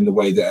put it on in the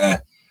way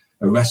that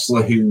a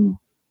wrestler who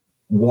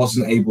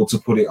wasn't able to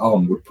put it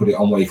on would put it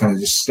on, where you kind of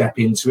just step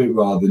into it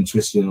rather than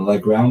twisting a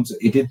leg round.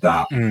 He did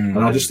that. And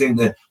I just think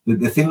that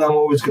the thing I'm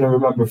always going to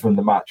remember from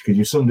the match, because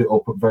you summed it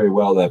up very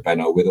well there,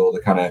 Benno, with all the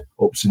kind of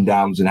ups and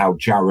downs and how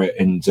Jarrett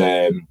and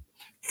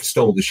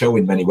stole the show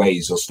in many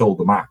ways, or stole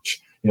the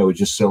match.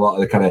 Just a lot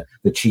of the kind of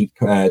the cheap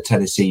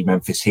Tennessee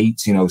Memphis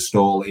Heat,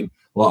 stalling,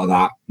 a lot of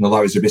that. And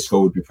Larry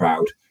Zbyszko would be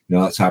proud,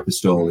 that type of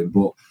stalling.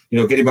 But,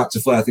 getting back to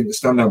Flair, I think the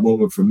standout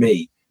moment for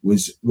me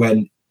was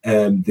when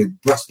the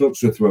brass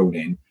knucks were thrown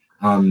in,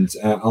 and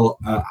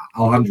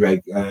Alejandro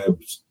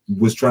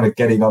was trying to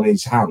get it on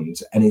his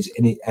hand, and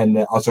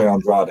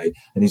Andrade,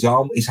 and his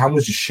hand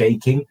was just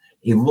shaking.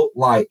 It looked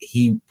like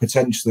he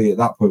potentially at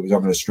that point was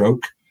having a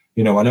stroke.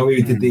 I know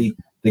he did the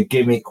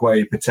gimmick where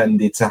he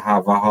pretended to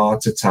have a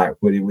heart attack,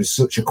 but it was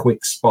such a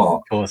quick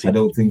spot. I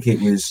don't think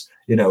it was,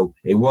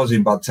 it was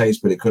in bad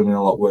taste, but it could have been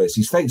a lot worse.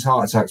 He's faced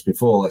heart attacks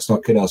before. Let's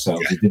not kid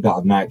ourselves. He did that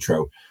on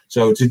Nitro.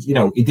 So,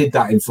 he did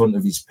that in front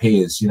of his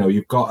peers.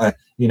 You've got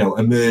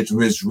a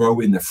murderer's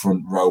row in the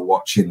front row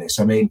watching this.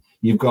 I mean,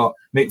 you've got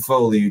Mick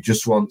Foley, who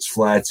just wants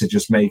Flair to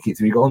just make it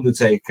through. You've got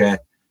Undertaker,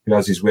 who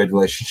has his weird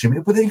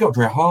relationship. But then you've got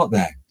Bret Hart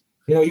there.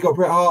 You got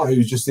Bret Hart,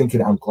 who's just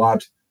thinking, I'm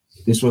glad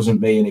this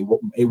wasn't me, and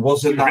it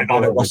wasn't that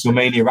bad at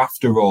WrestleMania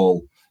after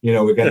all.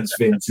 Against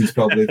Vince, he's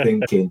probably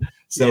thinking.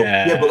 So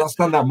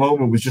but that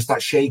moment was just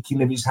that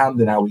shaking of his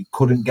hand, and how he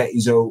couldn't get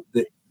his own,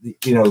 the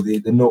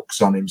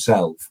knucks on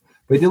himself.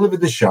 But he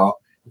delivered the shot.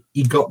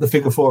 He got the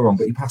figure four on,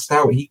 but he passed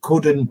out. He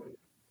couldn't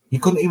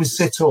even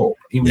sit up.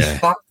 He was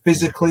that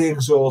physically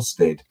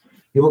exhausted.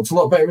 He looked a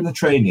lot better in the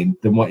training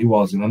than what he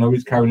was, and I know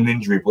he's carrying an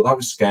injury, but that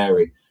was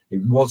scary.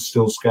 It was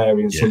still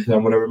scary, and something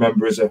I'm going to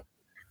remember as a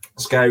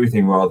scary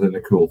thing rather than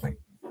a cool thing.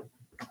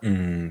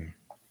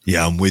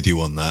 Yeah, I'm with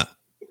you on that.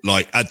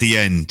 Like at the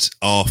end,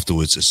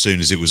 afterwards, as soon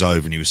as it was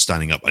over and he was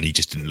standing up, and he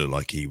just didn't look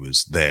like he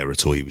was there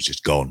at all. He was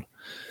just gone.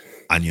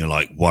 And you're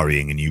like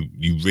worrying, and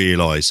you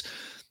realise,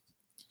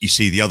 you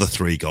see the other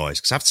three guys,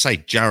 because I have to say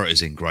Jarrett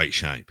is in great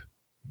shape.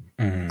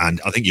 And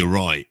I think you're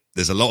right.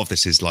 There's a lot of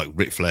this is like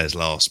Ric Flair's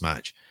last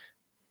match.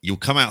 You'll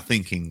come out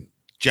thinking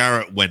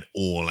Jarrett went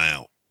all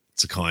out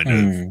to kind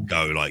of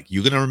go like,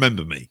 you're going to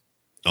remember me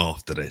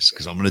after this,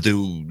 because I'm going to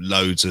do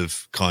loads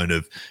of kind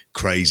of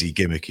crazy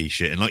gimmicky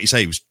shit. And like you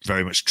say, it was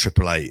very much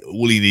Triple A.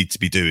 All he needed to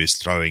be doing is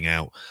throwing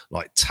out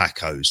like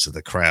tacos to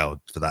the crowd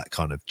for that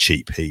kind of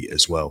cheap heat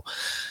as well.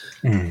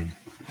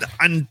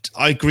 And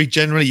I agree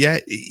generally. Yeah,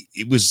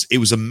 it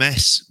was a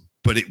mess,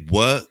 but it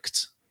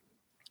worked.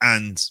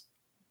 And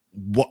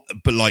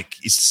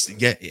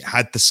it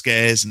had the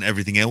scares and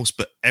everything else,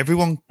 but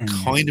everyone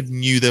kind of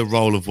knew their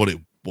role of what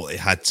it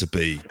had to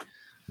be.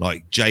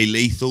 Like Jay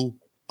Lethal,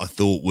 I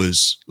thought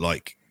was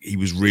like, he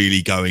was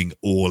really going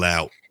all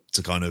out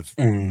to kind of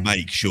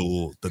make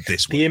sure that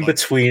this the in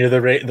between of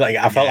the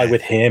I felt like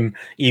with him,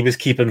 he was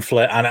keeping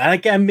Flair, and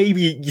again,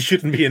 maybe you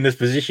shouldn't be in this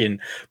position,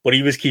 but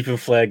he was keeping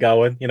Flair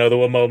going. There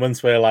were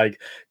moments where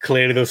like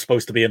clearly there was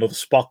supposed to be another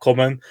spot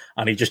coming,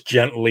 and he just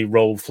gently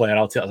rolled Flair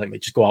out. I was like,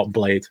 just go out and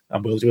blade,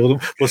 and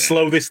we'll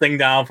slow this thing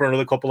down for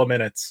another couple of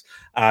minutes.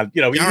 And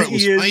Jarrett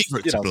was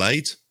favourite to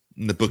blade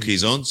in the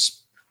bookies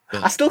odds.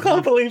 I still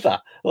can't believe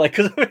that. Like,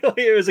 because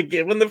it was a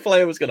given the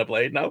Flair was going to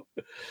blade now.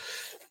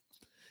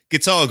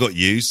 Guitar got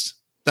used.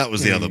 That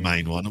was the other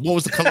main one. What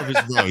was the colour of his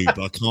robe?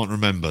 I can't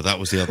remember. That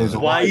was the other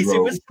one. White.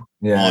 It was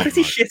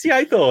pretty shitty,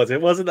 I thought.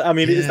 It wasn't. I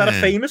mean, is that a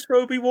famous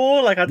robe he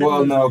wore? Like,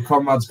 Well, no,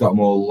 Conrad's got them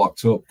all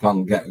locked up.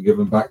 Can't give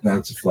them back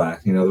now to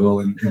Flair. They're all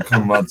in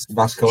Conrad's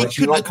vast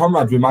collection. Like,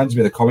 Conrad reminds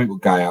me of the comic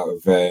book guy out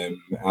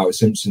of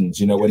Simpsons.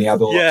 When he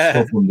had all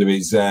that stuff under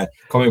his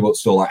comic book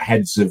store, like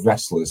heads of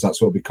wrestlers. That's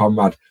what would be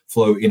Conrad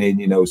floating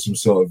in, some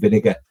sort of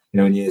vinegar,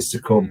 in years to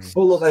come.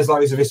 Oh, look, there's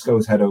Larry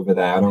Zbyszko's head over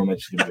there. I know I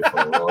mentioned him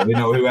before.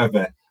 Or,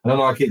 whoever. I don't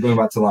know. I keep going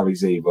back to Larry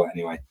Z, but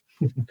anyway.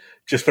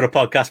 Just for a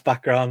podcast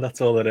background, that's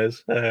all it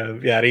is.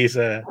 He's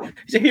a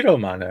hero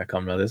man,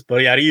 Conrad is.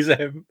 But he's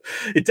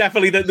it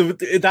definitely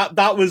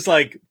that was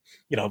like,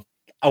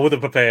 I would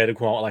have prepared to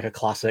quote like a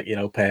classic,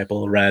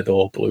 purple, red,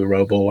 or blue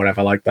robe or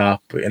whatever like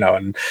that. But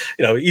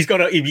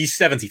he's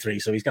 73,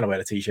 so he's gonna wear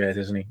a t-shirt,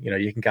 isn't he?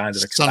 You can kind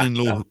of expect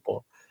son-in-law that,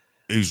 but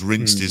who's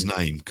rinsed his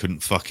name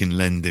couldn't fucking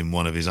lend him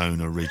one of his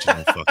own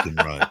original fucking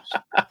robes.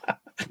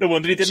 No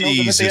wonder he didn't hug him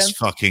at the Jesus end.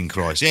 Fucking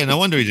Christ. Yeah, no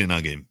wonder he didn't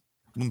hug him.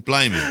 Wouldn't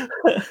blame him.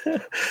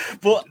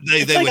 But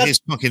they were his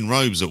fucking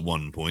robes at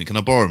one point. Can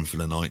I borrow them for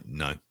the night?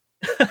 No.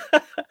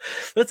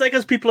 It's like,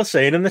 as people are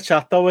saying in the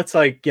chat, though, it's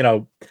like,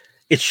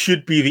 it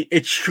should be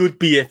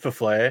it for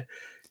Flair.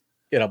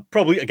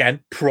 Probably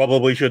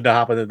shouldn't have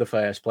happened in the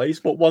first place.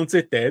 But once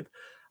it did,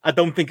 I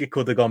don't think it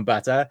could have gone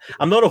better.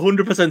 I'm not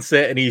 100%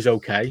 certain he's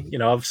okay.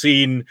 I've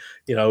seen,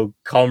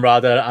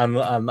 Conrad and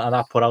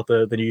I put out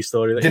the news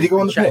story. Did he go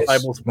on the piss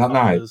that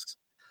night?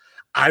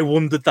 I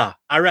wondered that.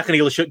 I reckon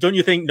he'll show. Don't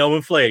you think,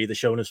 knowing Flair, he'd have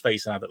shown his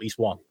face and had at least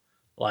one?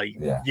 Like,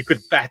 you could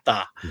bet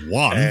that.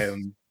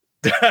 One?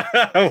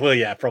 Well,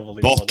 yeah,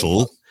 probably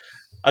bottle.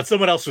 And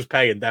someone else was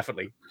paying,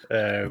 definitely.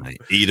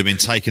 He'd have been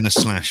taking a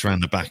slash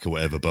around the back of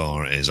whatever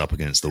bar it is up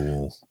against the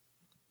wall.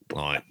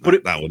 Like,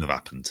 that wouldn't have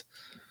happened.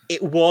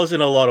 It was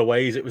in a lot of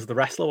ways. It was the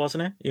wrestler,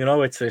 wasn't it? You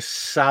know, it's this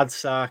sad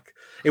sack.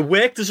 It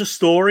worked as a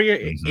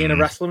story in a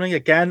wrestling ring.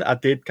 Again, I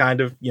did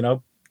kind of,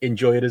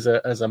 enjoy it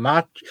as a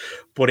match.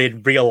 But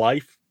in real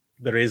life,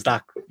 there is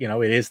that,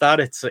 it is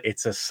that.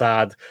 It's a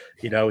sad,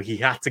 he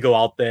had to go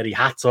out there. He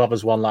had to have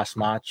his one last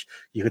match.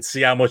 You could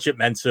see how much it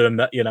meant to him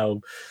that,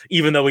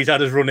 even though he's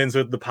had his run-ins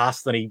with the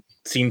past and he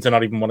seemed to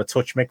not even want to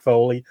touch Mick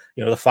Foley,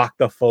 the fact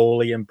that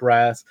Foley and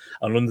Brett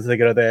and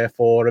Undertaker are there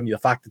for him, the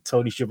fact that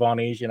Tony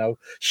Schiavone's,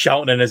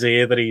 shouting in his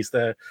ear that he's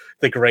the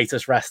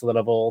greatest wrestler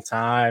of all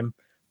time.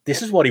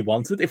 This is what he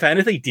wanted. If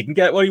anything, he didn't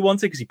get what he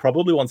wanted because he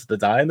probably wanted to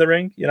die in the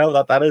ring.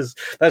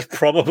 That's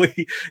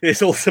probably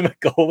his ultimate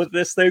goal with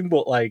this thing.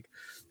 But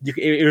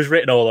it was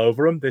written all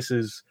over him. This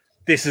is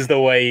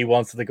the way he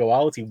wanted to go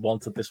out. He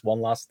wanted this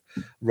one last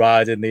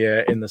ride in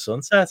the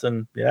sunset,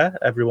 and yeah,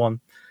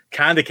 everyone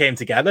kind of came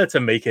together to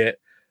make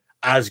it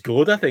as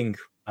good, I think,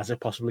 as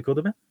it possibly could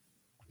have been.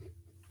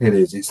 It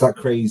is. It's that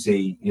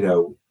crazy,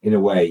 in a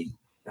way.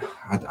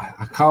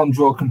 I can't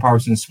draw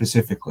comparisons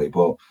specifically,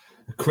 but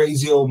a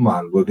crazy old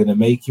man, we're going to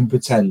make him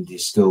pretend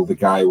he's still the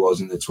guy he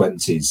was in the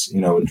 20s,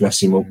 and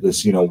dress him up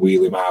this,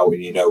 wheel him out,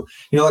 and,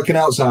 like an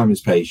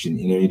Alzheimer's patient,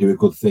 you do a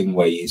good thing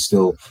where you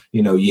still,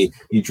 you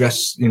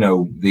dress,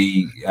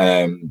 the,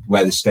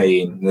 where they're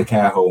staying, the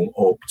care home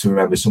up to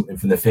remember something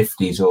from the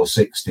 50s or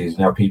 60s.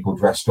 Now people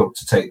dressed up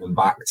to take them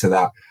back to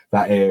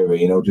that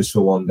era, just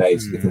for one day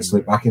so they can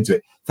slip back into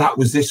it. That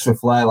was this for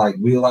Flair,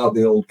 wheel out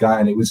the old guy,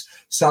 and it was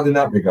sad in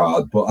that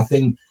regard. But I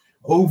think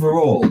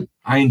overall,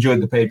 I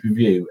enjoyed the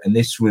pay-per-view, and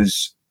this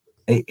was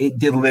it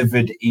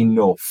delivered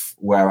enough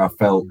where I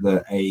felt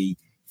that a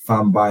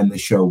fan buying the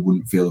show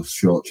wouldn't feel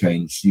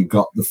shortchanged. You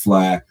got the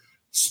Flair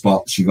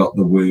spots, you got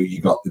the woo,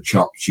 you got the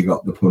chops, you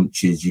got the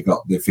punches, you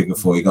got the figure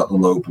four, you got the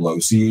low blow.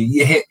 So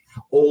you hit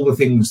all the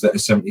things that a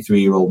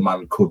 73-year-old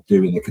man could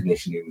do in the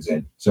condition he was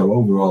in. So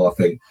overall, I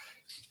think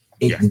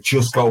it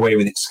just got away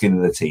with its skin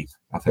of the teeth,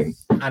 I think.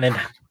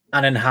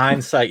 And in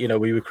hindsight,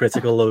 we were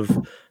critical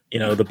of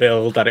the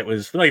build, that it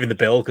was not even the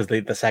build because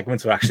the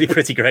segments were actually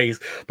pretty great,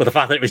 but the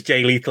fact that it was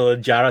Jay Lethal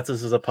and Jarrett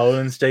as his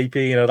opponents,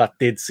 JP, that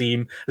did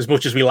seem, as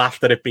much as we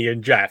laughed at it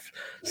being Jeff,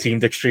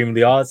 seemed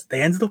extremely odd.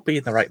 They ended up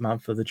being the right man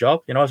for the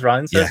job, as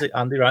Ryan says,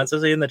 Andy Ryan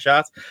says in the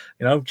chat,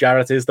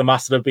 Jarrett is the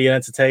master of being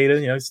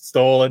entertaining,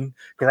 stalling,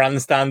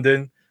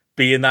 grandstanding,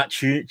 being that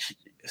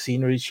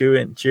scenery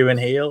chewing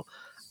heel.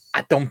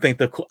 I don't think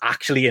that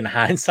actually, in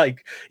hindsight,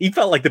 he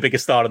felt like the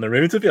biggest star in the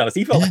room, to be honest.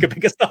 He felt like a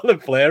bigger star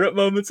than Flair at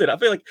moments. And I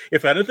feel like,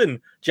 if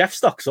anything, Jeff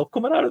stocks up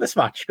coming out of this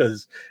match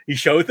because he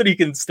showed that he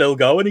can still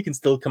go and he can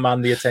still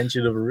command the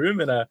attention of a room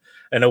in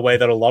a way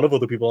that a lot of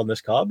other people on this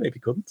card maybe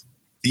couldn't.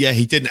 Yeah,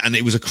 he didn't. And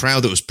it was a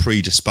crowd that was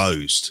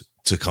predisposed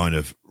to kind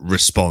of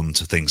respond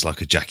to things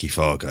like a Jackie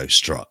Fargo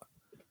strut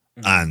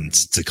and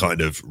to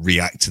kind of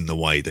react in the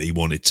way that he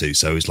wanted to.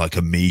 So it was like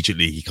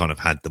immediately he kind of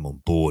had them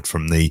on board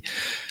from the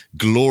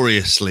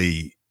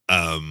gloriously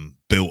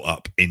built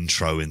up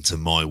intro into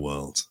My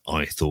World,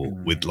 I thought,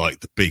 with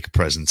the big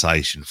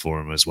presentation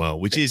for him as well,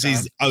 which is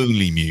his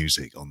only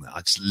music on that.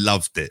 I just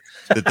loved it.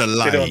 The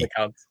delay.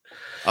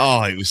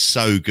 Oh, it was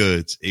so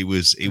good. It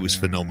was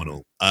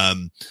phenomenal.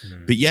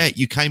 But yeah,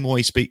 you came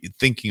away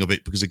thinking of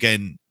it because,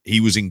 again,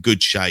 he was in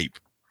good shape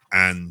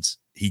and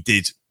he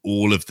did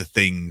all of the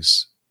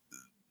things.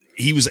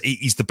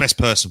 He's the best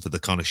person for the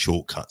kind of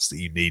shortcuts that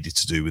you needed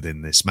to do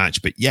within this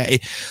match. But yeah,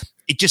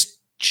 it just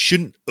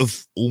shouldn't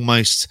have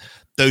almost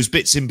those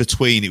bits in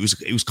between. It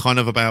was kind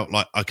of about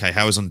okay,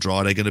 how is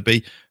Andrade going to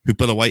be? Who,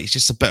 by the way, is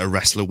just a better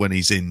wrestler when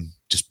he's in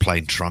just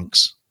plain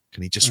trunks.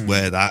 Can he just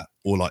wear that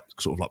or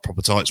sort of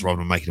proper tights rather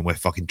than making him wear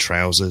fucking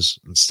trousers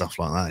and stuff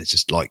like that? It's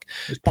just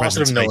it's part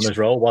of him knowing his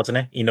role, wasn't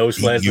it? He knows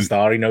Flair's the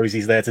star. He knows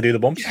he's there to do the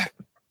bumps. Yeah.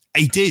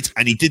 He did,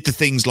 and he did the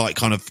things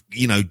kind of,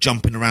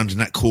 jumping around in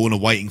that corner,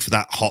 waiting for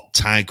that hot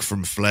tag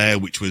from Flair,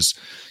 which was,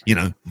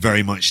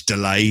 very much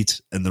delayed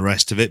and the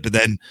rest of it. But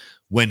then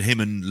when him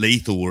and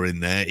Lethal were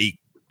in there,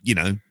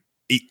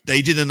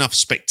 they did enough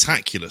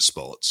spectacular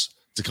spots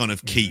to kind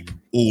of keep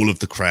all of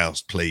the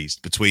crowds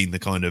pleased between the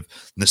kind of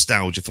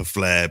nostalgia for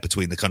Flair,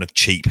 between the kind of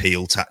cheap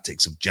heel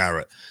tactics of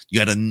Jarrett. You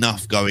had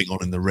enough going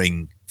on in the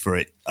ring for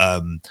it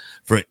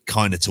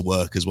kind of to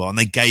work as well. And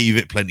they gave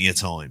it plenty of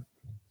time.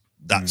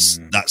 That's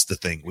the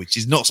thing, which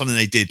is not something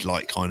they did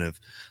kind of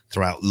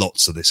throughout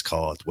lots of this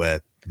card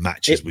where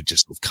matches would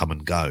just come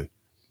and go.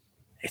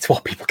 It's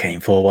what people came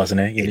for, wasn't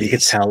it? You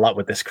could tell that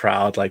with this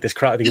crowd. This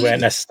crowd, you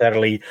weren't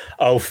necessarily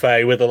au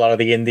fait with a lot of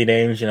the indie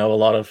names. A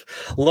lot of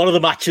the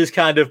matches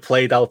kind of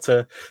played out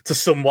to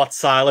somewhat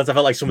silence. I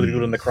felt like some of the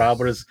people in the crowd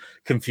were as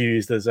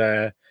confused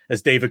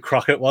as David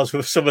Crockett was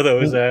with some of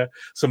those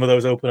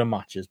opening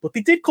matches. But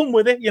they did come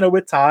with it,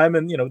 with time,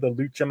 and the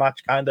Lucha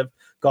match kind of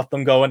got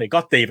them going. It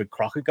got David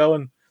Crockett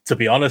going, to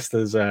be honest,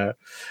 as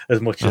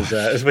much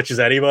as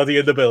anybody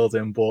in the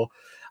building. But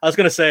I was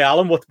going to say,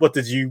 Alan, what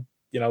did you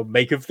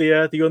make of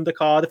the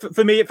undercard.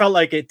 For me, it felt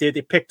like it did.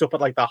 It picked up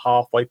at like that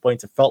halfway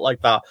point. It felt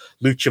like that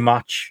lucha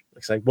match.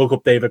 Like I say, woke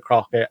up David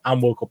Crockett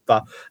and woke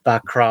up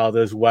that crowd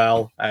as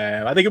well.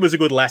 I think it was a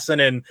good lesson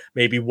in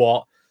maybe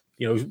what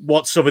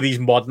some of these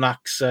modern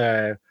acts.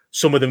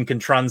 Some of them can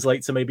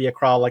translate to maybe a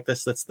crowd like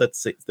this that's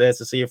there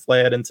to see a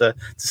Flair and to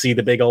see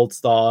the big old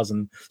stars,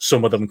 and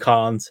some of them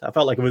can't. I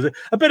felt like it was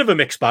a bit of a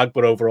mixed bag,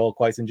 but overall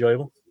quite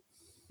enjoyable.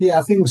 Yeah,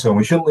 I think so.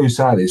 We shouldn't lose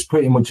sight. It's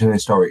pretty much an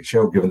historic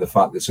show, given the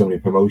fact that so many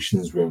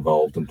promotions were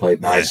involved and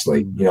played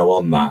nicely,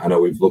 on that. I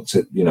know we've looked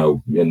at,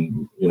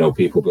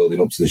 people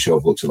building up to the show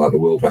have looked at like the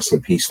World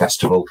Wrestling Peace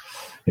Festival,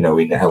 in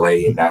LA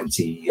in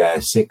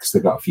 96. They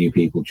got a few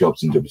people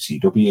jobs in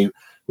WCW.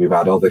 We've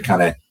had other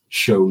kind of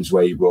shows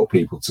where you brought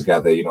people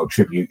together,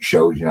 tribute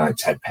shows, like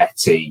Ted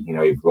Petty,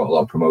 you've got a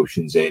lot of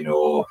promotions in,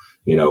 or,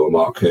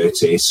 Mark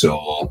Curtis,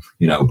 or,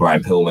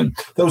 Brian Pillman,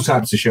 those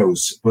types of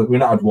shows. But we've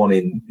not had one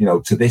in,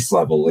 to this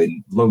level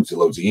in loads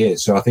of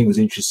years. So I think it was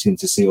interesting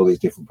to see all these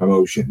different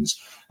promotions.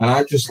 And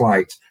I just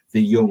liked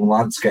the young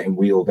lads getting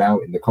wheeled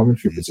out in the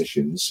commentary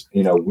positions,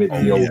 with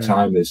the old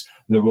timers.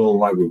 They're all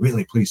like, "We're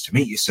really pleased to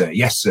meet you, sir."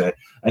 "Yes, sir."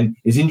 And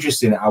it's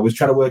interesting. I was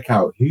trying to work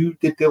out who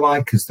did they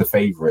like as the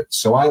favourites.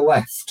 So I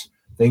left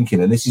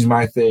thinking, and this is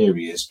my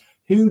theory, is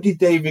who did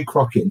David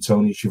Crockett and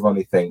Tony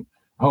Schiavone think,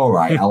 all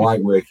right, I like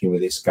working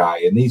with this guy,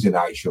 and he's a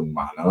nice young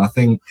man. And I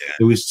think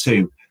there was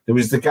two. There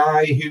was the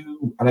guy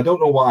who, and I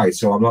don't know why,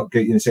 so I'm not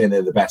saying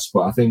they're the best,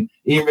 but I think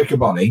Ian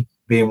Riccaboni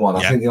being one.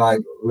 I think they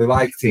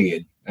liked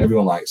Ian.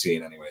 Everyone likes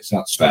Ian anyway, so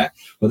that's fair.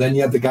 But then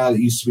you had the guy that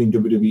used to be in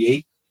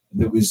WWE.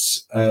 There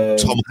was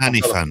Tom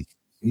Hannifan.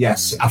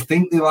 Yes, I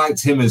think they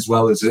liked him as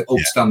well as an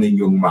upstanding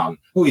young man.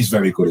 Oh, he's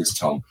very good as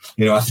Tom.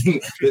 I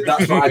think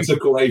that's what I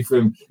took away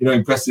from,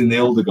 impressing the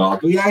older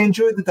guard. But yeah, I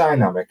enjoyed the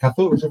dynamic. I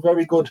thought it was a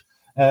very good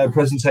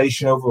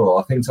presentation overall.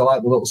 I think I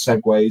like the little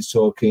segues,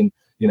 talking,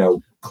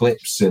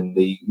 clips, and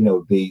the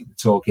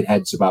talking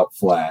heads about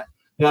Flair.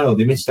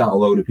 They missed out a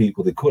load of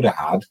people they could have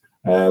had.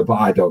 But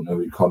I don't know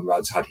who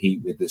Conrad's had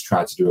heat with that's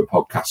tried to do a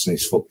podcast and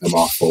he's fucked them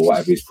off or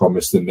whatever. He's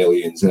promised them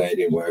millions and it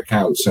didn't work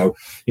out. So,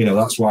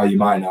 that's why you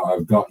might not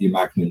have got your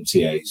Magnum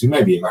TAs.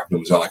 Maybe your Magnum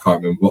was on, I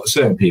can't remember, but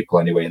certain people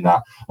anyway in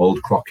that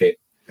old Crockett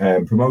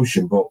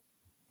promotion. But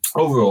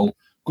overall,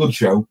 good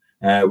show.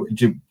 Do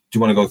you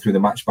want to go through the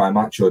match by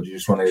match, or do you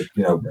just want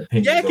to,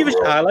 opinions? Yeah, give us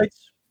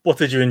highlights. What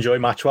did you enjoy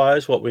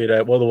match-wise? What were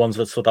the ones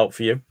that stood out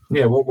for you?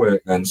 Yeah, what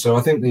worked then? So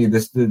I think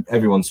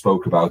everyone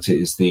spoke about it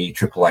is the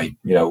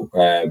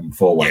AAA,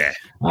 four-way. Yeah.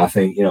 I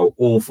think,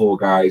 all four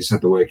guys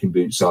had the working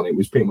boots on. It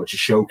was pretty much a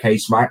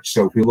showcase match.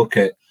 So if we look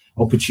at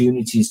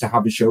opportunities to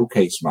have a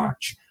showcase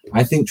match,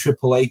 I think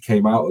AAA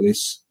came out of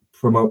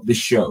this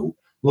show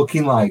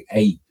looking like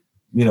a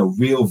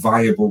real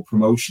viable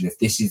promotion if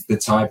this is the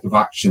type of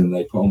action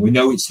they put on. We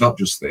know it's not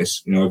just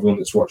this, everyone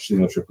that's watched,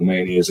 Triple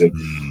Manias and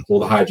all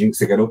the hijinks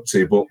they get up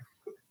to, but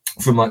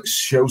from like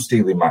show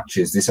stealing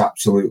matches, this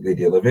absolutely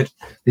delivered.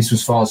 This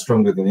was far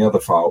stronger than the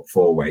other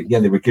four-way. Yeah,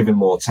 they were given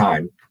more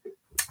time.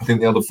 I think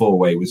the other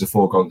four-way was a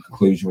foregone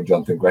conclusion with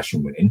Jonathan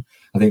Gresham winning.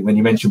 I think when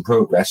you mentioned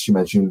progress, you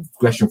mentioned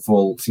Gresham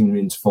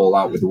seeming to fall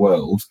out with the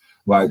world.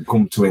 Like,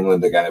 come to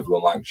England again,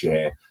 everyone likes you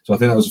here. So I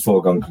think that was a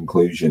foregone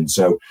conclusion.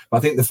 So I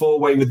think the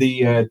four-way with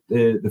the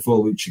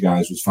four Lucha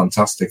guys was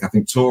fantastic. I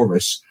think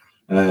Taurus,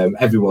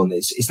 everyone,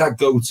 it's that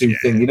go-to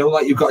thing.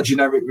 Like you've got a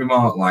generic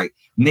remark like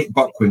Nick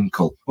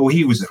Bockwinkel. Oh,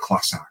 he was a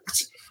class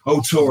act.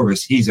 Oh,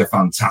 Taurus, he's a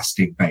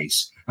fantastic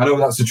bass. I know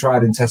that's a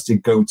tried and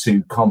tested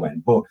go-to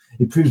comment, but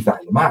he proved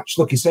that in the match.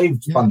 Look, he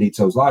saved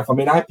Bandito's life. I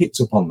mean, I picked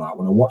up on that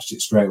when I watched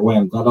it straight away.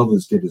 I'm glad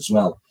others did as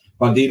well.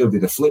 Bandito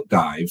did a flip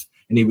dive,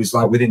 and he was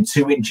like within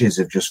 2 inches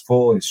of just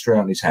falling straight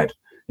on his head.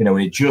 And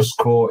he just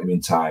caught him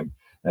in time.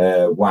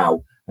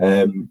 Wow.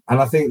 And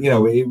I think,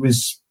 it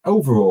was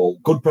overall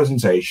good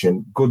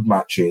presentation, good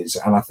matches,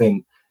 and I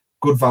think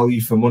good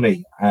value for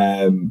money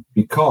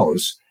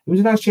because it was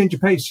a nice change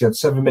of pace. You had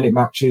 7-minute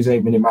matches,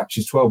 8-minute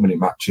matches, 12-minute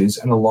matches,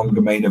 and a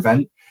longer main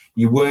event.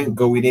 You weren't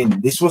going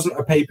in. This wasn't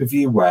a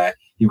pay-per-view where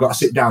you've got to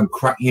sit down,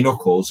 crack your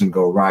knuckles and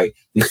go, right,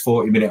 this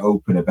 40-minute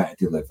opener better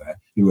deliver.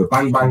 You were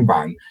bang, bang,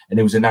 bang, and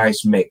it was a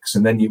nice mix.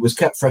 And then it was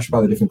kept fresh by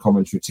the different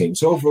commentary teams.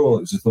 So overall,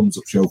 it was a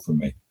thumbs-up show from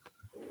me.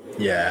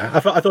 Yeah, I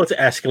thought it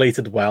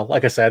escalated well.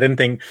 Like I said, I didn't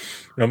think,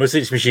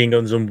 Mercedes Machine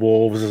Guns and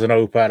Wolves as an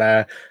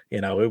opener,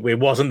 it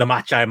wasn't the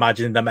match I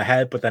imagined in them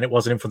ahead, but then it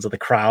wasn't in front of the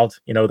crowd,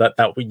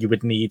 that you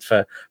would need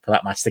for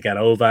that match to get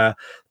over.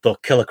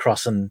 Thought Killer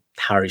Cross and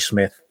Harry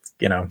Smith,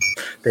 they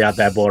had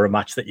their boring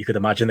match that you could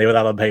imagine they would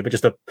have on paper,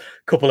 just a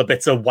couple of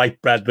bits of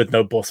white bread with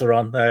no butter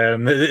on,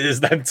 is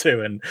them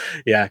too. And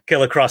yeah,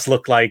 Killer Cross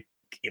looked like,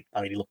 he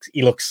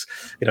looks,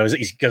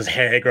 he's got his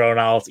hair grown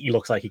out. He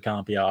looks like he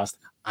can't be arsed.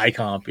 I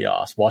can't be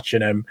arsed watching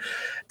him.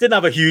 Didn't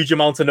have a huge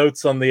amount of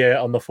notes on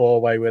the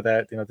four-way with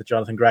it. The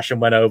Jonathan Gresham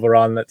went over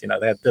on that.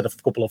 They did a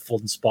couple of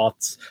fun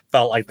spots.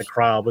 Felt like the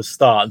crowd was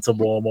starting to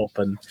warm up,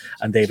 and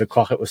David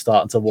Crockett was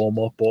starting to warm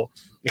up. But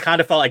you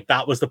kind of felt like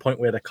that was the point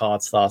where the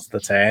card starts to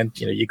turn.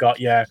 You got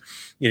your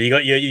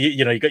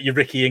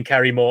Ricky and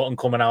Kerry Morton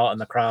coming out,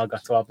 and the crowd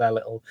got to have their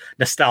little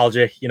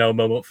nostalgic,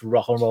 moment for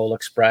Rock and Roll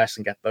Express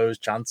and get those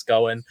chants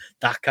going.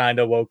 That kind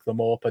of woke them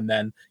up, and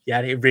then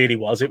it really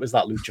was. It was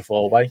that Lucha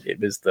 4-way. It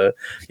was the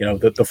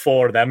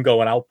four of them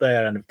going out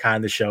there, and it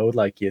kind of showed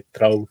like you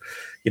throw,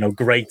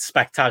 great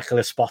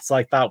spectacular spots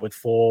like that with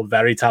four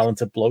very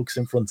talented blokes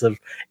in front of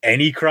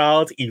any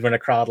crowd, even a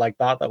crowd like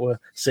that were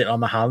sitting on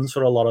the hands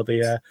for a lot of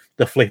the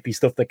flippy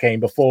stuff that came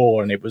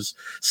before, and it was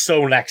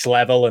so next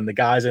level, and the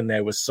guys in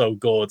there were so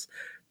good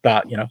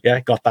that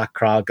it got that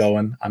crowd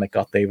going, and it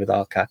got David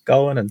Arquette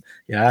going, and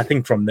I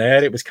think from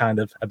there it was kind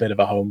of a bit of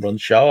a home run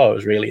show. I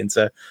was really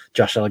into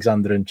Josh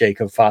Alexander and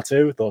Jacob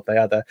Fatu. Thought they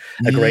had a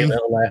great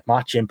little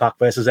match, Impact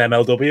versus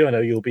MLW. I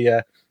know you'll be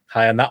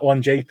high on that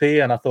one,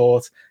 JP, and I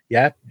thought,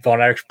 Von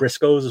Erich's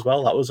Briscoes as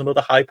well. That was another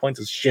high point,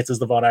 as shit as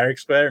the Von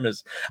Erichs were, and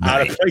as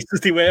out of place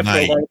as they were for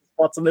a lot of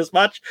spots in this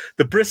match.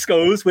 The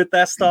Briscoes, with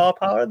their star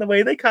power and the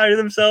way they carry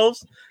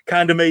themselves,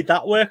 kind of made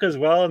that work as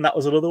well, and that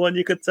was another one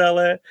you could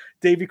tell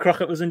Davey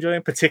Crockett was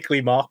enjoying,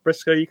 particularly Mark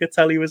Briscoe. You could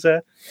tell he was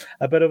a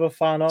bit of a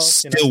fan of.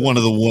 Still one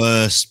of the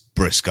worst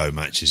Briscoe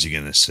matches you're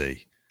going to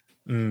see.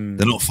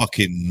 They're not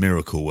fucking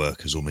miracle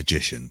workers or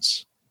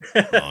magicians.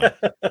 Right?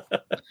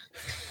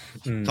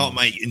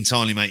 Can't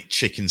entirely make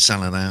chicken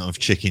salad out of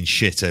chicken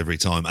shit every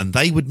time, and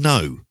they would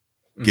know,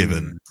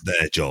 given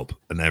their job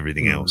and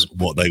everything else,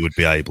 what they would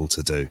be able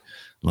to do.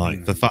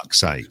 Like, for fuck's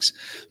sakes.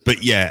 But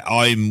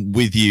I'm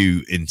with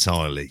you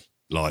entirely.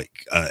 Like,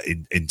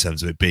 in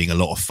terms of it being a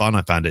lot of fun,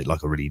 I found it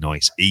like a really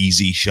nice,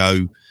 easy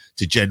show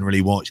to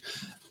generally watch.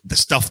 The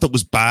stuff that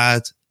was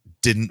bad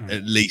didn't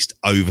at least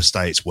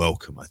overstay its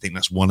welcome. I think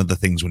that's one of the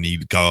things when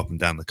you go up and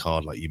down the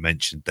card, like you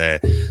mentioned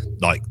there,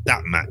 like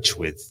that match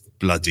with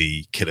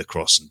bloody Killer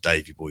Cross and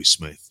Davey Boy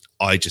Smith.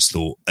 I just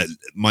thought,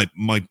 my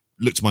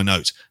looked at my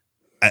notes,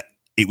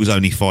 it was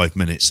only 5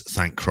 minutes.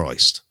 Thank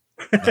Christ.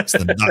 That's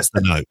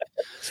the note,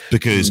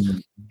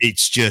 because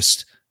it's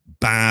just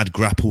bad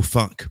grapple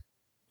fuck,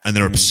 and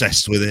they're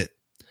obsessed with it,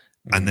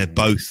 and they're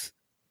both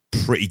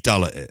pretty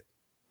dull at it.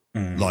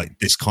 Like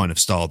this kind of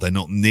style, they're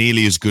not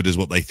nearly as good as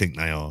what they think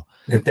they are.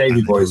 Yeah,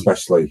 Davey Boy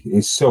especially,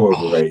 he's so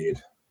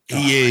overrated.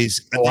 He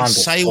is, and they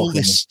say all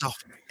this stuff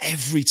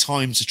every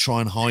time to try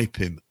and hype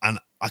him, and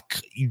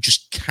you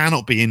just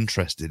cannot be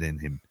interested in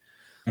him.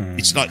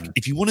 It's like,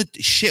 if you want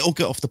to shit or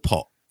get off the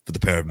pot for the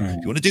pair of them,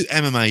 if you want to do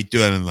MMA, do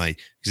MMA,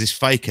 because it's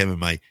fake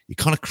MMA. You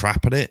kind of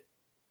crap at it,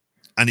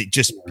 and it's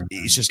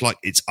just like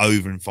it's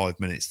over in 5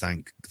 minutes.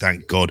 Thank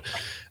God.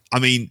 I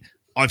mean,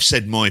 I've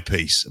said my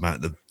piece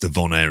about the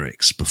Von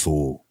Erichs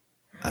before,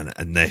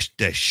 and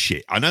they're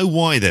shit. I know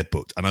why they're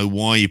booked. I know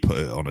why you put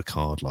it on a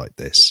card like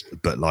this,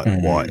 but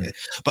why?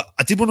 But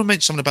I did want to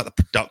mention something about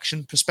the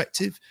production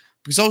perspective,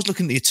 because I was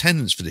looking at the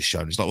attendance for this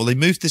show, and it's like, well, they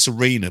moved this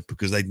arena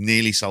because they'd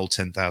nearly sold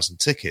 10,000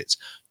 tickets.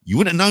 You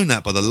wouldn't have known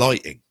that by the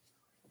lighting.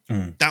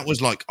 That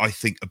was, like, I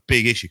think, a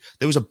big issue.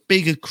 There was a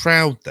bigger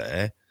crowd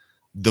there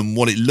than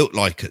what it looked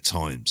like at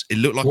times. It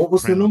looked like, what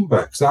was the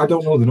number? Because I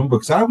don't know the number.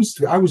 Because I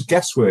was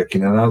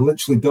guessworking, and I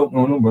literally don't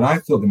know a number. And I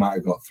thought they might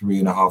have got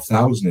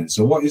 3,500 in.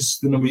 So what is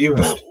the number you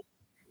heard?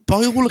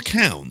 By all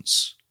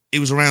accounts, it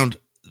was around.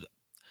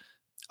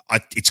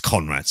 It's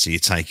Conrad, so you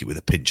take it with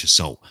a pinch of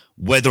salt.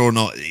 Whether or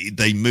not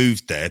they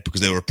moved there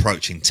because they were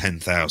approaching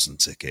 10,000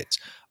 tickets,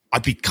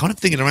 I'd be kind of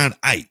thinking around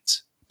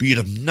 8. But you'd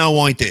have no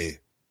idea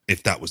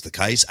if that was the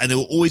case. And there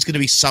were always going to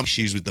be some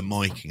issues with the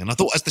miking. And I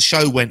thought as the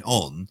show went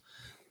on,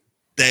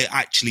 they're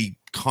actually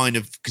kind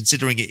of,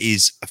 considering it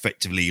is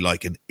effectively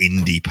like an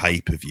indie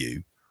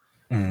pay-per-view,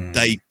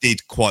 they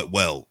did quite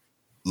well,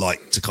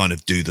 like, to kind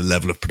of do the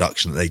level of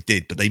production that they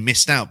did. But they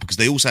missed out because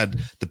they also had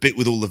the bit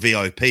with all the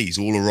VIPs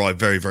all arrived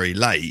very, very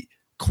late,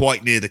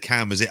 quite near the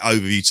cameras, it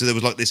overviewed. So there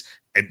was like this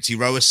empty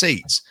row of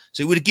seats.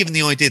 So it would have given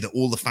the idea that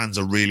all the fans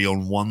are really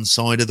on one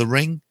side of the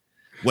ring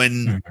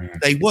when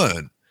they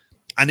weren't.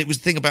 And it was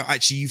the thing about,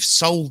 actually, you've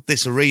sold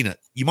this arena.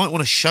 You might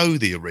want to show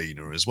the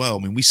arena as well. I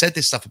mean, we said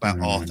this stuff about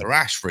Arthur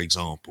Ashe, for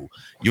example.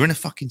 You're in a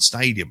fucking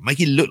stadium. Make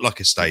it look like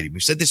a stadium.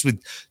 We've said this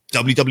with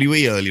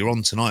WWE earlier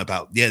on tonight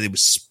about, there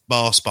was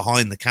sparse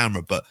behind the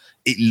camera, but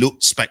it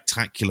looked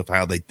spectacular for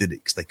how they did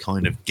it, because they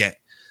kind of get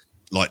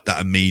like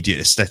that immediate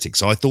aesthetic.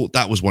 So I thought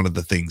that was one of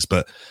the things.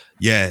 But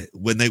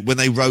when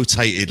they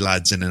rotated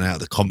lads in and out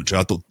of the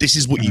commentary, I thought this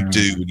is what you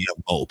do when you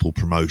have multiple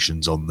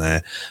promotions on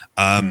there.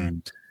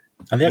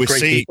 And they had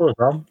great people as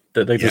well.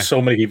 There's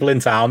so many people in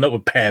town that were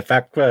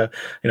perfect for,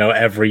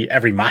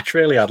 every match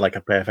really had like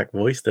a perfect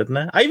voice, didn't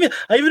it? I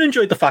even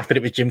enjoyed the fact that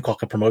it was Jim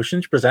Cocker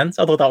Promotions presents.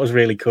 I thought that was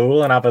really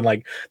cool, and having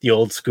like the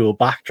old school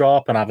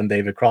backdrop and having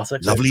David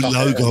Crossett, lovely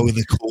logo in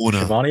the corner,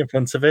 Giovanni in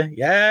front of it.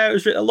 Yeah, it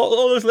was a lot.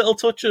 All those little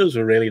touches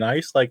were really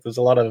nice. Like, there's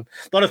a lot of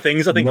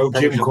things I think. No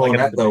Jim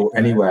Cornette though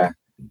anywhere.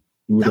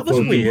 That was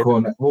weird.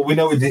 Well, we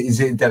know he's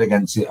dead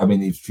against it. I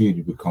mean, he's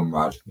feuded with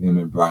Conrad. Him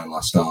and Brian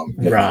last time.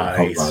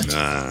 Right.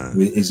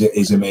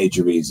 Is a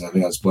major reason. I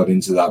think that's bled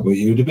into that. But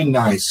it would have been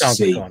nice to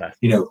see,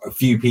 a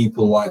few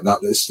people like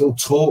that are still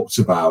talked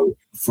about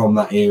from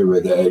that era.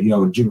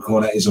 That Jim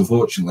Cornette is,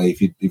 unfortunately,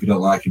 if you don't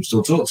like him,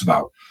 still talked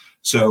about.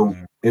 So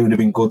it would have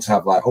been good to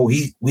have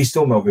we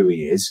still know who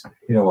he is,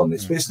 on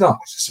this. But it's not.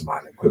 It's just a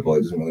minor quibble.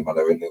 It doesn't really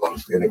matter in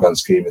the grand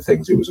scheme of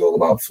things. It was all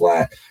about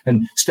Flair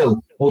and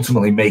still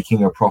ultimately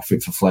making a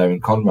profit for Flair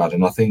and Conrad.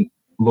 And I think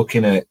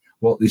looking at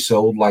what they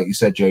sold, like you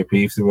said, JP,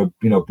 if they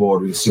were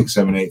bored with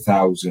 6,000, 7,000,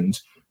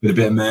 8,000 with a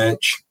bit of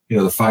merch,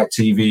 the Fight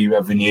TV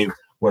revenue,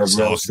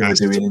 whatever else they were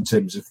doing in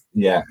terms of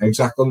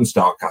exactly. On the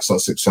StarCast,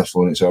 that's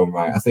successful in its own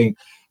right. I think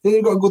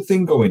they've got a good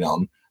thing going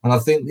on, and I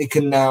think they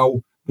can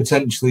now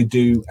potentially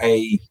do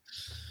a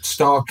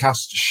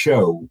StarCast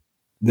show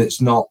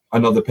that's not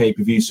another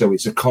pay-per-view, so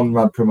it's a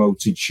Conrad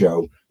promoted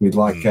show with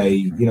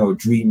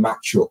dream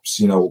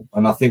matchups,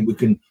 and I think we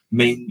can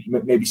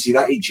maybe see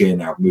that each year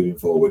now moving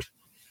forward.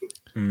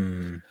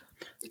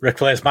 Ric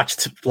Flair's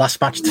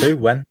last match too.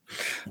 When?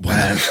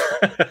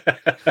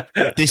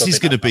 This is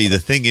going to be the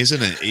thing,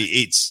 isn't it?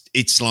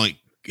 It's like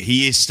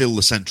he is still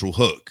the central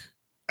hook.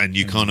 And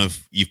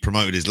you've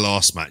promoted his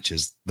last match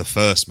as the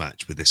first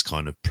match with this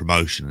kind of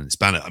promotion and this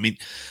banner. I mean,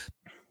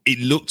 it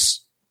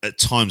looks at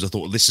times, I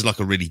thought this is like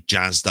a really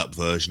jazzed up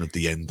version of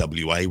the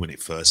NWA when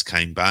it first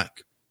came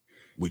back,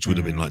 which would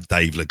have been like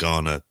Dave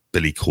Lagana,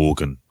 Billy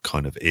Corgan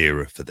kind of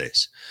era for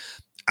this.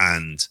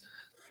 And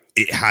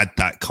it had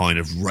that kind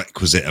of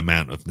requisite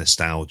amount of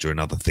nostalgia and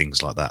other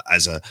things like that.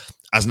 As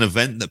an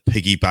event that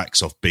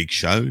piggybacks off big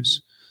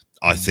shows,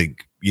 I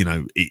think,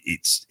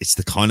 it's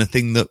the kind of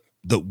thing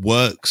that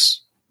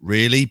works,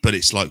 really, but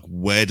it's like,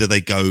 where do they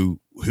go?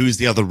 Who's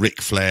the other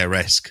Ric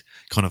Flair-esque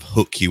kind of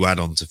hook you add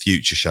on to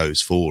future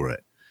shows for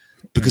it?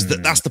 Because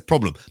that's the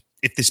problem.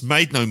 If this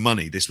made no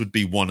money, this would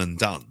be one and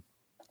done.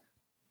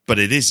 But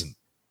it isn't.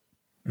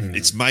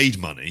 It's made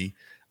money.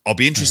 I'll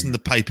be interested in the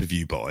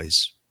pay-per-view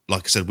buys.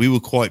 Like I said, we were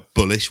quite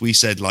bullish. We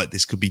said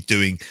this could be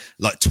doing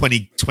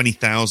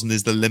 20,000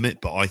 is the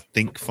limit, but I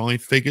think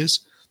 5 figures.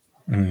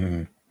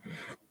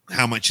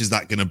 How much is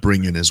that going to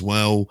bring in as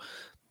well?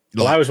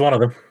 Well, I was one of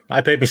them.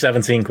 I paid me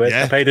 17 quid.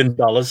 Yeah. I paid in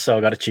dollars, so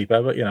I got it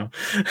cheaper, but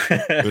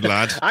Good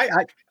lad.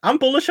 I'm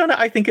bullish on it.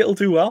 I think it'll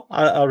do well.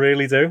 I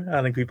really do.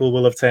 I think people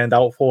will have turned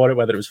out for it,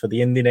 whether it was for the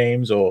indie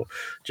names or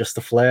just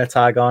the Flair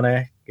tag on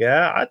it.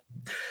 Yeah,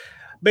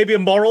 maybe a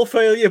moral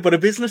failure, but a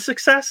business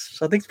success.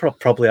 I think it's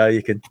probably how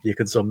you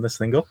can sum this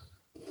thing up.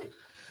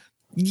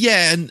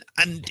 Yeah,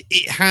 and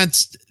it had,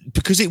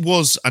 because it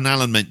was, and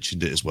Allan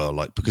mentioned it as well,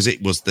 because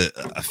it was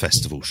a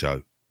festival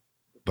show.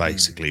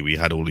 Basically, we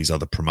had all these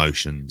other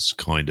promotions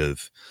kind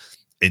of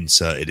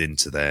inserted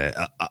into there.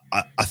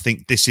 I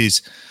think this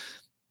is,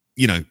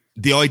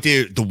 the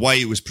idea, the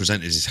way it was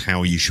presented is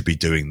how you should be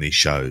doing these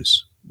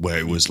shows, where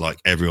it was like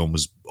everyone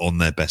was on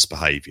their best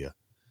behavior.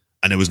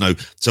 And there was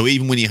so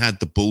even when you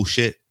had the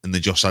bullshit and the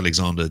Josh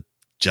Alexander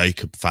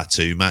Jacob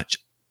Fatu match,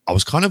 I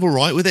was kind of all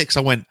right with it because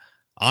I went,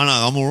 I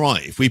know, I'm all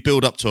right. If we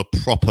build up to a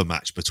proper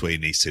match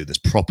between these two that's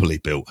properly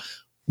built,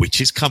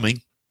 which is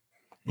coming,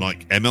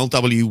 like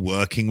MLW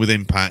working with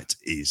Impact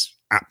is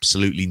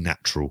absolutely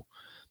natural.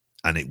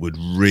 And it would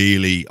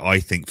really,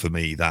 I think for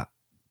me,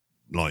 that'll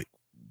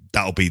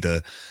be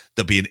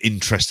an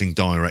interesting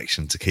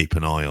direction to keep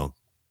an eye on.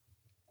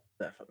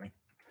 Definitely.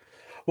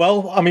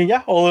 Well, I mean,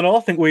 yeah, all in all, I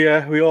think we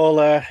all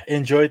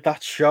enjoyed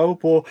that show.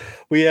 But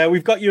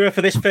we've got you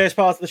for this first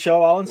part of the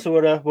show, Allan, so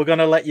we're going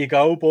to let you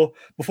go. But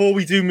before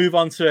we do move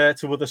on to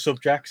other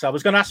subjects, I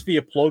was going to ask for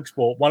your plugs,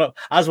 but one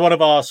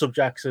of our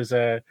subjects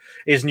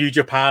is New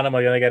Japan, and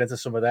we're going to get into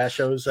some of their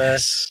shows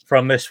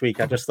from this week.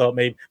 I just thought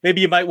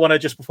maybe you might want to,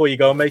 just before you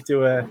go, mate,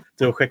 do a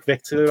quick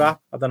victory rap.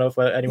 I don't know if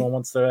anyone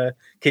wants to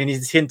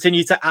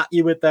continue to at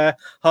you with their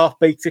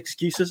half-baked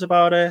excuses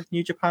about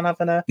New Japan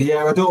having a...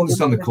 Yeah, I don't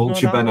understand the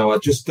culture, Benno. I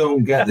just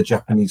don't get the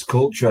Japanese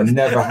culture. I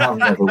never have,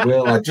 never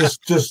will. I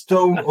just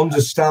don't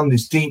understand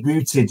this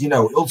deep-rooted,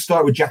 it'll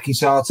start with Jackie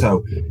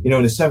Sato, in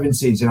the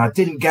 70s, and I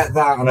didn't get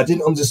that, and I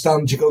didn't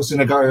understand Chikose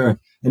Nagara,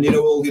 and,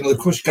 all, the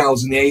Crush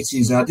Gals in the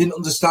 80s, and I didn't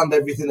understand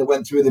everything that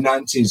went through in the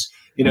 90s,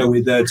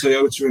 with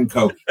Toyota and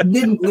Co. I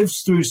didn't live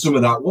through some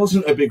of that,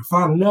 wasn't a big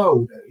fan,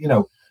 no,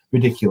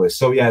 ridiculous.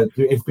 So, yeah,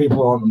 if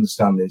people aren't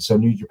understanding, so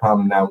New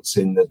Japan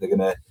announcing that they're going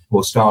to,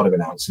 or Stardom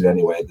announcing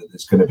anyway, that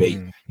there's going to be,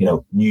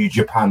 New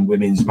Japan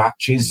women's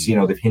matches.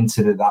 They've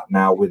hinted at that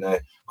now with a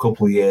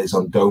couple of years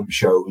on Dome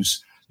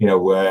shows.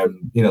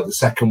 The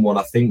second one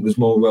I think was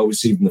more well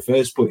received than the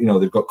first, but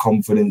they've got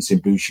confidence in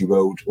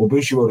Bushiroad. Well,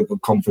 Bushiroad have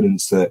got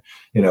confidence that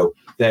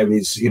there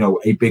is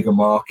a bigger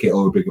market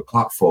or a bigger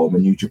platform,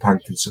 and New Japan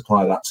can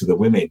supply that to the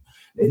women.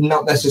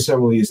 Not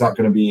necessarily is that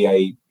going to be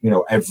a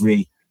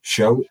every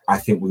show. I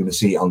think we're going to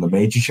see it on the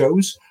major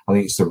shows. I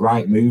think it's the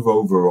right move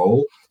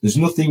overall. There's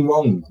nothing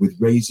wrong with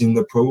raising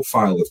the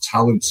profile of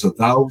talent, so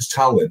those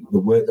talent that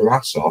work their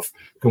ass off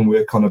can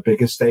work on a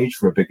bigger stage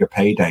for a bigger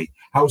payday.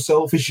 How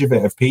selfish of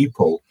it of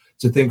people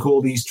to think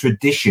all these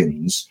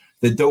traditions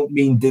that don't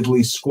mean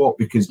diddly squat,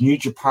 because New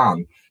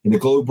Japan in a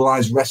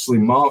globalized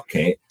wrestling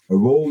market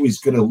are always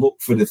going to look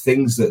for the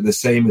things that are the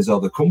same as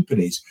other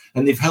companies.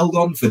 And they've held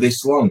on for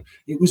this long.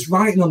 It was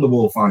writing on the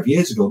wall 5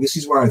 years ago. This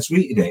is why I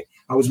tweeted it.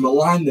 I was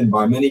maligned then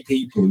by many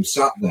people who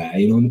sat there,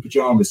 in the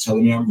pajamas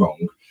telling me I'm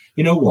wrong.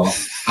 You know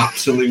what?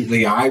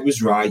 Absolutely, I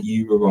was right.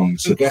 You were wrong.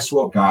 So guess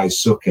what, guys?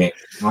 Suck it.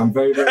 I'm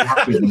very, very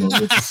happy at the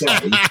moment to say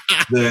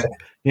that,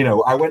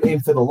 I went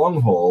in for the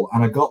long haul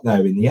and I got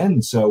there in the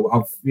end. So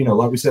I've,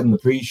 like we said in the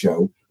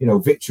pre-show,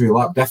 victory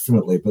lap,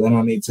 definitely. But then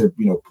I need to,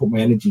 put my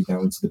energy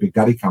down into the Big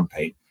Daddy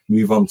campaign,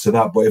 move on to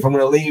that. But if I'm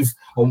going to leave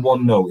on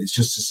one note, it's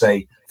just to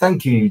say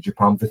thank you, New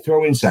Japan, for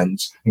throwing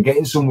sense and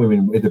getting some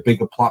women with a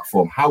bigger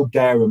platform. How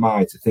dare am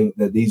I to think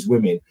that these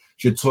women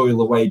should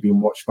toil away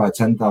being watched by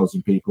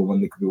 10,000 people when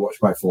they could be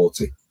watched by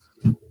 40?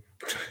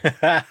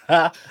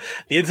 The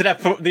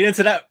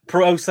internet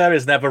process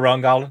is never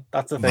wrong, Alan.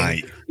 That's the thing.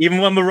 Mate.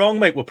 Even when we're wrong,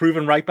 mate, we're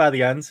proven right by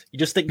the end. You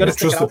just got to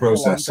trust the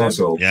process. That's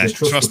all. Yeah,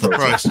 trust the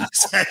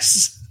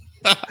process.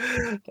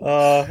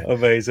 Oh,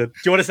 amazing. Do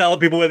you want to tell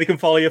people where they can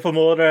follow you for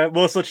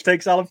more such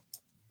takes, Alan?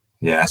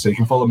 Yeah, so you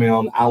can follow me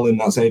on Allan,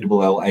 that's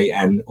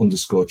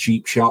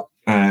ALLAN_Cheapshot.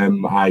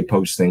 I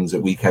post things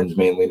at weekends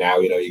mainly now.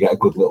 You get a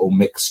good little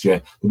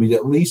mixture. There'll be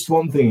at least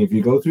one thing if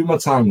you go through my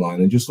timeline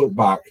and just look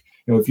back.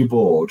 If you're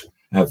bored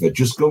ever,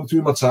 just go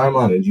through my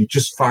timeline and you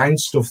just find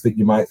stuff that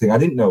you might think, I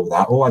didn't know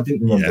that, or I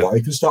didn't remember that.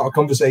 You can start a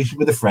conversation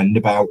with a friend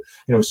about,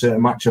 a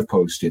certain match I've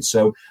posted.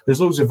 So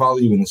there's loads of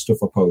value in the stuff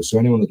I post. So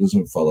anyone that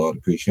doesn't follow, I'd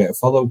appreciate a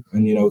follow.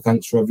 And,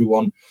 thanks for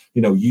everyone,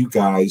 you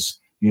guys,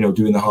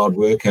 doing the hard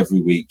work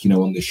every week,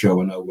 on the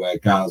show. I know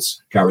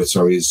Gareth,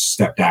 has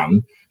stepped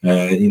down.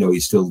 He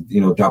still,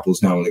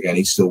 dabbles now and again.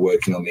 He's still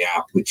working on the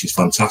app, which is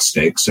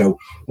fantastic. So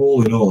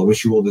all in all, I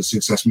wish you all the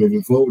success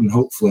moving forward, and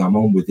hopefully I'm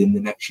on within the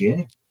next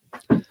year.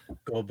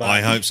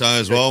 I hope so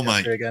as well,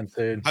 mate. Again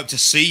soon. Hope to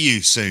see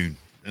you soon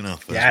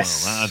enough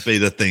as well. That'd be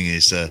the thing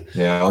is,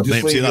 I'll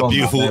just leave that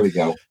beautiful. There we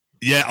go.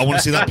 Yeah, I want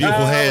to see that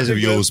beautiful hairs of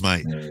yours,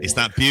 mate. Yeah. It's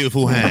that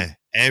beautiful hair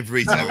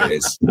every time. I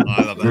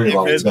love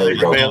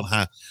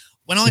that.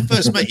 When I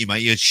first met you,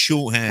 mate, you had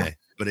short hair,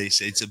 but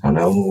it's a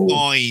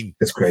fine,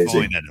 it's crazy.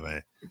 Fine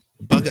anyway.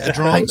 Bucket of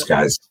dry. Thanks,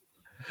 guys.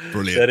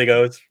 Brilliant. There he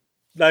goes.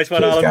 Nice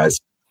one, Alan.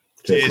 Guys.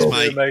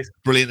 Cheers, mate.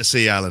 Brilliant to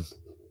see you, Alan.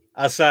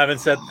 As Simon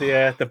said,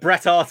 the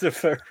Bret Hart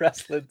of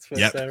wrestling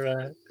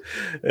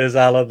is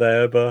Alan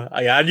there. But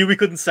I knew we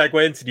couldn't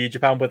segue into New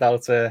Japan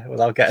without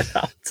getting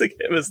out to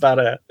give us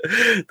that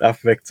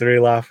victory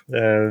laugh.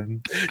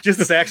 Just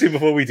to say, actually,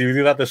 before we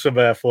do that, there's some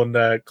fun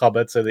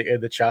comments in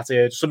the chat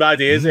here. Some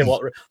ideas in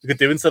what we could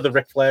do instead of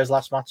Ric Flair's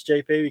last match,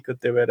 JP. We could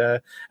do it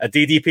a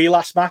DDP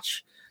last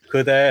match.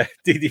 Could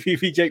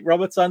DDP be Jake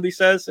Roberts? Andy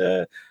says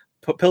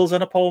put Pills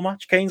on a pole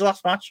match. Kane's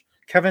last match.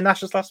 Kevin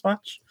Nash's last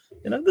match.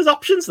 There's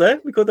options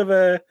there. We could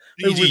have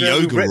you do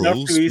yoga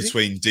rules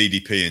between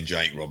DDP and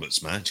Jake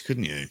Roberts match,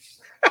 couldn't you?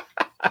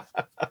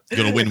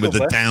 You're gonna win with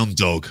the down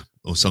dog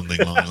or something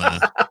like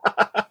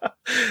that.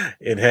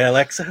 Inhale,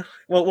 exhale.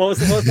 What was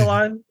the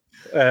line?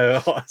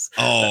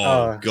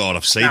 God,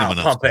 I've seen him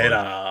enough. Pump it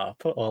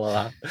up, all of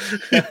that.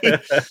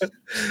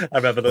 I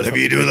remember those. Whatever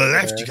you do to the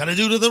left, you gotta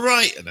do to the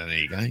right, and then there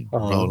you go.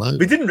 Roll over.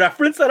 We didn't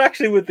reference that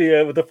actually with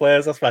the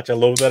Flair's last match. I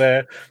love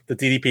that the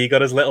DDP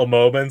got his little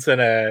moments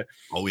and in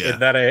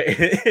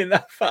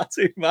that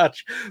Fatu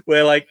match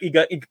where he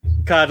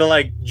kind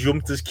of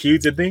jumped his cue,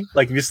 didn't he?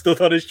 Like he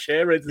stood on his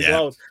chair as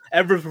well.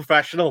 Every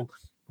professional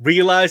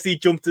realized he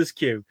jumped his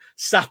cue,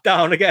 sat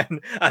down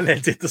again, and then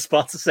did the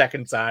spots a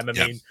second time. I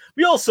mean,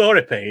 we all saw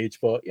it, Paige,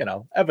 but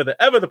ever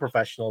the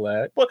professional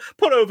there. But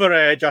put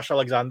over Josh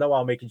Alexander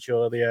while making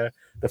sure the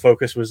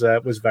focus was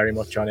very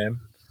much on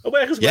him.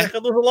 There's a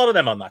lot of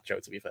them on that show,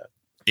 to be fair.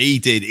 He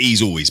did.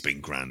 He's always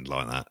been grand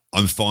like that.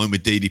 I'm fine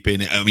with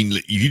DDP. I mean,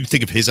 you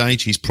think of his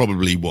age, he's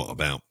probably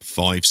about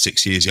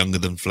 5-6 years younger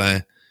than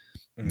Flair.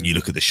 You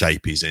look at the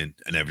shape he's in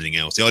and everything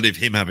else. The idea of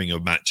him having a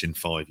match in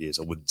 5 years,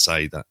 I wouldn't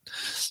say that,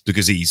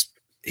 because he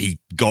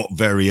got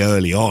very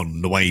early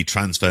on the way he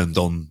transformed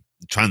onto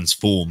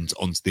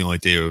the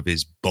idea of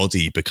his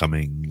body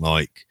becoming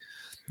a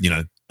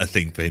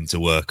thing for him to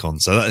work on.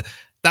 So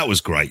that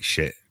was great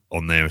shit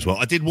on there as well.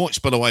 I did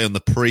watch, by the way, on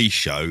the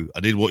pre-show, I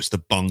did watch the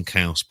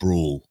Bunkhouse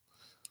Brawl,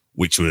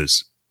 which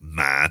was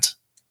mad.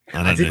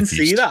 I didn't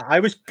see that. I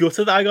was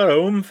gutted. I got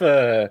home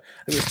it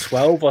was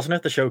 12, wasn't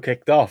it? The show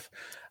kicked off.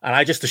 And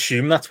I just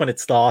assumed that's when it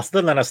started.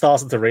 And then I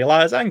started to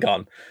realize, hang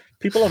on,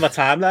 people on my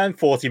timeline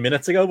 40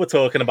 minutes ago were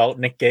talking about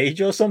Nick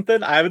Gage or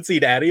something. I haven't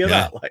seen any of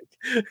that.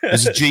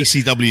 There's a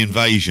GCW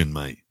invasion,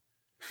 mate.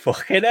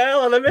 Fucking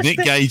hell. And I missed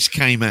Nick Gage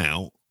came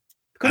out.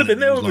 Could have been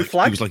there with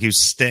flag. He was he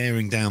was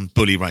staring down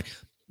Bully Ray.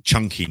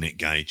 Chunky Nick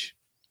Gage,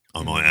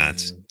 I might add.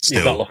 Still,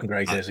 he's not looking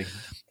great, is he?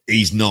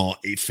 He's not.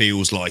 It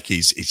feels like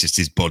it's just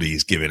his body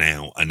is giving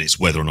out, and it's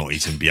whether or not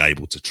he's going to be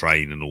able to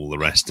train and all the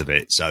rest of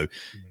it. So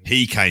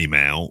he came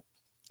out.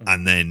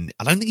 And then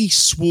I don't think he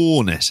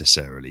swore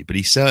necessarily, but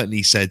he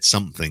certainly said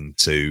something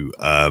to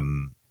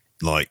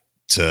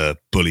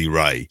Bully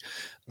Ray.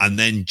 And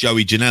then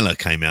Joey Janela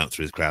came out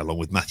through the crowd along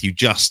with Matthew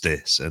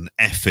Justice and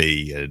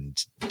Effie and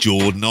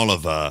Jordan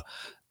Oliver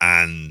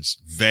and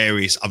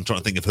various. I'm trying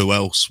to think of who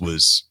else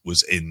was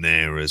in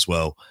there as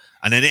well.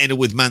 And then it ended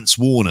with Mance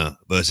Warner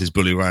versus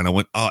Bully Ray. And I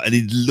went, and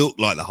it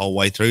looked like the whole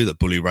way through that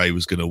Bully Ray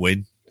was going to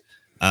win.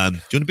 Do you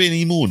want to be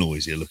any more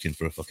noisier looking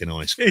for a fucking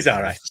ice cream? He's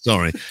all right.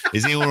 Sorry.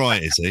 Is he all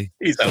right, is he?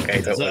 He's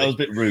okay. That was a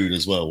bit rude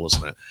as well,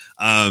 wasn't it?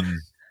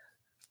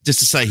 Just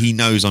to say he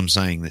knows I'm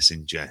saying this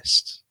in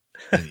jest.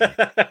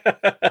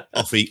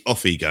 Off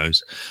he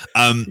goes.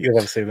 You'll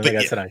obviously when they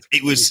get tonight.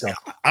 It was.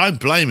 I don't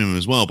blame him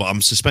as well, but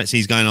I'm suspecting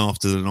he's going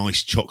after the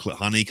nice chocolate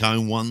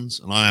honeycomb ones,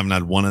 and I haven't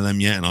had one of them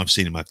yet, and I've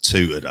seen him have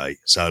two today.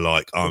 So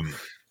like, I'm.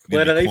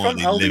 Where are they from?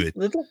 Aldi?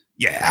 Little?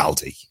 Yeah,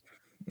 Aldi.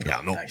 Yeah,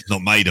 I'm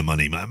not made of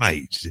money,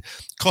 mate.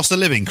 Cost of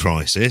living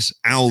crisis.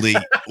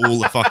 Aldi all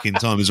the fucking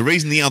time. There's a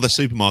reason the other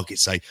supermarkets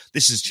say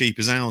this is cheap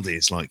as Aldi.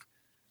 It's like,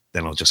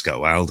 then I'll just go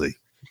to Aldi.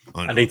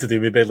 I need to do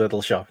my big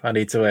little shop. I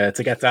need to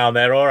get down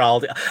there or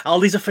Aldi.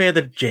 Aldi's a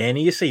further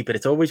journey, you see, but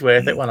it's always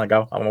worth it when I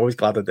go. I'm always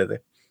glad I did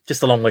it.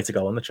 Just a long way to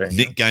go on the train.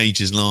 Nick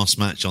Gage's last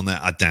match on there,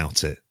 I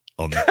doubt it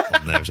on there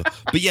as well.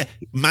 But yeah,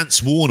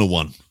 Mance Warner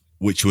won,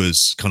 which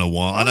was kind of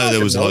wild. I know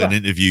there was like an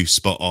interview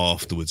spot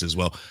afterwards as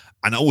well.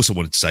 And I also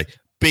wanted to say,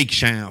 big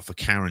shout out for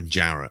Karen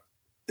Jarrett,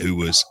 who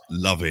was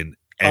loving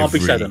every...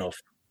 Can't be said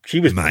enough. She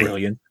was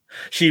brilliant.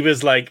 She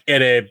was like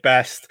in her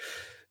best...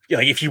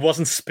 Like if she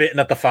wasn't spitting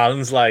at the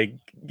fans, like,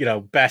 you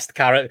know, best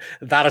Karen,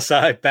 that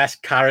aside,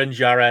 best Karen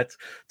Jarrett,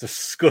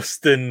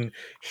 disgusting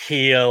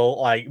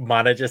heel, like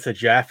manager to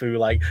Jeff, who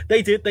like,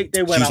 they went out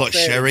there. She was like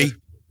Sherry.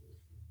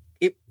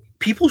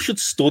 People should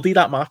study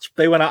that match.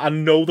 They went out. I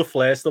know the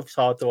Flair stuff's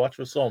hard to watch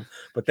for some,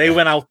 but they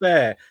went out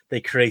there.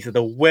 They created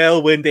a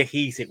whirlwind of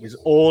heat. It was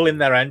all in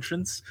their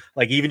entrance.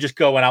 Like even just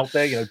going out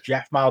there, you know,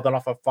 Jeff mouthing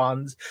off of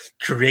fans,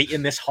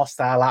 creating this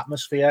hostile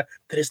atmosphere.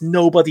 There is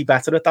nobody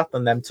better at that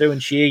than them two.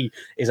 And she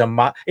is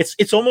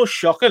It's almost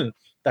shocking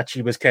that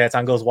she was Kurt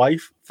Angle's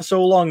wife for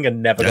so long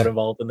and never got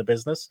involved in the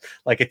business.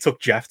 Like it took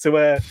Jeff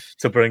to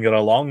bring her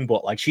along,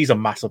 but like she's a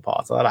massive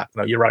part of that act.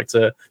 No, you're right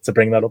to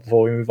bring that up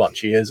before we move on.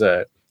 She is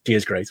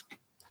great.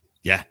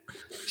 Yeah,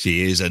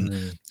 she is.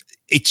 And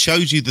it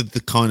shows you that the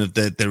kind of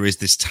there is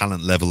this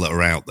talent level that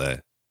are out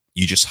there.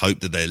 You just hope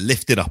that they're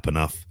lifted up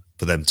enough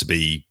for them to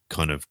be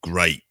kind of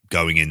great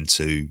going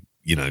into,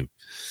 you know,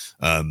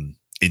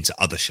 into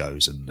other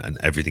shows and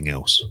everything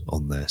else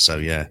on there. So,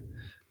 yeah.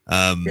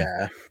 Like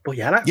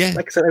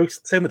I said, I was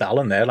same with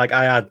Allan there. Like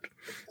I had,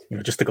 you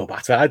know, just to go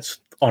back to it,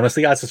 I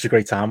had such a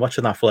great time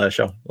watching that Flair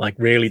show. Like,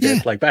 really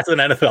did. Like, better than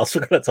anything else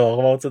we're going to talk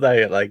about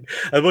today. Like,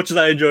 as much as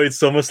I enjoyed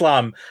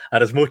SummerSlam,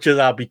 and as much as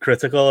I'd be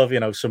critical of, you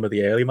know, some of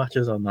the early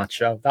matches on that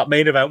show, that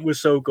main event was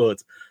so good.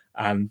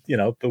 And, you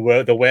know,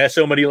 there were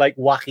so many, like,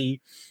 wacky,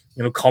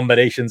 you know,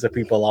 combinations of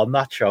people on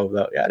that show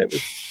that, it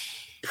was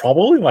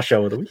probably my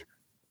show of the week.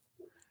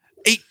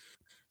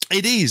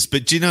 It is,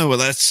 but do you know what?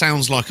 That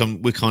sounds like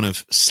we're kind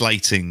of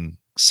slating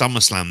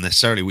SummerSlam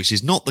necessarily, which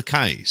is not the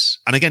case.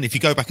 And again, if you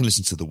go back and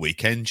listen to the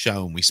weekend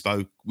show, and we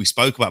spoke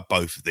about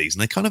both of these,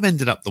 and they kind of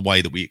ended up the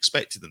way that we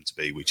expected them to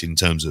be, which in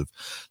terms of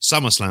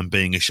SummerSlam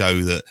being a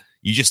show that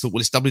you just thought,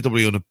 well, it's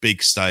WWE on a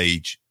big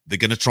stage. They're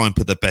going to try and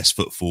put their best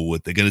foot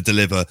forward. They're going to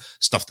deliver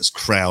stuff that's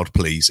crowd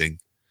pleasing.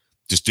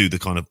 Just do the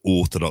kind of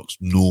orthodox,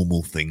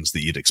 normal things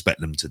that you'd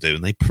expect them to do.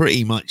 And they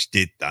pretty much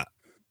did that.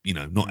 You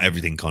know, not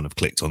everything kind of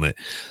clicked on it.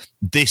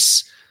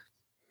 There's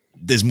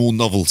more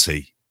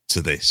novelty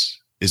to this,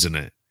 isn't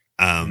it?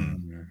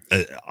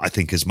 I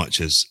think as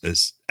much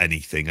as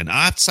anything. And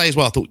I have to say as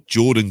well, I thought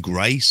Jordan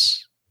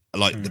Grace,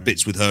 like the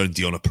bits with her and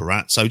Deonna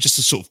Purrazzo. So just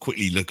to sort of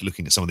quickly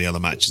looking at some of the other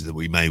matches that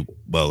we may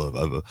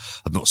have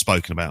not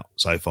spoken about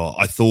so far.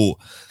 I thought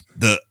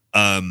that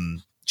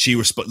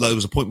there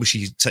was a point where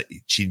she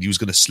was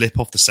going to slip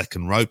off the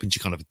second rope, and she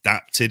kind of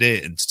adapted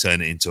it and to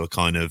turn it into a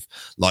kind of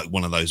like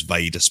one of those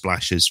Vader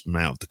splashes from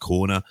out of the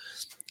corner.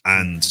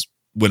 And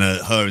when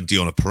her and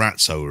Deonna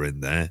Purrazzo were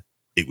in there,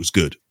 it was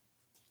good.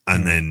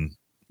 And then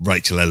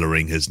Rachel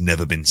Ellering has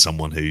never been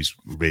someone who's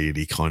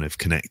really kind of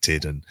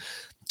connected and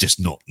just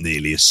not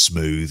nearly as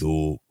smooth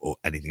or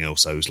anything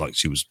else. So it was like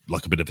she was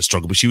like a bit of a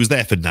struggle, but she was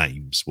there for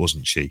names,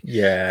 wasn't she?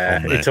 Yeah,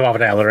 to have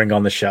an Ellering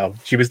on the show.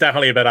 She was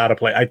definitely a bit out of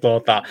place. I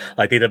thought that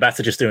like either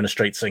better just doing a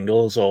straight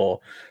singles or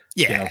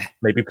you know,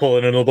 maybe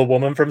pulling another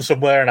woman from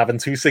somewhere and having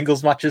two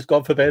singles matches,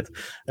 God forbid.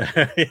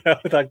 You know,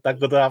 that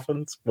could have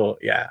happened. But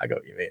yeah, I got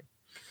what you mean.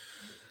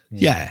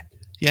 Yeah.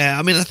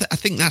 I mean, I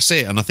think that's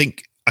it. And I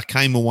think I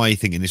came away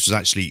thinking this was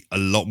actually a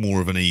lot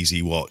more of an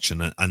easy watch.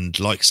 And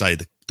like I say,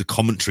 the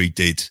commentary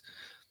did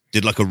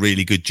like a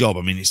really good job.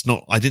 I mean,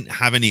 I didn't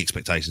have any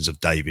expectations of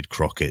David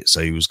Crockett,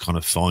 so he was kind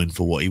of fine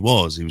for what he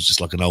was. He was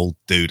just like an old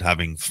dude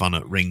having fun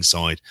at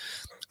ringside.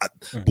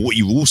 But what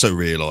you also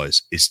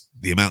realise is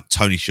the amount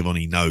Tony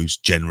Schiavone knows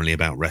generally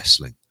about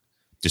wrestling.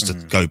 Just to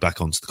go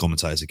back onto the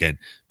commentators again,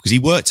 because he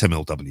worked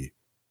MLW.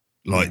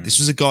 Like this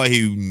was a guy who,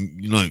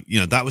 you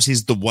know, that was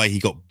the way he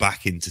got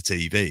back into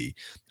TV.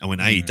 And when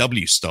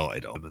AEW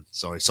started,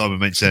 sorry, Simon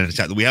mentioned in the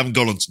chat that we haven't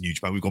gone on to New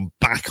Japan, we've gone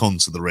back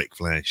onto the Ric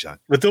Flair show.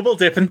 We're double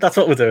dipping. That's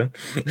what we're doing.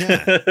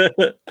 Yeah.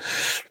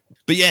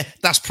 But yeah,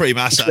 that's pretty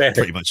much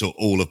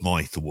all of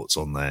my thoughts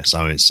on there.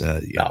 So it's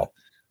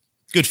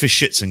good for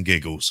shits and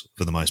giggles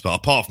for the most part.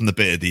 Apart from the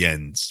bit at the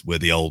end where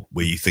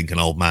you think an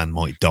old man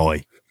might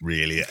die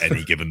really at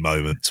any given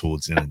moment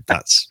towards the end.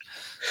 That's.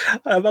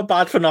 I'm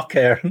bad for not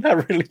caring. I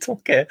really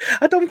don't care.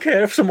 I don't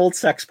care if some old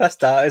sex pest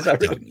dies. I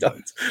really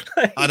don't.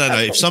 I don't know.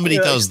 If somebody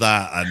does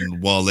that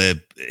and while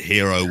they're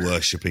hero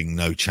worshipping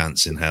no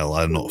chance in hell,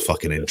 I'm not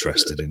fucking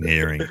interested in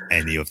hearing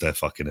any of their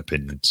fucking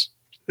opinions.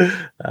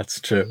 That's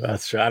true.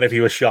 And if he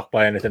was shocked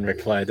by anything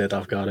Ric Flair did,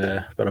 I've got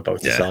a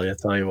boat to sell you,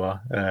 tell you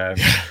what.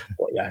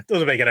 But yeah, it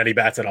doesn't make it any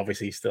better.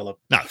 Obviously, he's still a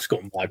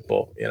scumbag,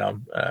 but you know,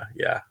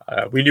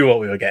 we knew what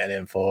we were getting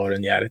in for,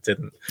 and it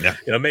didn't. Yeah.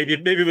 You know, maybe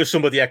it was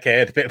somebody I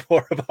cared a bit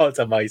more about.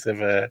 I might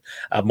have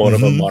had more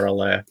of a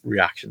moral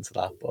reaction to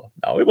that. But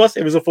no, it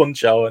was a fun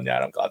show, and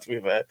I'm glad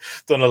we've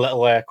done a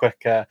little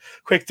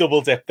quick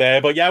double dip there.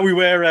 But yeah, we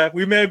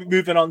may be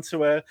moving on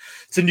to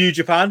New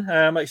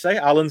Japan. Like you say,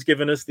 Alan's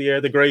given us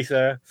the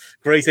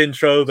great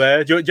intro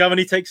there. Do you have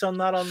any takes on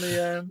that on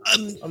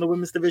the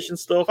women's division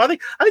stuff? I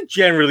think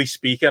generally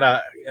speaking,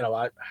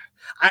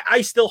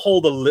 I still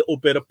hold a little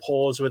bit of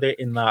pause with it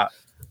in that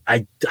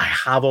I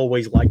have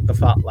always liked the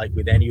fact, like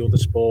with any other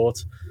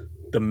sport,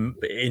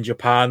 in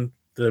Japan,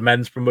 there are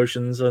men's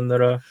promotions and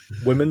there are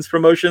women's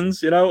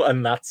promotions,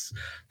 and that's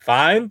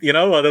fine. I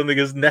don't think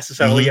there's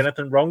necessarily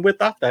anything wrong with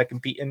that. They're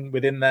competing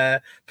within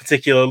their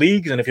particular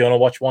leagues, and if you want to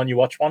watch one, you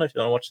watch one. If you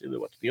want to watch the other,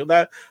 watch the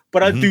other.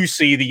 But I do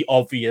see the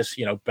obvious,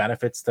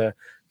 benefits to,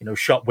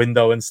 shop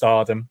window and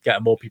Stardom,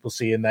 getting more people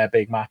seeing their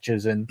big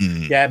matches, and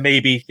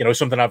maybe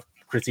something I've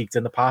critiqued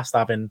in the past,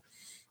 having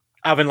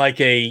like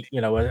a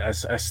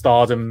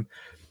Stardom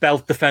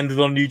belt defended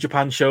on New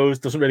Japan shows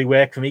doesn't really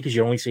work for me because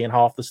you're only seeing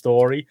half the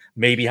story.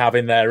 Maybe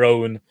having their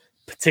own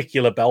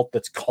particular belt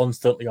that's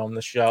constantly on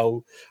the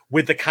show,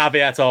 with the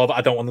caveat of I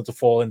don't want them to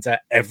fall into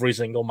every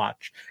single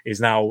match is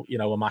now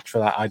a match for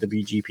that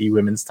IWGP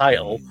Women's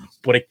title,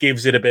 but it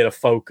gives it a bit of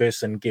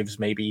focus and gives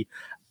maybe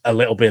a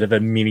little bit of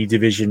a mini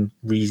division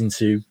reason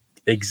to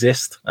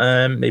exist.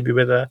 Maybe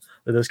with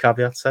those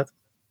caveats said.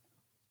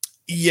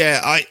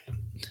 Yeah,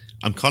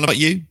 I'm kind of like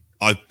you.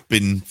 I've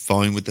been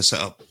fine with the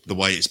setup, the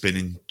way it's been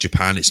in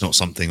Japan. It's not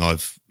something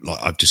I've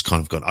just kind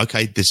of gone,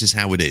 okay, this is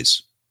how it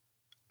is.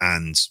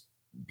 And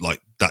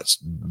that's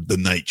the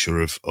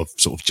nature of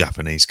sort of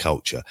Japanese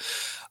culture.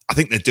 I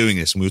think they're doing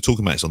this, and we were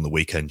talking about this on the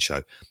weekend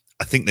show.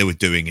 I think they were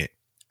doing it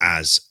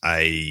as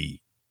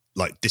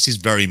this is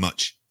very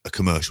much a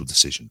commercial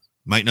decision.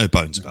 Make no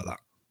bones about that.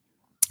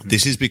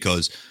 This is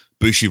because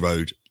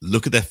Bushiroad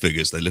look at their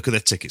figures, they look at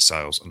their ticket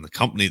sales, and the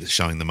company that's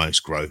showing the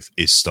most growth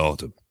is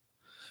Stardom.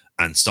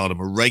 And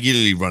Stardom are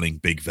regularly running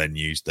big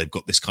venues. They've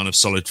got this kind of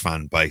solid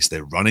fan base.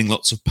 They're running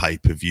lots of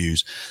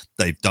pay-per-views.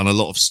 They've done a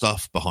lot of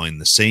stuff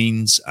behind the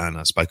scenes. And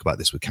I spoke about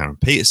this with Karen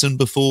Peterson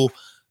before,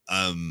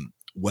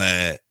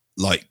 where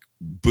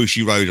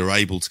Bushiroad are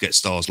able to get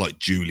stars like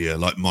Julia,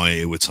 like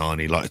Maya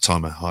Iwatani, like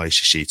Tamahai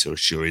Shishita or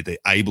Shuri. They're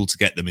able to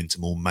get them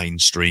into more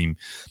mainstream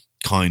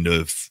kind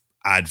of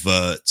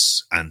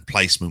adverts and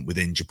placement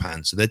within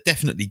Japan. So they're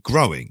definitely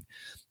growing.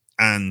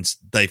 And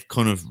they've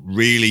kind of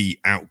really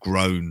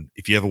outgrown.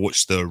 If you ever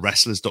watched the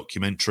Wrestlers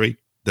documentary,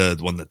 the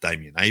one that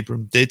Damian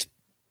Abram did,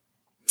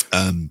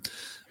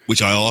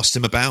 which I asked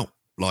him about,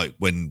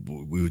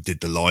 when we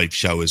did the live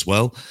show as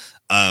well,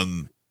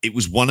 it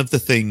was one of the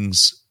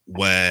things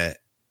where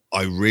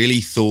I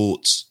really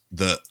thought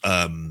that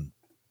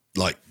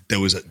there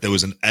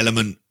was an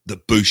element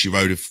that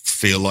Bushiroad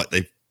feel like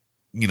they,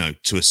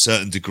 to a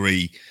certain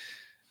degree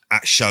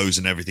at shows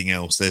and everything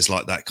else, there's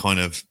that kind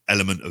of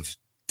element of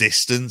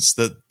distance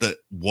that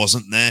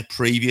wasn't there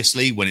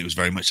previously, when it was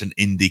very much an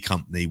indie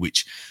company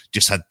which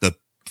just had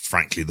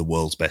frankly the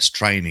world's best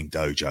training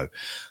dojo.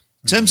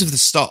 In terms of the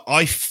start,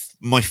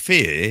 my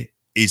fear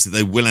is that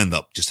they will end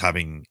up just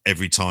having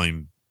every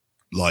time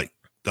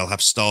they'll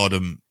have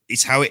Stardom.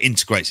 It's how it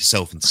integrates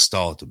itself into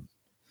Stardom,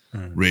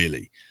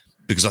 really,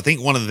 because I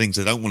think one of the things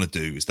they don't want to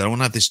do is they don't want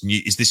to have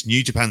this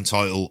New Japan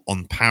title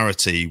on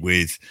parity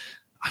with,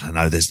 I don't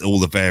know, there's all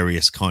the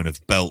various kind of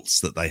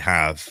belts that they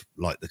have,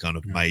 like the kind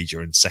of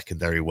major and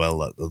secondary,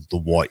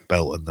 the white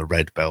belt and the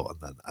red belt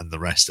and the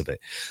rest of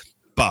it.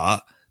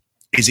 But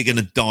is it going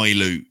to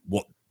dilute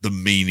what the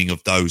meaning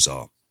of those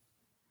are?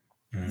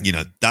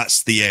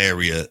 That's the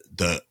area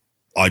that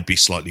I'd be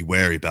slightly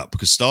wary about,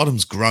 because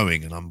Stardom's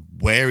growing and I'm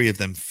wary of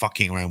them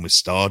fucking around with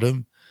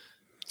Stardom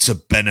to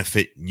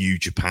benefit New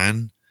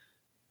Japan,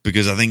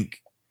 because I think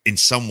in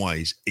some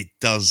ways it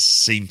does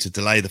seem to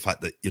delay the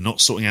fact that you're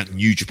not sorting out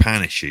New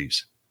Japan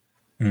issues.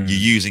 You're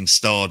using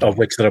Stardom, of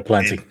which there are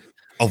plenty,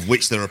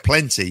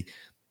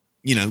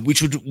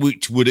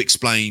 which would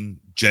explain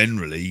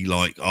generally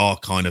our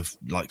kind of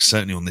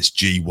certainly on this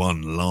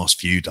G1 the last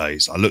few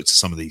days, I looked at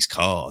some of these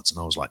cards and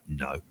I was like,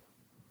 no,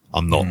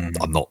 I'm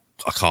not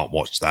I can't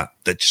watch that.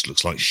 That just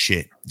looks like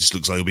shit. It just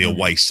looks like it'll be a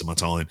waste of my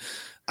time.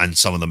 And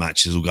some of the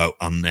matches will go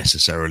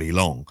unnecessarily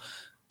long.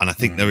 And I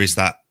think there is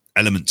that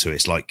element to it.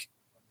 It's like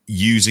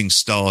using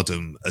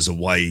Stardom as a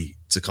way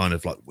to kind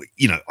of like,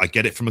 you know, I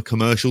get it from a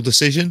commercial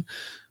decision,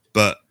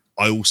 but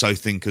I also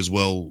think as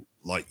well,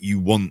 like you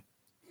want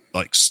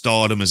like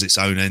Stardom as its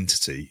own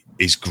entity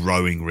is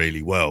growing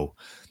really well.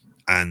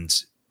 And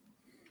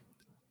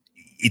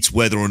it's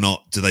whether or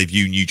not do they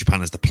view New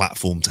Japan as the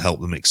platform to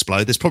help them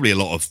explode. There's probably a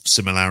lot of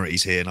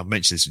similarities here. And I've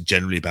mentioned this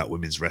generally about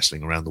women's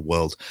wrestling around the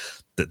world,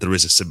 that there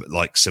is a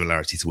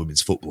similarity to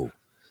women's football,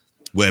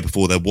 where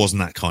before there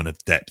wasn't that kind of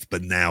depth,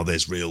 but now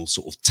there's real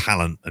sort of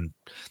talent and,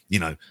 you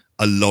know,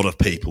 a lot of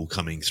people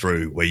coming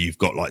through where you've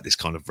got like this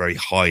kind of very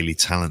highly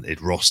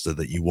talented roster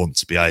that you want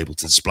to be able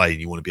to display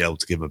and you want to be able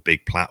to give them a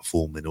big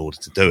platform in order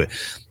to do it.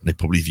 And they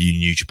probably view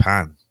New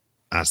Japan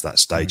as that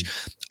stage.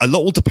 A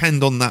lot will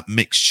depend on that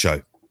mixed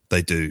show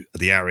they do at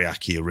the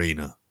Ariake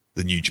Arena,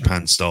 the New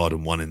Japan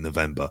Stardom one in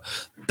November.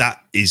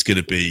 That is going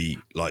to be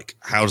like,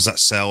 how does that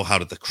sell? How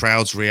do the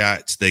crowds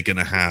react? They're going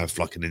to have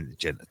like an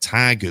intergender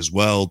tag as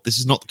well. This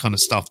is not the kind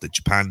of stuff that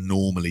Japan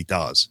normally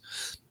does.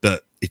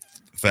 But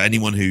for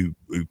anyone who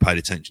paid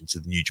attention to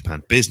the New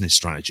Japan business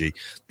strategy,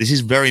 this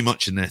is very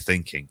much in their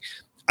thinking.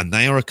 And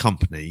they are a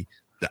company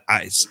that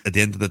at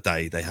the end of the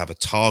day, they have a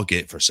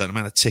target for a certain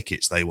amount of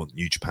tickets they want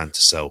New Japan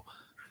to sell.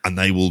 And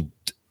they will,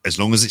 as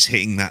long as it's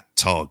hitting that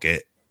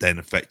target, then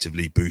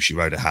effectively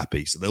Bushiroad are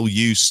happy. So they'll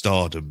use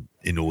Stardom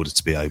in order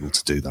to be able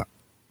to do that.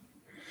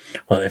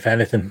 Well, if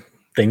anything,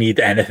 they need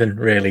anything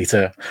really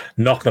to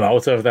knock them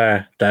out of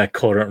their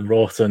current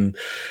rut. And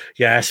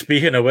yeah,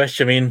 speaking of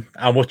which, I mean,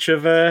 how much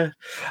of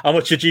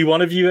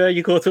G1 have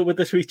you caught up with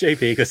this week, JP?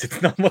 Because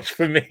it's not much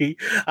for me.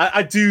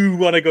 I do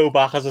want to go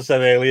back, as I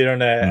said earlier,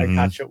 and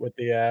catch up with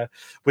the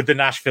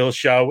Nashville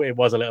show. It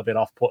was a little bit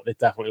off-putting. It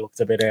definitely looked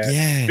a bit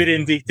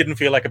indie. Didn't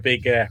feel like a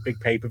big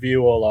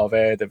pay-per-view. All of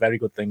the very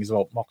good things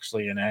about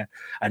Moxley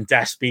and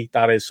Despy.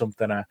 That is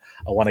something I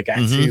want to get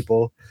to,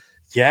 but.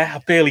 Yeah, I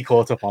barely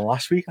caught up on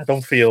last week. I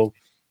don't feel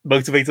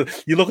motivated.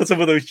 You look at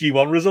some of those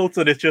G1 results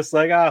and it's just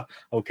like,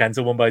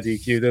 Kenta won by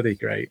DQ, did he?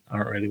 Great. I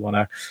don't really want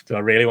to. Do I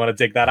really want to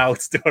dig that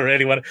out? Do I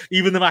really want to?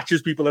 Even the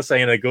matches people are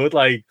saying are good,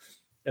 like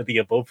are the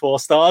above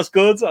 4 stars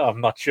good? I'm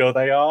not sure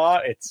they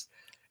are.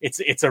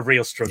 It's a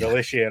real struggle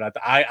this year.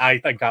 I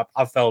think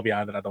I fell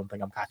behind and I don't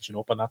think I'm catching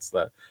up. And that's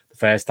the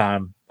first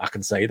time I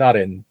can say that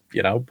in,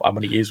 you know, how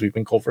many years we've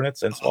been covering it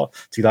since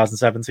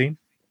 2017.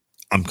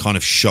 I'm kind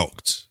of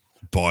shocked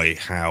by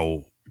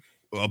how,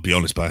 I'll be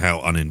honest, by how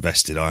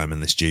uninvested I am in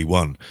this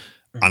G1.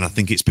 And I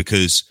think it's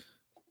because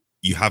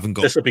you haven't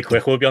got... This will be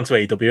quick. We'll be on to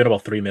AEW in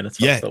about 3 minutes.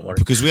 Yeah, don't worry.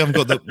 Because we haven't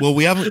got that. Well,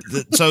 we haven't...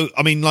 So,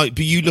 I mean, like,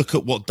 but you look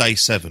at what day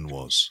 7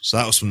 was. So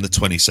that was from the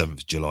 27th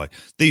of July.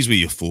 These were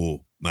your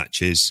 4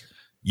 matches.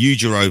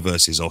 Yujiro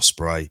versus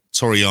Ospreay,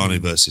 Toriano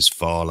versus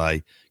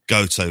Fale,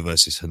 Goto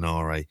versus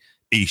Hanare,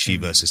 Ishii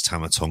versus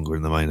Tamatonga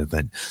in the main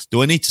event.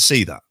 Do I need to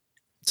see that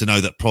to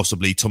know that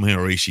possibly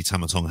Tomohiro Ishii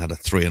Tamatonga had a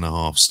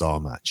 3.5 star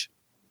match?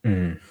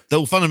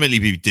 They'll fundamentally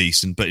be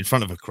decent, but in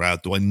front of a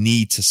crowd, do I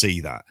need to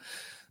see that?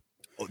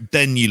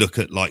 Then you look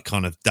at like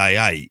kind of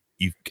day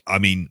 8.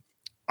 I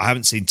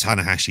haven't seen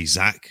Tanahashi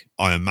Zack.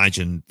 I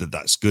imagine that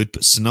that's good,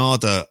 but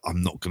Sanada,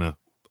 I'm not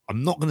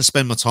gonna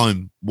spend my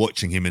time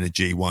watching him in a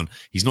G1.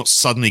 He's not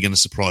suddenly going to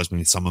surprise me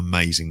with some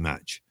amazing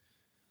match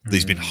that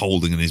he's been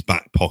holding in his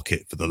back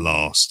pocket for the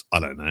last, I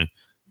don't know,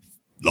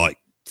 like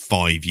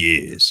 5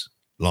 years.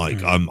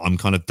 Like I'm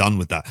kind of done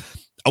with that.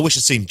 I wish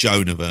I'd seen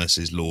Jonah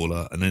versus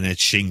Lawler, and then had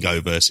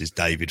Shingo versus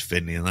David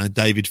Finlay. And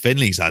David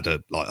Finlay's had I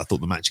thought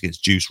the match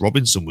against Juice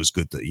Robinson was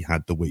good that he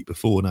had the week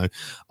before. No,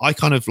 I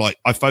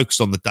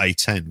focused on the day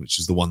 10, which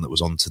is the one that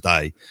was on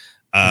today.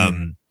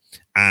 And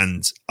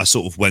I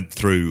sort of went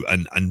through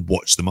and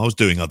watched them. I was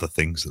doing other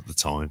things at the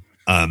time.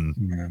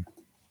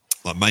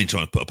 Like mainly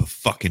trying to put up a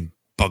fucking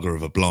bugger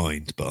of a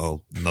blind, but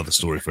another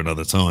story for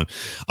another time.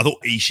 I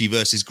thought Ishii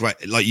versus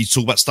Great, like you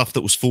talk about stuff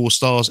that was 4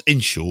 stars.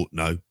 In short,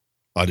 no.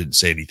 I didn't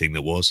see anything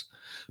that was,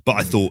 but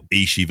I thought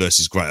Ishii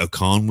versus Great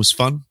O'Khan was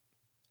fun.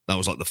 That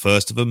was like the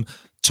first of them.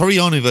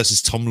 Toriano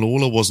versus Tom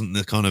Lawler wasn't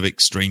the kind of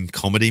extreme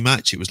comedy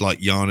match. It was like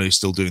Yano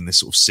still doing this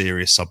sort of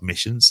serious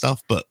submission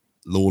stuff, but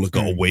Lawler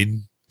got a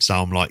win. So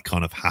I'm like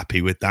kind of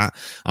happy with that.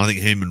 I think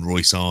him and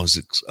Royce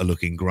Isaacs are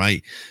looking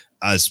great.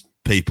 As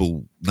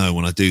people know,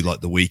 when I do like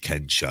the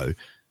weekend show,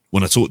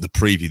 when I talk the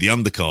preview, the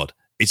undercard,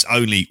 it's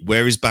only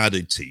where is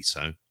Badu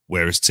Tito,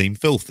 where is Team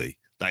Filthy.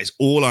 That is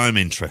all I'm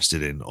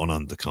interested in on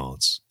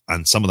undercards,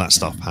 and some of that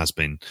stuff has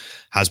been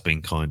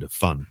kind of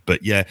fun.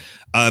 But yeah,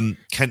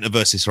 Kenta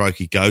versus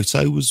Hiroki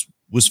Goto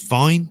was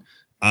fine.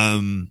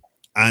 And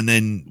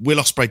then Will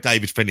Ospreay,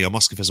 David Finlay. I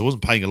must confess, I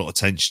wasn't paying a lot of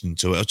attention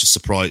to it. I was just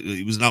surprised.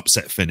 It was an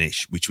upset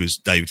finish, which was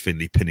David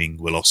Finlay pinning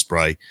Will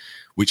Ospreay,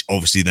 which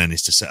obviously then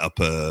is to set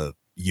up a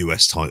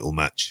US title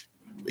match.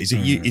 Is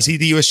he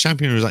the US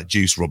champion, or is that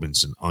Juice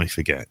Robinson? I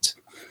forget.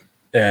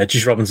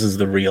 Juice Robinson's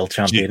the real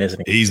champion,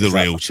 isn't he? He's the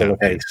real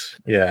champion.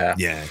 Yeah.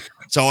 Yeah.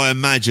 So I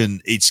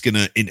imagine it's going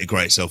to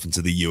integrate itself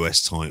into the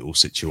US title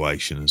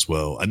situation as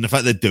well. And the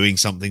fact they're doing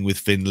something with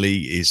Finlay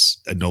is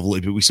a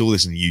novelty, but we saw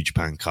this in the New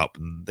Japan Cup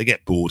and they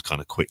get bored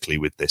kind of quickly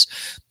with this.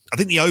 I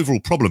think the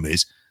overall problem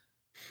is,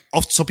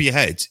 off the top of your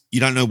head, you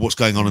don't know what's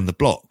going on in the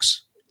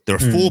blocks. There are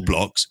 4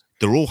 blocks.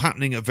 They're all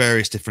happening at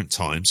various different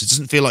times. It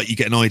doesn't feel like you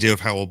get an idea of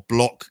how a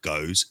block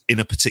goes in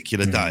a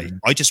particular day.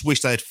 I just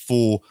wish they had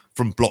 4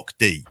 from block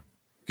D,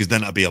 because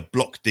then that'd be a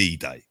block D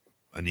day.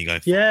 And you go,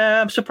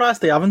 yeah, I'm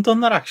surprised they haven't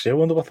done that, actually. I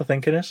wonder what they're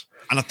thinking is.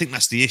 And I think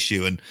that's the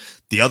issue. And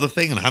the other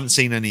thing, and I haven't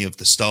seen any of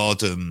the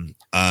Stardom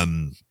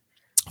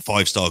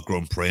 5-star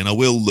Grand Prix, and I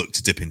will look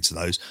to dip into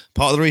those.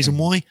 Part of the reason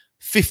why,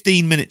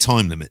 15-minute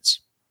time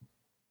limits.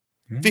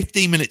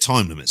 15-minute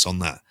time limits on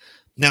that.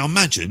 Now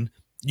imagine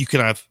you could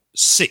have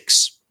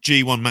 6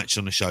 G1 matches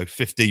on the show,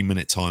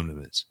 15-minute time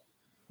limits.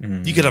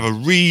 You could have a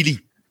really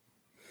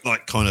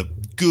kind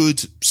of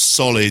good,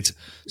 solid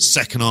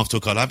second half to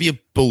a card. Have your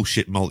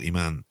bullshit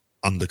multi-man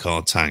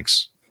undercard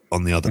tags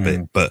on the other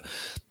bit, but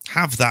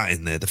have that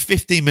in there. The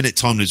 15-minute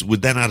time limits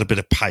would then add a bit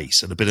of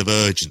pace and a bit of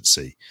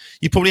urgency.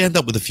 You'd probably end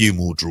up with a few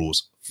more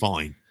draws.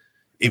 Fine.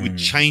 It would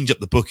change up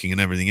the booking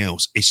and everything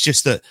else. It's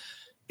just that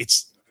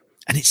it's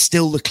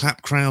still the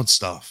clap crowd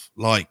stuff.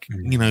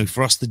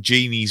 For us, the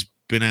genie's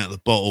been out of the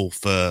bottle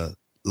for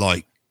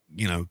a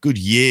good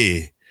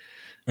year.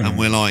 And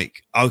we're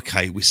like,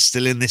 okay, we're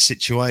still in this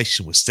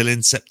situation. We're still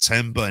in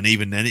September. And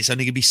even then, it's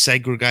only going to be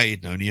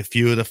segregated and only a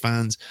few of the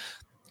fans.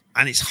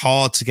 And it's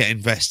hard to get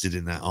invested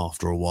in that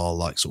after a while,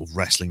 sort of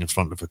wrestling in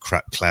front of a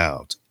crap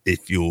cloud.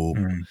 If you're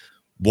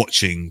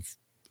watching,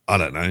 I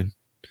don't know.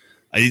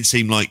 It didn't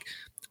seem like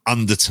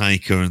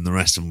Undertaker and the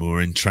rest of them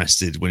were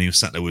interested when he was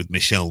sat there with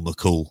Michelle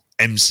McCool,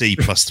 MC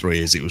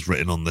 +3, as it was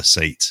written on the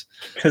seat.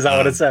 Is that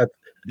what it said?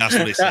 That's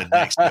what it said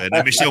next to it. And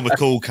then Michelle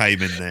McCool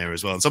came in there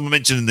as well. And someone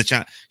mentioned in the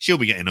chat, she'll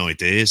be getting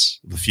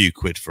ideas of a few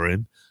quid for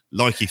him,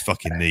 like he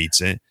fucking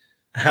needs it.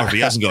 Or if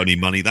he hasn't got any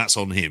money, that's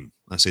on him.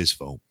 That's his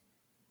fault.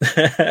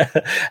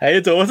 Hey,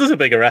 your daughter's a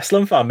bigger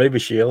wrestling fan. Maybe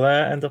she'll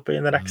end up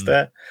being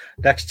the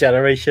next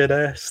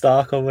generation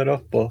star coming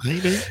up. But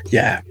maybe,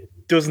 yeah,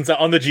 doesn't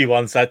on the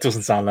G1 set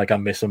doesn't sound like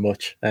I'm missing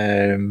much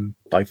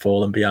by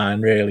falling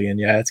behind really. And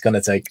yeah, it's going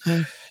to take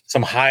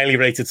some highly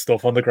rated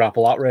stuff on the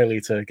Grapple app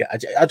really to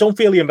get. I don't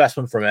feel the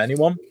investment from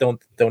anyone.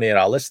 Don't hear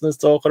our listeners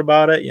talking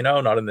about it.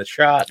 Not in the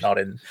chat, not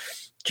in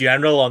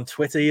general on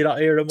Twitter. You're not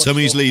hearing much. Tell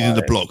me who's leading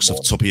the blocks off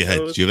the top of your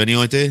head. Do you have any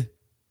idea?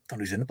 Don't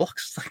know who's in the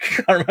blocks. I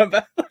can't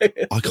remember.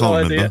 I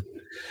can't remember.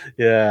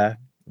 Yeah.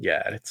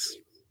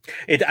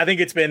 I think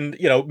it's been,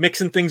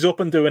 mixing things up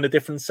and doing a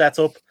different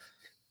setup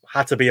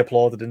had to be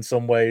applauded in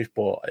some ways,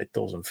 but it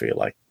doesn't feel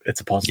like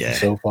it's a positive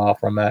so far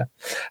from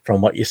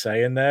what you're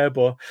saying there.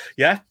 But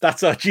yeah,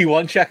 that's our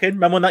G1 check-in.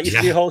 Remember when that used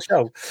to be a whole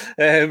show?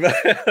 But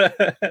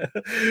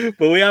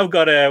we have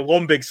got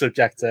one big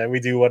subject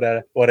we do want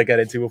to get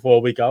into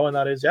before we go, and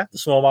that is the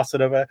small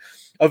matter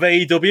of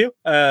AEW.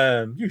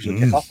 Usually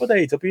kick off with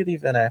AEW.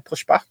 They've been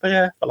pushed back for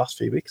the last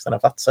few weeks. And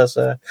if that says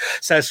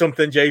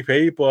something,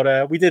 JP.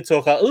 But we did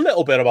talk a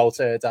little bit about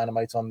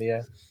Dynamite on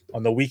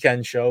the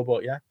weekend show.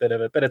 But yeah, bit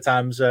of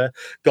time's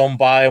gone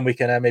by, and we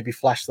can maybe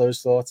flash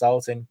those thoughts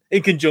out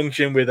in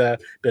conjunction with a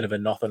bit of a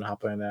nothing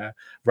happening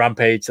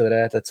Rampage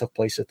that took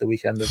place at the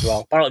weekend as well.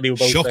 Apparently, we were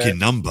both shocking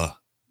number.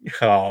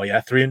 Oh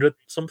yeah, 300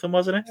 something,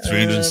 wasn't it?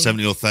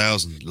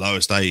 370,000,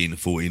 lowest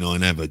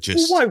 1849 ever.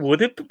 Just why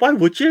would it? Why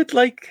would you?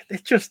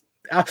 It just.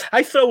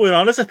 I throw it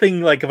on as a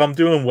thing, if I'm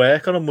doing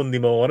work on a Monday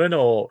morning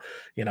or,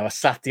 a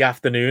Saturday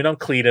afternoon, I'm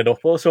cleaning up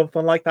or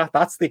something like that.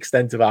 That's the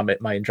extent of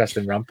my interest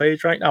in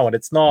Rampage right now. And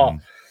it's not,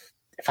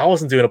 if I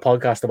wasn't doing a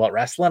podcast about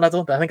wrestling, I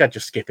think I'd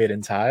just skip it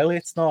entirely.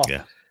 It's not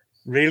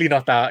really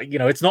not that,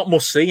 it's not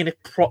must see. And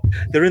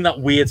they're in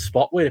that weird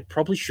spot where it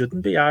probably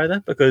shouldn't be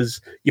either,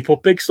 because you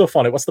put big stuff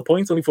on it. What's the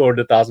point? Only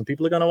 400,000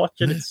 people are going to watch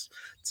it. It's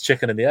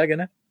chicken and the egg,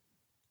 isn't it?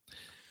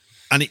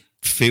 And it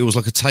feels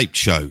like a taped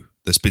show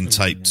that's been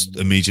taped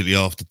immediately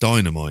after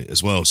Dynamite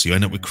as well. So you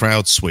end up with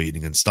crowd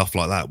sweetening and stuff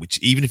like that, which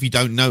even if you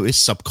don't notice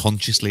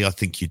subconsciously, I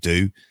think you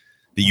do,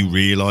 that you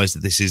realise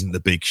that this isn't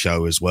the big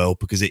show as well,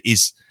 because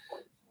it's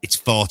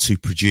far too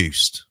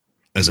produced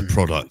as a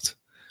product,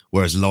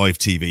 whereas live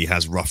TV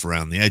has rough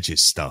around the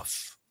edges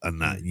stuff,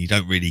 and that you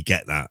don't really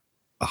get that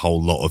a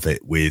whole lot of it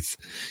with.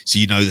 So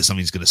you know that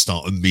something's going to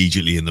start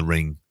immediately in the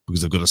ring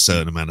because they've got a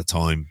certain amount of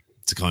time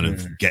to kind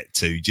of get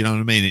to. Do you know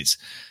what I mean?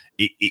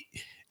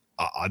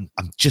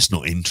 I'm just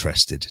not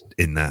interested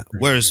in that.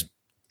 Whereas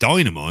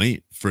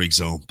Dynamite, for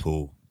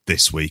example,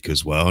 this week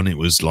as well, and it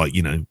was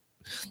in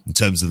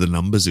terms of the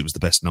numbers, it was the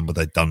best number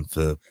they'd done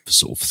for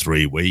sort of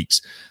 3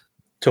 weeks.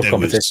 Tough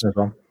competition as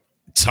well.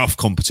 Tough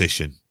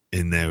competition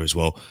in there as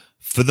well.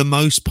 For the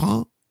most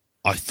part,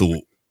 I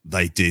thought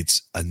they did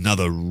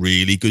another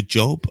really good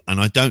job. And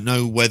I don't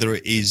know whether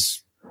it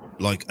is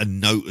a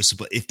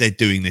noticeable, if they're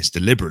doing this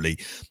deliberately,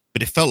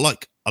 but it felt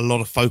like a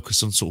lot of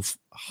focus on sort of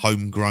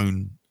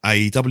homegrown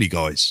AEW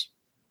guys,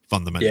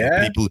 fundamentally,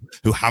 people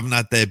who haven't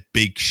had their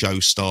big show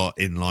start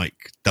in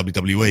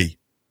WWE.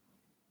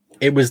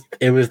 it was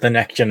the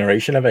next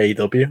generation of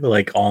AEW,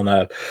 like on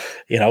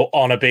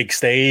a big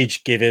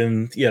stage,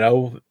 giving,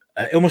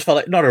 it almost felt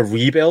like not a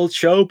rebuild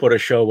show, but a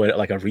show where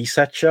like a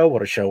reset show,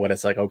 or a show where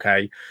it's like,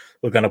 okay,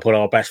 we're going to put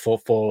our best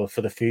foot forward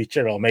for the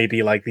future, or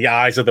maybe like the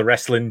eyes of the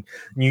wrestling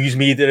news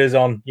media is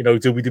on,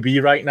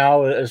 WWE right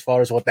now as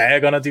far as what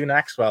they're going to do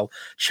next. Well,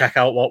 check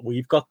out what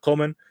we've got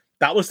coming.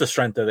 That was the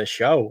strength of this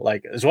show,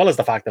 like, as well as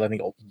the fact that I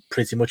think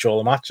pretty much all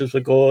the matches were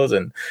good,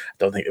 and I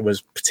don't think it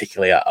was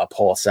particularly a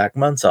poor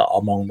segment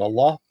among the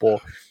lot,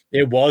 but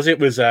it was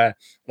a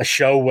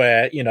show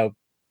where, you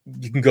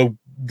can go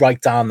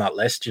right down that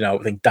list. I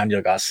think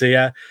Daniel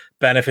Garcia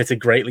benefited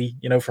greatly,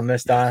 from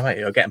this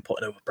Dynamite, getting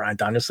put over Bryan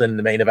Danielson in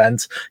the main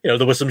event.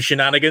 There were some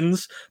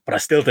shenanigans, but I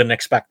still didn't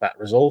expect that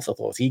result. I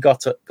thought he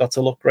got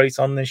to look great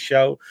on this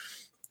show.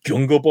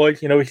 Jungle Boy,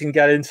 we can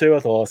get into. I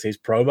thought his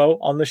promo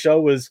on the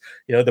show was,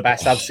 the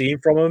best I've seen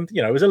from him.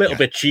 It was a little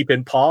bit cheap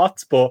in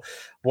parts, but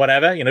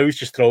whatever. He's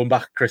just throwing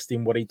back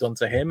Christian what he'd done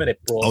to him, and it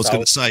brought. I was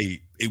going to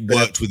say it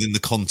worked within the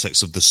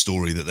context of the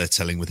story that they're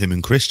telling with him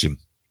and Christian.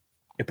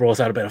 It brought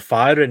out a bit of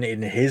fire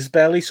in his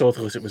belly, so I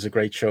thought it was a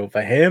great show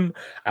for him.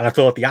 And I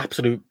thought the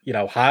absolute,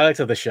 highlight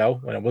of the show,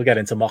 we'll get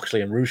into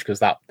Moxley and Roosh because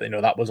that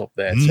was up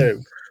there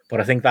too. But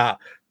I think that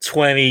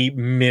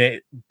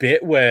 20-minute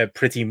bit where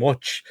pretty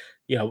much,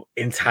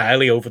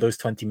 entirely over those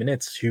 20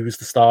 minutes, who was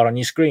the star on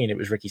your screen? It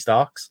was Ricky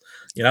Starks.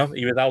 He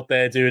was out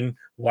there doing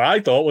what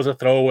I thought was a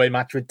throwaway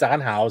match with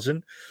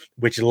Danhausen,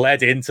 which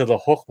led into the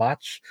Hook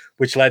match,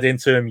 which led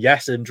into him,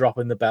 him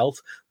dropping the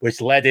belt, which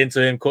led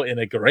into him cutting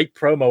a great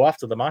promo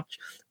after the match,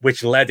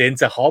 which led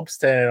into Hobbs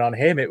turning on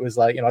him. It was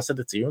like, I said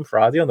it to you on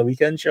Friday on the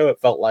weekend show.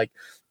 It felt like,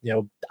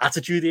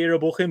 Attitude Era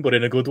booking, but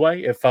in a good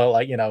way. It felt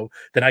like, the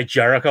night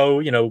Jericho,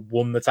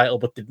 won the title,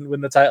 but didn't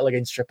win the title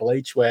against Triple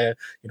H, where,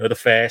 the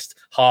first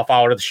half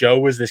hour of the show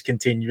was this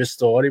continuous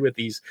story with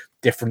these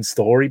different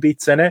story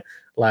beats in it,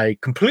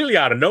 like completely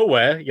out of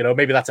nowhere.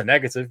 Maybe that's a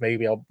negative.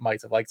 Maybe I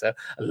might have liked a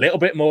little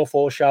bit more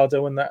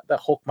foreshadowing that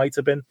Hook might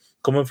have been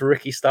coming for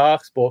Ricky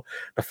Starks, but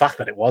the fact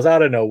that it was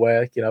out of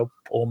nowhere,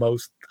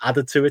 almost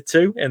added to it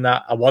too, in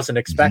that I wasn't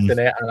expecting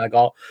it, and I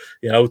got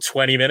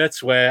 20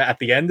 minutes where at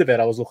the end of it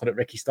I was looking at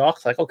Ricky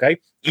Starks like, okay,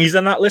 he's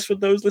in that list with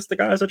those list of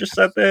guys I just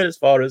said there, as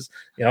far as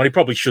he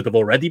probably should have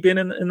already been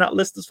in that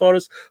list as far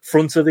as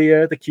front of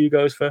the queue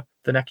goes for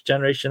the next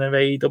generation of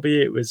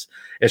AEW. It was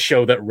a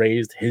show that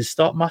raised his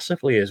stock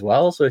massively as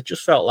well, so it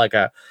just felt like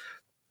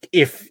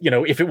if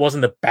it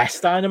wasn't the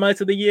best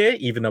Dynamite of the year,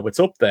 even though it's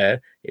up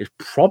there, it's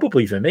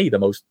probably for me the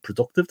most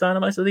productive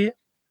Dynamite of the year.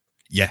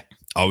 Yeah,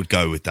 I would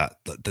go with that.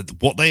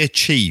 What they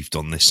achieved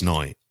on this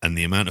night and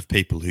the amount of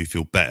people who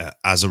feel better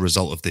as a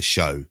result of this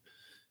show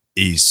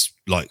is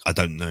like, I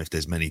don't know if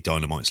there's many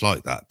Dynamites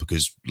like that,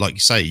 because like you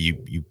say,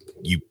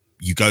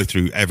 you go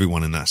through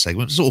everyone in that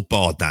segment, sort of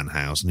bar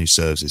Danhausen, who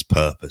serves his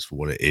purpose for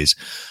what it is.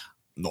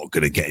 I'm not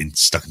going to get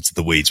stuck into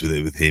the weeds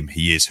with him.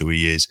 He is who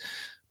he is.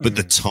 But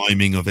the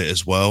timing of it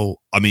as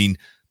well. I mean,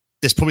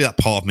 there's probably that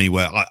part of me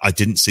where I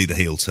didn't see the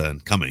heel turn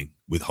coming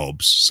with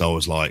Hobbs. So I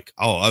was like,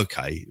 oh,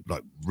 okay.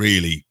 Like,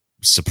 really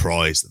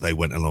surprised that they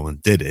went along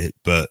and did it,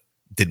 but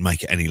didn't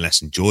make it any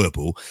less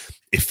enjoyable.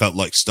 It felt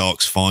like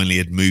Starks finally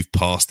had moved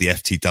past the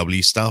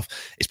FTW stuff.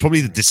 It's probably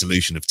the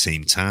dissolution of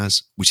Team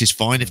Taz, which is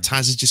fine if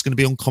Taz is just going to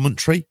be on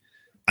commentary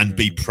and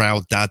be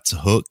proud dad to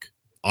Hook.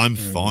 I'm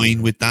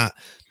fine with that.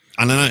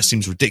 And I know it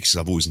seems ridiculous.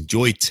 I've always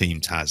enjoyed Team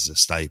Taz as a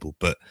stable,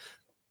 but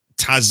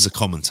Taz is a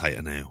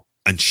commentator now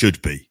and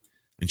should be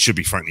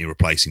frankly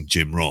replacing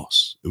Jim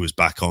Ross, who was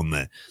back on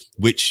there,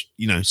 which,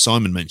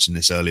 Simon mentioned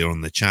this earlier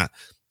on the chat.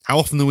 How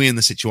often are we in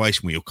the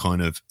situation where you're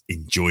kind of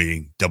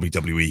enjoying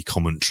WWE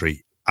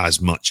commentary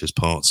as much as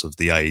parts of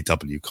the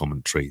AEW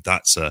commentary?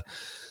 That's a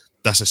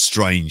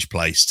strange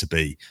place to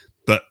be.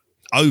 But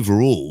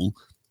overall,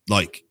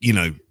 like,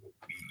 you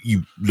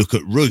look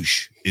at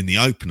Roosh in the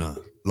opener,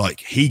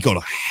 like, he got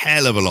a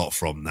hell of a lot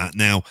from that.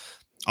 Now,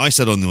 I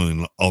said on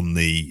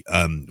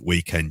the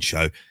weekend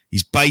show,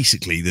 he's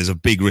basically, there's a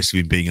big risk of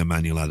him being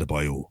Emmanuel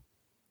Adebayor.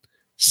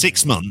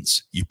 6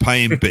 months, you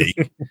pay him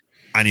big,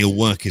 and he'll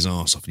work his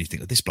arse off, and you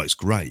think, oh, this bloke's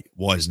great.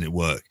 Why doesn't it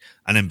work?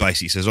 And then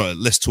basically says, all right,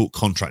 let's talk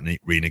contract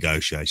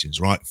renegotiations,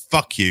 right?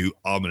 Fuck you.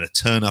 I'm going to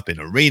turn up in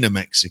Arena,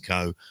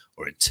 Mexico,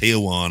 or in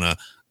Tijuana,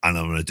 and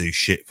I'm going to do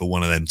shit for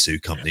one of them two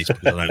companies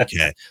because I don't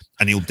care.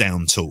 And he'll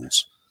down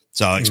tools.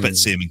 So I expect to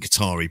see him in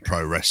Qatari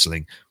Pro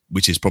Wrestling,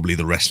 which is probably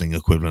the wrestling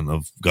equivalent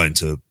of going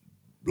to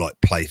like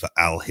play for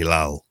Al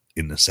Hilal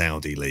in the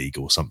Saudi League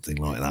or something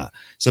like that.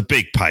 It's a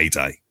big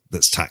payday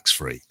that's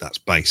tax-free. That's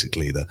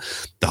basically the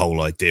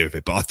whole idea of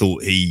it. But I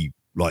thought he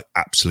like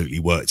absolutely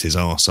worked his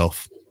arse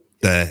off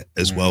there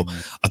as well.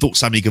 I thought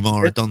Sammy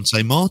Guevara,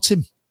 Dante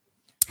Martin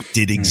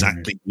did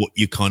exactly what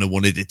you kind of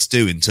wanted it to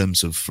do in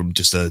terms of, from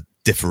just a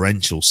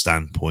differential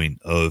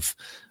standpoint of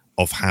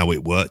how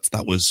it worked.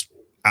 That was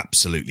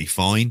absolutely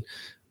fine.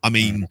 I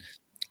mean,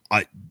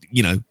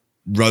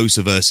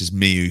 Rosa versus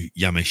Miyu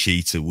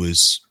Yamashita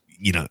was,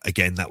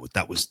 again, that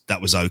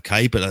was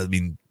okay, but I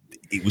mean,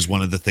 it was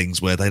one of the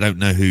things where they don't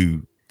know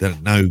who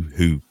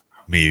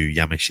Miyu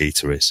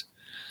Yamashita is.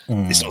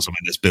 It's not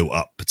something that's built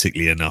up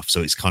particularly enough.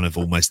 So it's kind of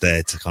almost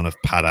there to kind of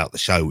pad out the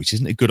show, which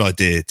isn't a good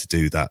idea to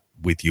do that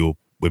with your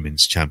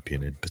women's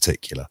champion in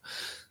particular.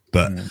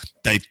 But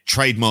they've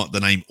trademarked the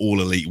name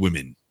All Elite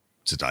Women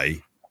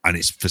today, and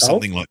it's for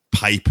something like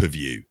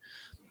pay-per-view.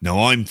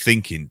 Now, I'm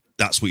thinking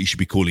that's what you should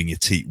be calling your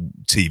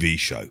TV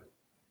show,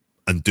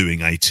 and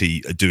doing a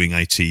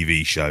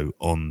TV show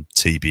on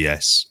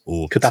TBS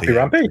or could that be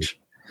Rampage?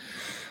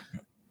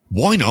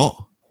 Why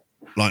not?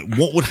 Like,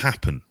 what would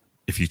happen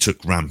if you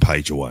took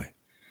Rampage away?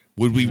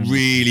 Would we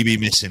really be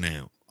missing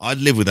out? I'd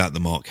live without the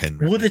Mark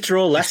Henry. Would it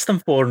draw less than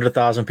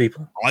 400,000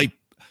 people?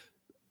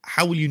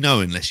 How will you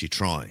know unless you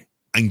try?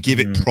 And give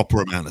it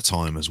proper amount of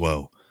time as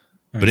well.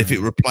 But if it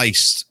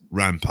replaced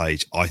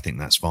Rampage, I think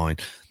that's fine.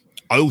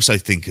 I also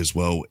think as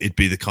well, it'd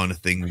be the kind of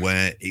thing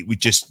where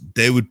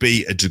there would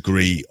be a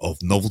degree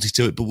of novelty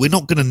to it, but we're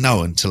not going to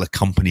know until a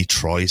company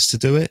tries to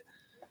do it.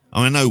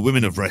 I know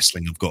Women of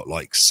Wrestling have got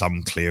like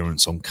some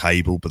clearance on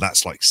cable, but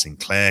that's like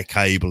Sinclair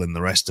cable and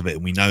the rest of it.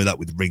 And we know that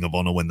with Ring of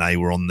Honor when they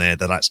were on there,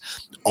 that's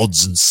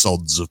odds and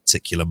sods of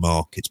particular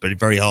markets, but it's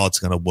very hard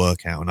to kind of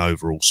work out an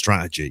overall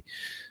strategy.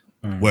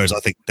 Whereas I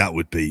think that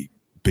would be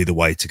the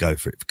way to go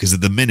for it, because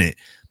at the minute,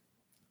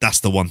 that's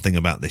the one thing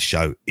about this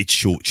show, it's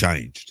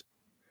shortchanged.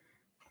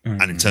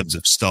 And in terms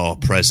of star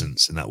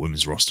presence in that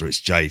women's roster,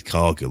 it's Jade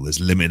Cargill. There's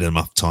limited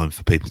enough time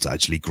for people to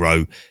actually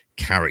grow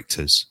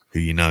characters who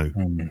you know.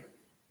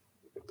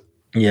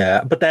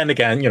 Yeah, but then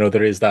again,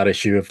 there is that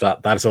issue of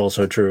that. That's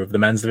also true of the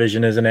men's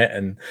division, isn't it?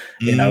 And,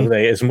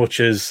 they, as much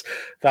as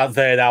that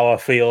third hour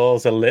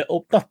feels a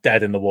little, not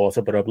dead in the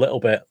water, but a little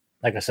bit,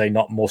 like I say,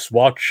 not must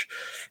watch.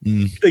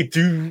 They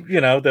do,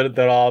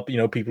 there are,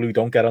 people who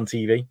don't get on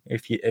TV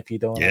if you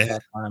don't have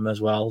that time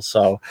as well.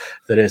 So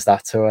there is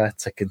that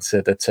to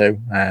consider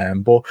too.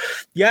 But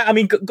yeah, I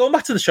mean, going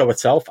back to the show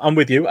itself, I'm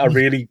with you. I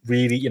really,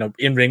 really,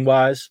 in ring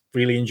wise,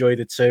 really enjoyed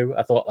it too.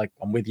 I thought, like,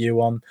 I'm with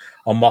you on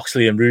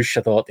Moxley and Roosh.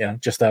 I thought,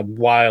 just a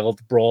wild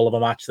brawl of a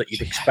match that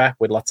you'd expect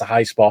with lots of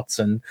high spots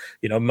and,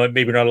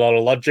 maybe not a lot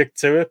of logic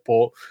to it,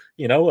 but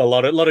a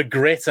lot of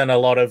grit and a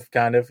lot of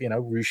kind of,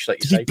 Roosh,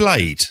 like you say. Did he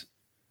blade?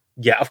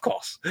 Yeah, of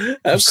course.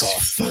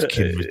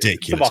 Fucking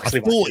ridiculous.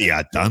 I thought he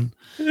had done.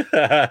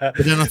 But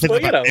then I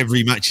think about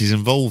every match he's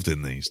involved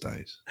in these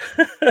days.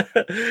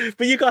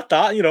 But you got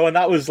that, and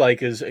that was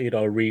like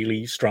a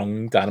really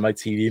strong Dynamite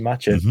TV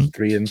match, a 3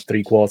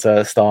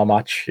 3/4 star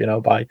match,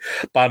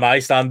 by my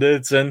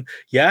standards. And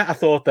yeah, I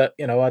thought that,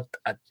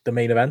 at the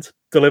main event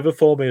delivered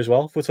for me as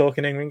well. If we're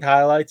talking in-ring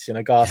highlights,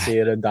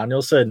 Garcia and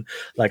Danielson.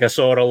 Like, I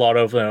saw a lot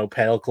of,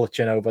 pale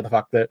clutching over the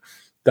fact that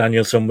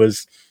Danielson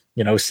was,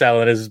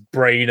 selling his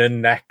brain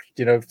and neck,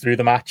 through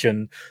the match,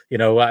 and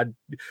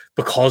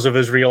because of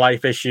his real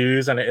life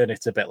issues, and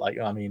it's a bit like,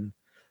 I mean,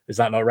 is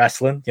that not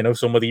wrestling?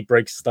 Somebody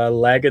breaks their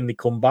leg and they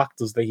come back.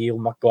 Does the heel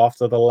not go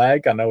after the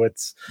leg? I know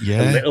it's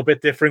a little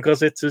bit different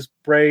because it's his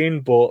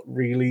brain, but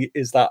really,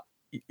 is that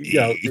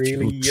if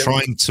really you're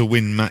trying to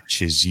win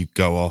matches, you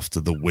go after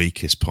the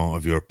weakest part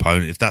of your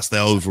opponent. If that's the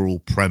overall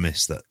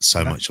premise that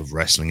so much of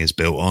wrestling is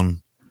built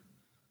on.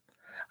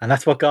 And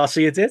that's what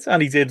Garcia did,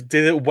 and he did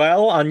it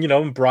well. And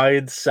and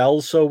Bryan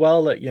sells so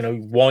well that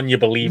one, you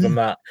believe him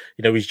that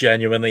he's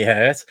genuinely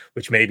hurt,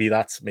 which maybe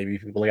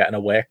people are getting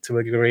awake to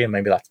a degree, and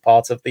maybe that's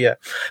part of the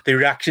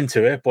reaction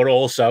to it. But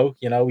also,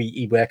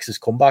 he works his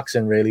comebacks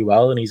in really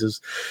well, and he's as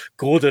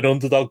good an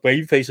underdog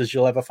babyface as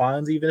you'll ever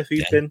find, even if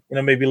he's been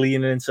maybe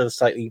leaning into the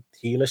slightly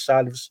heelish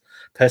side of his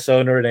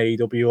persona in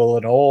AEW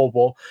and all.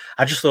 But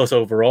I just thought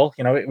overall,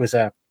 it was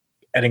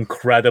an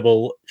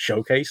incredible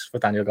showcase for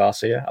Daniel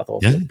Garcia. I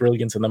thought it was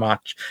brilliant in the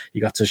match. He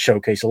got to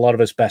showcase a lot of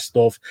his best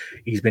stuff.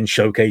 He's been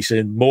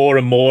showcasing more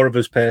and more of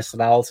his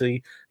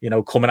personality,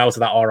 coming out of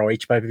that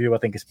ROH pay-per-view. I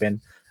think it's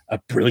been a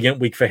brilliant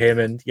week for him,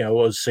 and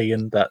us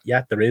seeing that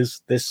there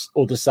is this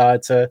other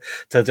side to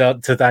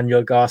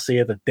Daniel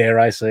Garcia that, dare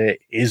I say,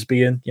 is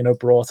being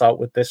brought out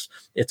with this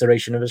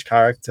iteration of his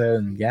character.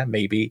 And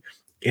maybe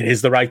it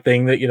is the right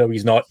thing that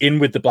he's not in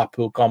with the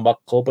Blackpool Combat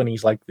Club and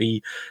he's like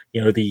the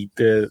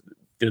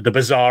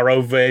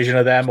bizarro version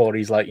of them, or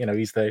he's like,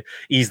 he's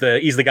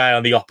the guy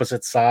on the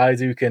opposite side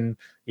who can,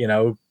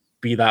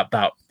 be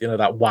that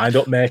wind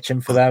up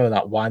merchant for them, and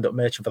that wind up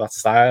merchant for that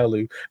style,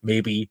 who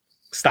maybe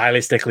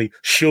stylistically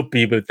should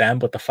be with them,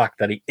 but the fact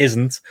that he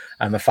isn't,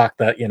 and the fact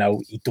that,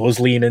 he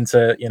does lean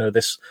into,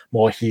 this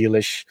more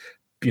heelish,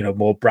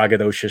 more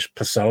braggadocious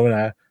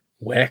persona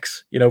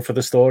works, for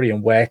the story,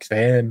 and works for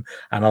him,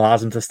 and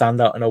allows him to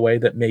stand out in a way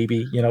that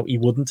maybe, he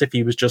wouldn't if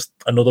he was just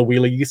another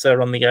wheeler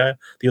user on the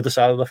other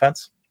side of the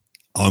fence.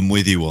 I'm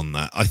with you on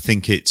that. I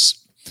think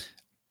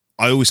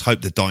I always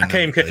hope the dynamic. I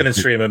came kicking and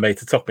screaming,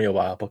 mate. It took me a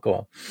while, but go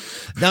on.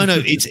 No,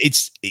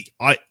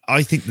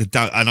 I think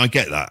and I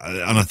get that,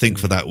 and I think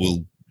for that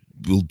we'll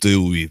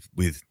deal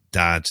with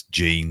dad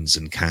jeans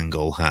and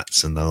Kangol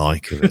hats and the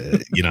like of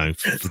it.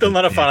 Still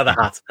not a fan of the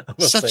hat.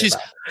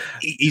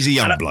 He's a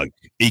young bloke.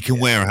 He can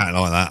wear a hat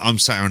like that. I'm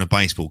sat in a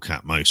baseball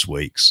cap most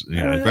weeks.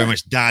 Very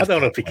much dad. I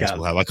don't know if he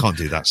can. I can't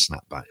do that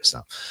snapback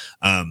stuff.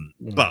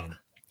 But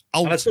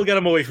And I'd still get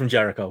him away from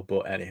Jericho,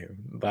 but anywho.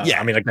 But, yeah.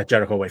 I mean, I get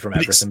Jericho away from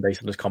everything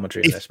based on his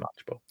commentary in this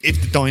match. But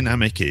if the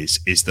dynamic is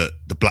that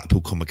the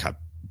Blackpool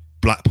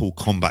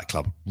Combat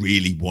Club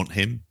really want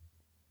him,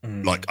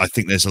 like I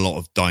think there's a lot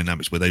of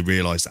dynamics where they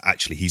realise that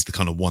actually he's the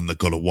kind of one that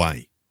got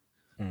away,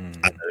 and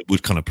they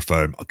would kind of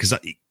prefer him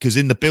because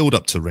in the build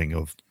up to the Ring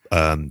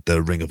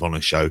of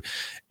Honor show,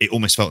 it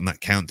almost felt in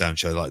that countdown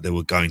show like they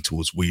were going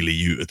towards Wheeler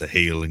Yuta the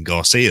heel and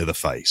Garcia the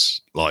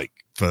face, like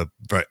for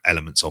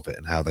elements of it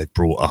and how they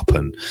brought up,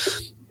 and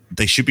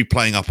they should be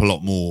playing up a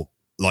lot more.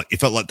 Like it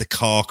felt like the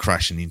car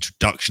crash and the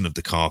introduction of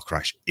the car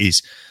crash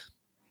is,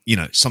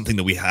 something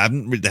that they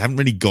haven't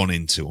really gone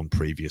into on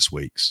previous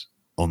weeks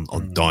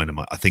on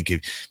Dynamite. I think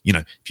if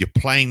you're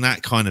playing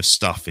that kind of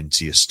stuff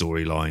into your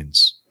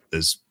storylines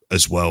as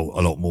well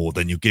a lot more,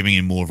 then you're giving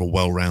him more of a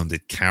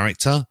well-rounded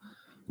character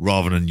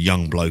rather than a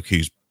young bloke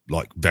who's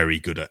like very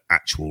good at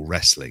actual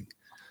wrestling,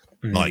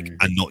 and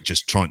not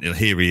just trying to.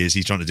 Here he is,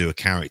 he's trying to do a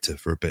character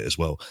for a bit as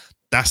well.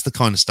 That's the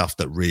kind of stuff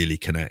that really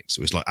connects.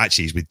 So it's like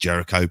actually he's with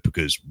Jericho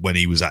because when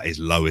he was at his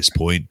lowest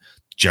point,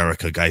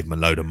 Jericho gave him a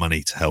load of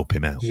money to help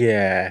him out.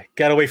 Yeah,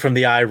 get away from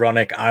the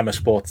ironic "I'm a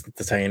sports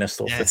entertainer"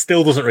 stuff. Yeah. It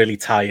still doesn't really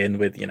tie in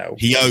with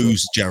he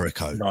owes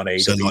Jericho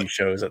non-AEW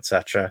shows,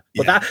 etc.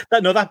 But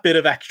that bit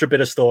of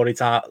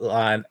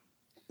storyline,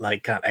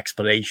 like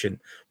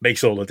explanation,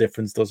 makes all the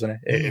difference, doesn't it?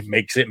 It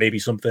makes it maybe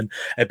something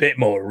a bit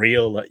more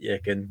real that you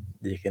can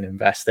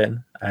invest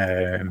in.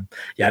 And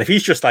if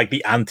he's just like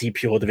the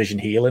anti-pure division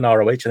heel in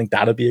ROH, I think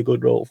that'd be a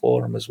good role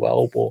for him as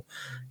well. But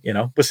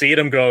we're seeing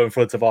him grow in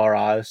front of our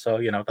eyes, so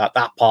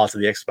that part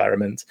of the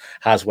experiment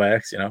has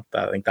worked.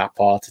 I think that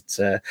part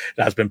it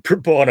has been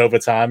born over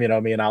time.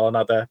 Me and Allan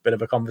had a bit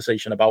of a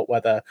conversation about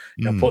whether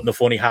putting the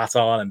funny hat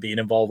on and being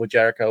involved with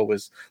Jericho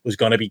was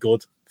going to be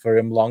good for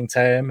him long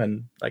term.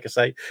 And like I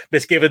say,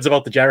 misgivings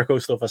about the Jericho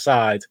stuff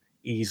aside,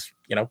 he's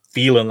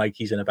feeling like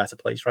he's in a better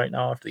place right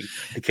now after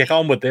they kick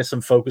on with this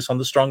and focus on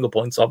the stronger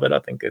points of it. I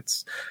think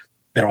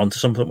they're onto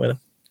something with him.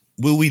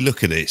 Will we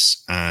look at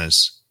this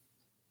as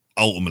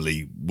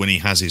ultimately when he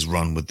has his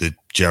run with the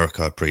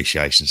Jericho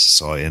Appreciation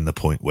Society and the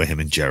point where him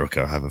and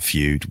Jericho have a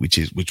feud,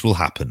 which will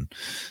happen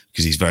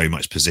because he's very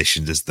much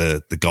positioned as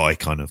the guy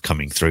kind of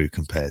coming through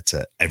compared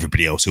to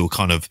everybody else who will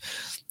kind of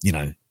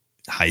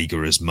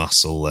Hager as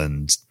Muscle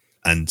and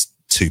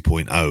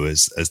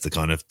 2.0 as the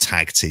kind of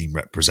tag team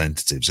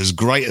representatives, as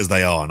great as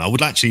they are. And I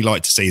would actually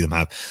like to see them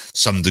have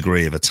some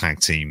degree of a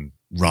tag team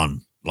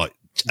run, like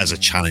as a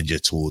challenger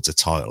towards a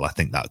title. I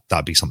think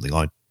that'd be something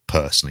I'd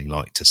personally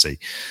like to see.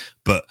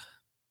 But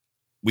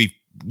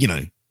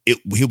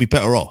he'll be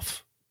better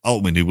off.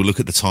 Ultimately, we'll look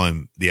at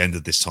the end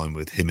of this time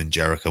with him and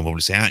Jericho and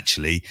probably say,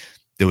 actually,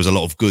 there was a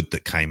lot of good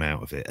that came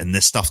out of it. And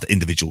there's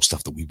individual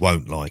stuff that we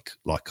won't like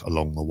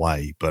along the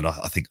way. But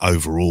I think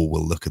overall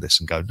we'll look at this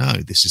and go, no,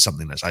 this is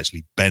something that's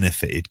actually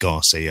benefited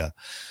Garcia.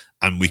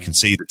 And we can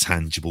see the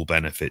tangible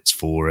benefits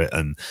for it.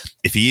 And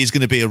if he is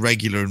going to be a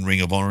regular in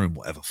Ring of Honor in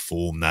whatever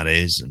form that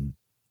is, and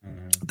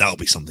that'll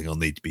be something I'll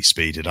need to be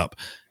speeded up.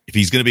 If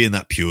he's going to be in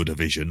that pure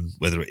division,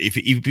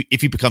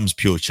 if he becomes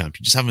pure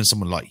champion, just having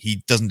someone like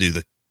he doesn't do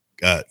the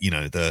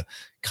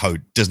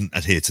code, doesn't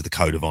adhere to the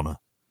code of honor,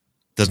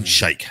 doesn't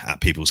shake at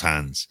people's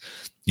hands.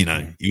 He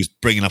was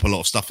bringing up a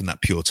lot of stuff in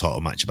that pure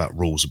title match about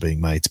rules are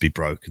being made to be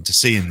broken. To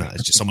see him that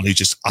as just someone who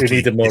just who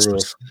needed more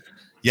rules.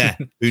 Yeah,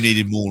 who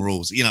needed more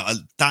rules.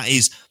 That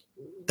is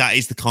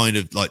the kind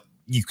of like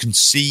you can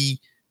see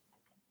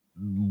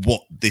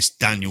what this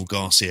Daniel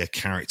Garcia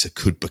character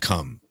could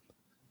become.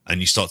 And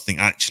you start to think,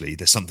 actually,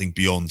 there's something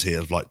beyond here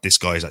of like, this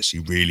guy is actually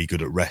really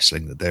good at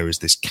wrestling, that there is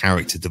this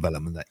character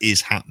development that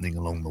is happening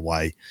along the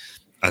way.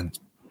 And,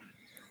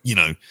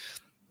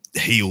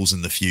 heels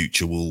in the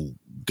future will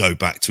go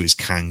back to his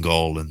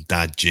Kangol and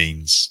dad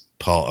jeans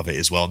part of it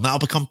as well. And that'll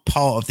become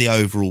part of the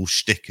overall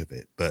shtick of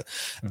it. But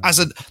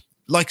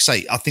like I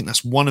say, I think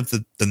that's one of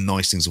the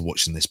nice things of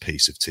watching this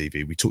piece of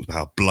TV. We talked about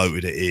how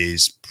bloated it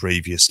is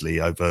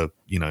previously over,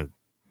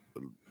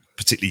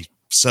 particularly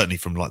certainly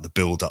from like the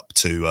build up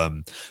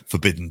to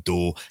Forbidden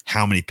Door,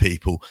 how many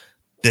people,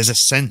 there's a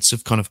sense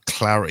of kind of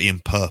clarity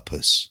and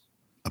purpose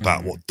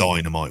about what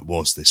Dynamite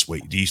was this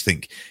week. Do you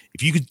think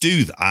if you could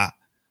do that,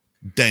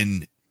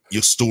 then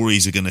your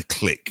stories are going to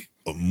click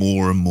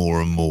more and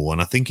more and more?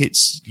 And I think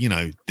it's,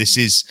 this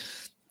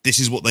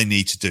is what they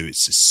need to do.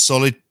 It's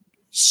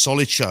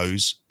solid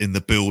shows in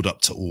the build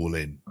up to All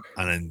In,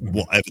 and then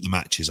whatever the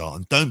matches are.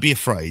 And don't be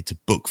afraid to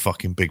book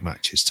fucking big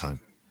matches, Tone.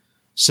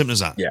 Simple as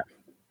that. Yeah.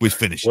 With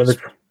finishes. Well,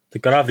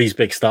 they've got to have these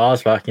big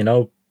stars back,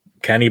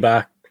 Kenny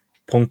back,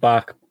 Punk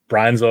back,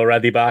 Brian's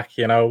already back,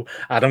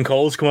 Adam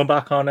Cole's coming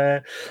back on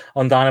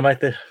Dynamite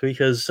this week,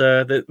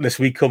 this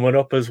week coming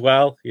up as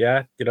well.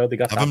 Yeah, they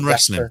got have them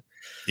wrestling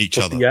each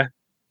other. Yeah,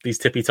 these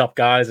tippy top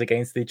guys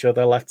against each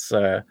other. Let's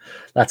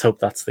hope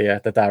that's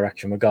the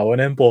direction we're going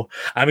in. But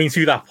I mean,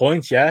 to that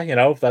point,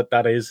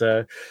 that is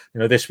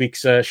this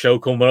week's show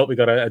coming up. We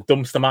got a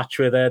dumpster match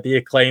with the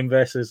Acclaim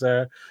versus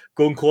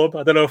Gun Club.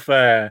 I don't know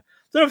if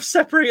don't know if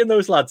separating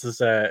those lads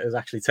has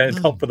actually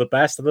turned out for the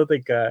best. I don't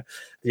think the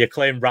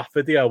Acclaimed rap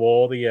video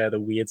or the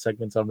weird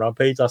segment on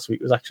Rampage last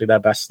week was actually their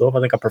best stuff.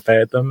 I think I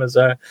preferred them as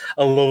a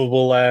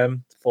lovable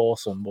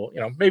foursome, but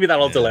maybe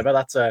that'll deliver.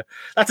 That's a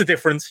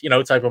different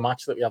type of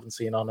match that we haven't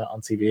seen on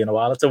TV in a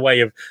while. It's a way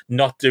of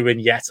not doing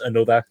yet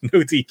another no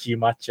DQ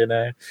match in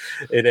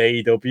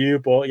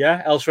AEW. But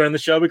yeah, elsewhere in the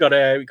show we got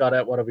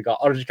what have we got?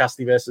 Orange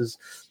Cassidy versus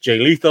Jay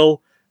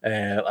Lethal.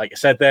 Like I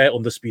said there,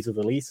 Undisputed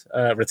Elite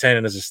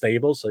returning as a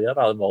stable. So yeah,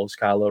 that involves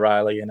Kyle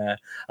O'Reilly and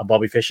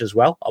Bobby Fish as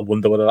well. I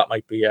wonder whether that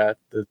might be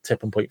the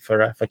tipping point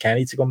for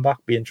Kenny to come back.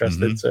 Be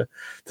interested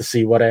to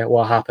see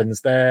what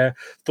happens there.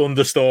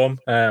 Thunderstorm,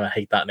 I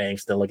hate that name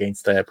still,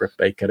 against Britt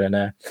Baker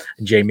and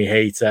Jamie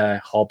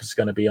Hayter. Hobbs is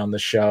going to be on the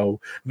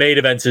show. Main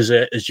event is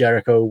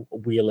Jericho,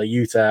 Wheeler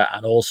Yuta,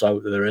 and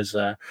also there is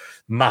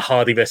Matt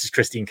Hardy versus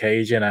Christian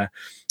Cage in a.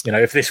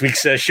 If this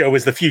week's show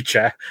is the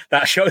future,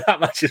 that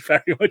match is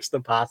very much the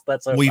past.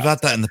 We've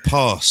had that in the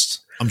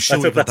past. I'm sure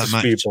we've had that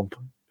match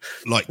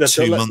like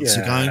 2 months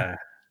ago.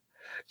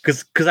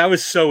 Because I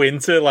was so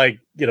into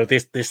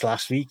this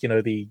last week,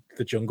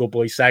 the Jungle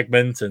Boy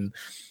segment, and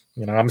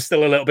I'm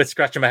still a little bit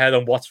scratching my head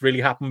on what's really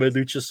happened with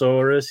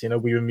Luchasaurus.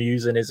 We were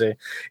musing, is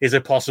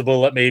it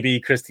possible that maybe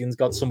Christian's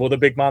got some other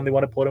big man they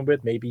want to put him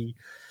with? Maybe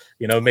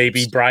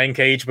Brian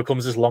Cage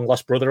becomes his long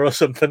lost brother or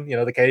something.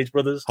 The Cage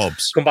brothers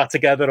Hobbs come back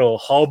together, or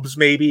Hobbs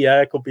maybe.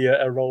 Yeah, it could be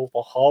a role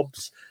for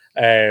Hobbs.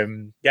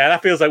 That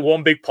feels like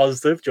one big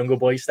positive. Jungle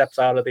Boy steps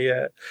out of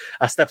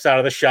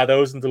the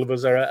shadows and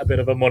delivers a bit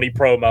of a money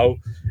promo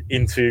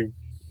into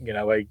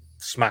a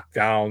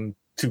SmackDown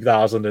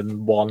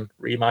 2001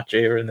 rematch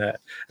here in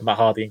Matt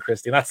Hardy and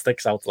Christian. That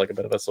sticks out like a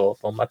bit of a sore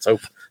thumb. Let's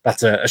hope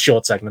that's a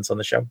short segment on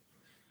the show,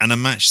 and a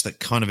match that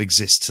kind of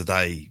exists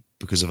today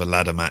because of a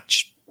ladder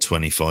match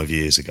 25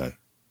 years ago,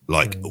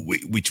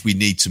 which we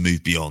need to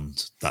move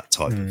beyond that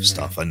type of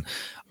stuff. And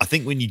I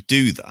think when you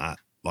do that,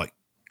 like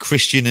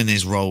Christian in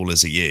his role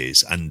as he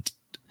is, and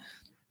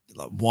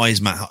why is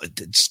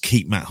just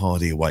keep Matt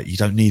Hardy away? You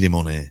don't need him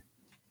on here.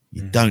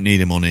 You don't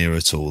need him on here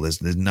at all. There's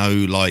no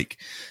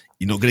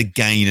you're not going to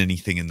gain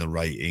anything in the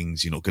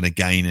ratings. You're not going to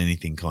gain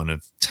anything kind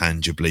of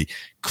tangibly.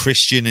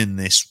 Christian in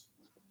this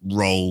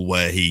role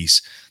where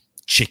he's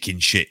chicken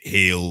shit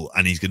heel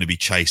and he's going to be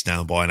chased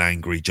down by an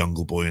angry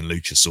Jungle Boy and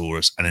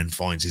Luchasaurus, and then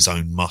finds his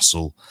own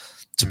muscle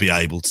to be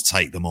able to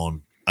take them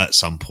on at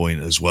some point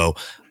as well.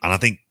 And I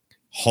think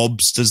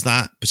Hobbs does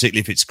that,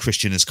 particularly if it's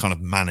Christian as kind of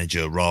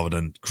manager rather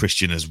than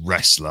Christian as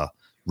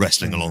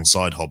wrestling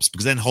alongside Hobbs,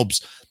 because then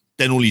Hobbs,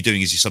 then all you're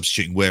doing is you're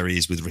substituting where he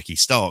is with Ricky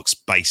Starks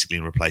basically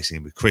and replacing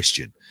him with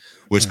Christian,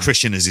 whereas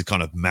Christian is his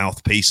kind of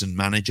mouthpiece and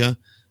manager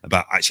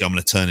about, actually I'm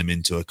going to turn him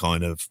into a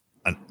kind of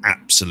an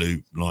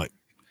absolute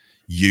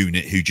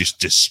unit who just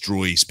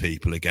destroys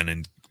people again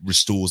and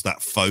restores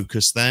that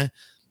focus there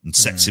and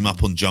sets him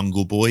up on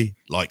Jungle Boy.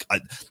 I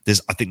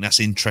think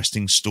that's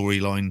interesting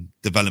storyline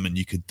development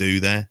you could do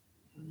there.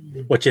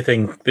 What do you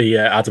think the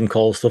Adam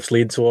Cole stuff's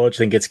leading towards?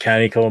 Do you think it's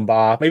Kenny coming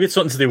back? Maybe it's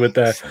something to do with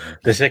the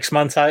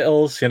 6-man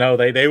titles. They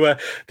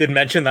didn't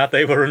mention that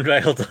they were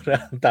unveiled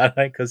that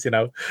night because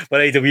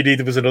what AEW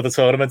needed was another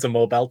tournament and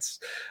more belts.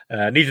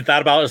 Needed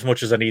that about as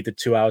much as I needed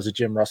 2 hours of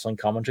Jim Ross on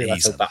commentary.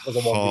 He's that was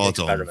a hard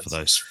on for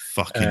those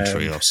fucking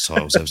trios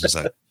titles ever since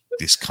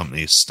this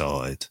company has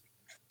started.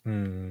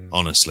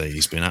 Honestly,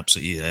 he's been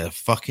absolutely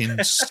fucking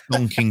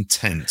stonking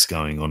tense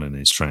going on in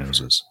his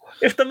trousers.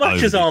 If the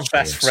matches aren't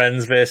best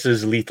friends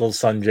versus Lethal,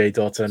 Sanjay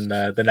Dutt, and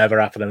the Never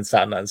Happened and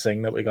Saturn and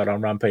Singh that we got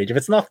on Rampage, if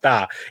it's not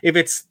that, if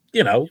it's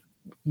the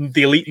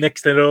Elite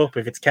mixed it up,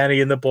 if it's Kenny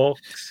in the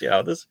books,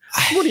 there's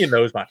money in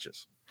those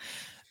matches.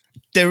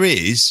 There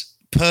is.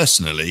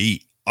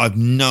 Personally, I've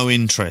no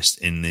interest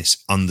in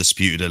this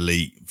Undisputed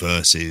Elite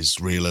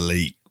versus Real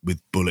Elite with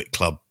Bullet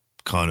Club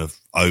kind of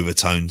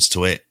overtones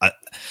to it.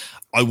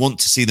 I want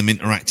to see them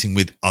interacting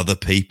with other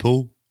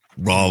people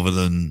rather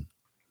than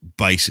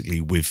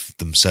basically with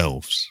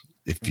themselves,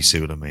 if you see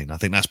what I mean. I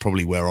think that's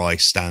probably where I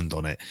stand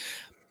on it.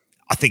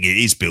 I think it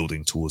is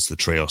building towards the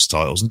trios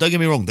titles, and don't get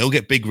me wrong, they'll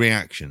get big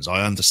reactions.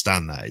 I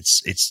understand that.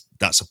 It's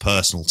that's a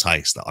personal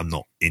taste that I'm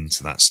not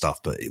into that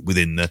stuff, but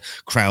within the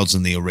crowds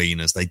and the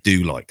arenas, they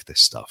do like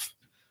this stuff.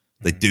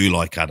 They do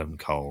like Adam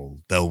Cole.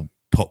 They'll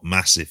pop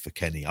massive for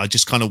Kenny. I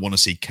just kind of want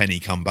to see Kenny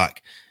come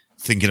back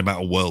thinking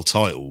about a world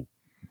title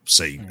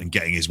scene and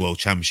getting his world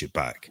championship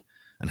back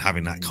and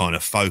having that kind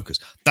of focus.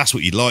 That's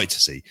what you'd like to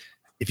see.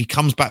 If he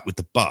comes back with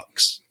the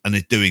Bucks and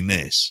they're doing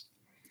this,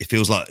 it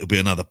feels like it'll be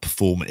another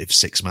performative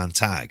 6-man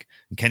tag.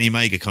 And Kenny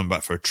Omega coming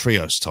back for a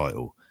trios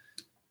title.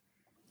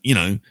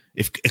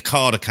 If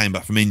Okada came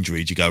back from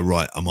injury, you go,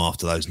 right, I'm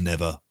after those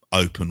never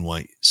open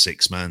weight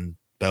 6-man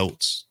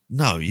belts.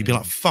 No, you'd be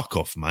like, fuck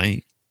off,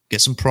 mate.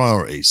 Get some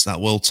priorities. That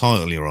world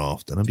title you're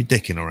after. Don't be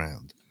dicking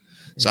around.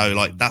 So,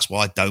 like, that's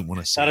why I don't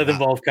want to see that'd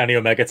involve Kenny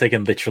Omega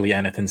taking literally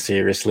anything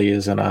seriously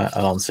as an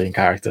on-screen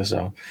character.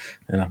 So,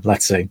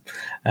 let's see.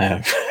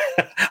 I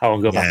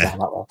won't go back down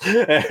that one.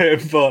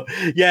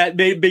 But yeah,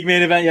 big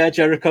main event. Yeah,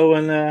 Jericho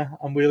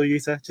and Wheeler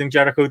Yuta. Do you think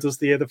Jericho does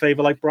the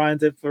favor like Brian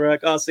did for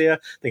Garcia? I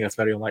think that's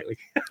very unlikely.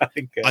 I don't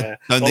think so.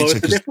 It's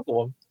a difficult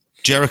one.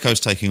 Jericho's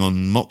taking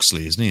on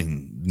Moxley, isn't he,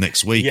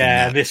 next week?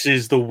 Yeah, this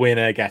is the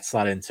winner gets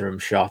that interim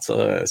shot.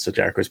 So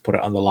Jericho's put it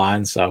on the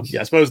line. So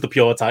yeah, I suppose the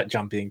pure type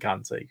champion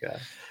can take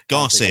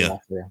Garcia.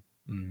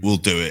 Will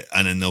do it,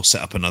 and then they'll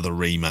set up another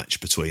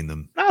rematch between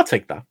them. I'll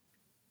take that.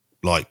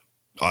 Like,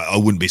 I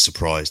wouldn't be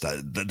surprised.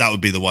 That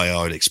would be the way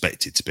I would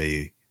expect it to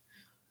be.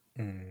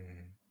 And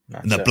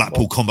the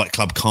Blackpool Combat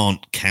Club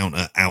can't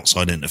counter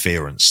outside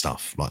interference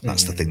stuff. Like,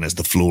 that's the thing. There's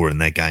the flaw in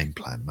their game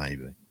plan,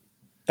 maybe.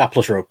 That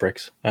plus rope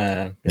breaks.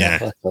 But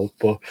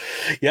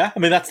yeah, I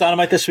mean, that's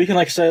Dynamite this week. And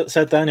like I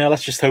said, Dan,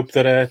 let's just hope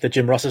that the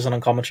Jim Ross isn't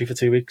on commentary for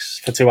 2 weeks,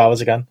 for 2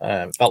 hours again.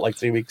 Felt like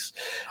 2 weeks.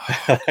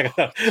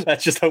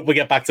 Let's just hope we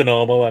get back to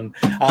normal. And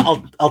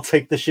I'll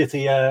take the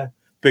shitty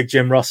big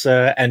Jim Ross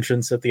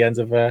entrance at the end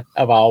of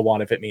hour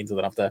one if it means that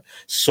I have to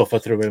suffer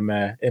through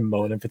him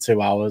moaning for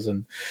 2 hours.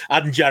 And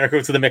adding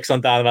Jericho to the mix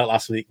on Dynamite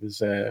last week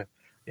was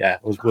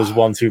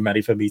one too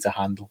many for me to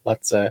handle.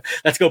 Let's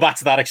go back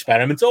to that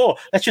experiment. Or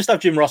let's just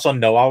have Jim Ross on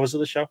no hours of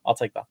the show. I'll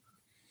take that.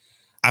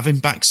 Have him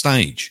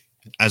backstage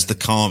as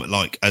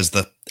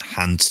the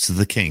hand to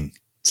the king,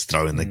 to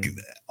throw in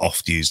the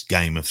oft-used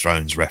Game of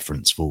Thrones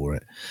reference for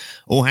it,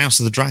 or House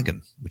of the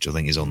Dragon, which I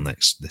think is on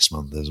this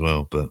month as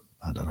well. But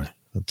I don't know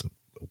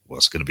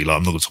what's going to be like.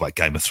 I'm not going to talk about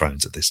Game of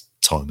Thrones at this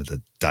time of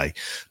the day,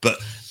 but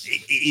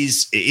it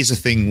is a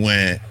thing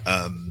where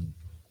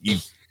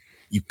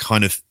you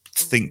kind of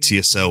think to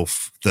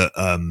yourself that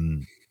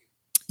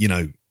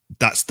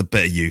that's the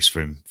better use for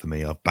him. For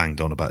me, I've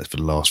banged on about it for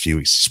the last few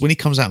weeks. When he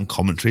comes out in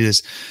commentary,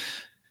 it's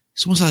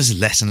almost like there's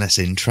less and less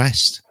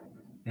interest,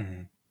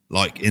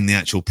 like in the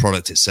actual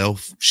product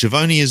itself.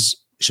 Schiavone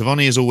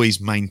has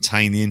always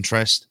maintained the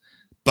interest,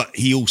 but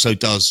he also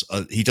does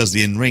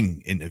the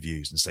in-ring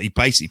interviews and stuff. He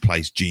basically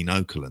plays Gene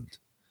Okerlund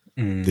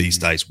these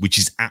days, which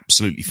is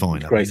absolutely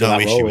fine. I have no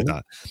issue with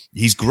that.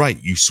 He's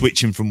great. You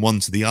switch him from one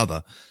to the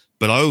other.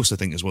 But I also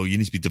think as well, you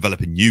need to be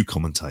developing new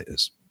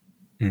commentators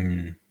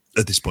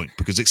at this point,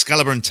 because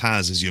Excalibur and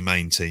Taz is your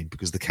main team,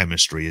 because the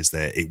chemistry is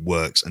there. It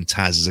works. And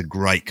Taz is a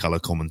great color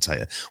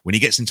commentator. When he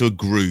gets into a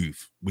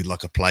groove with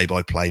like a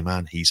play-by-play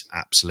man, he's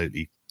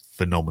absolutely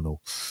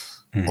phenomenal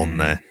on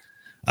there.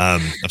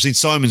 I've seen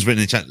Simon's written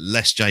in the chat,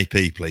 less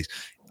JP, please.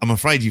 I'm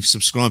afraid you've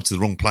subscribed to the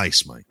wrong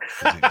place, mate.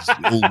 It's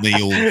all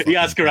he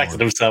has corrected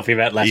himself. He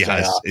meant less. He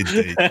has,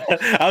 indeed.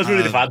 I was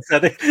really the fan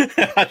said it.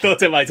 I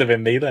thought it might have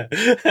been me there.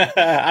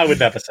 I would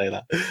never say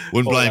that.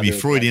 Wouldn't blame you.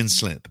 Freudian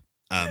slip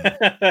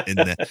in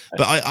there.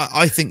 But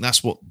I think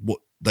that's what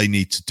they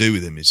need to do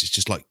with him is it's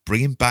just like bring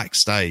him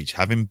backstage,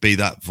 have him be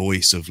that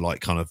voice of like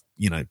kind of,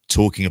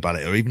 talking about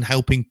it, or even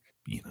helping,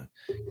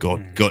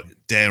 God,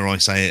 dare I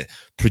say it,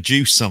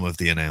 produce some of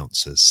the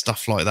announcers,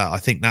 stuff like that. I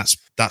think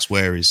that's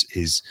where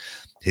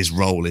his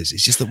role is.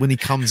 It's just that when he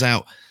comes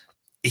out,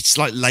 it's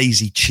like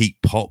lazy, cheap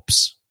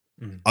pops,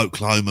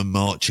 Oklahoma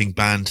marching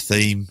band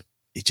theme.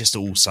 It's just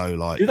also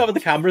like... Do that with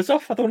the cameras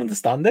off? I don't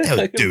understand it. They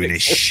were doing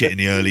this shit in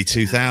the early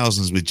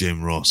 2000s with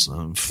Jim Ross.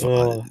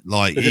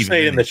 They're just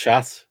saying in the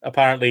chat,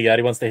 apparently,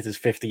 he wants to hit his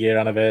 50-year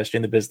anniversary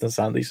in the business,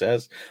 Andy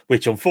says,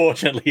 which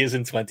unfortunately is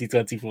in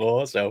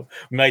 2024, so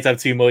we might have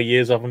 2 more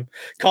years of him.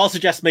 Carl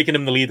suggests making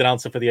him the lead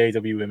announcer for the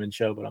AEW Women's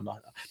Show, but I'm not.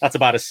 That's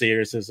about as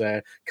serious as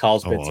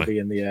Carl's bid to be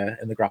in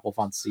the Grapple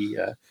Fantasy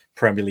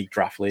Premier League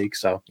Draft League,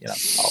 so,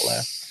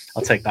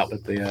 I'll take that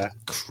with the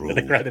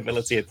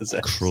credibility it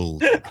deserves. Cruel.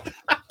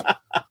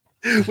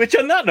 Which,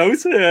 on that note,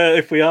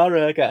 if we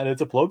are getting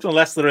into plugs,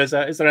 unless there is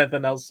there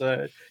anything else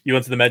you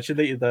wanted to mention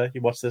that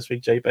you watched this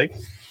week,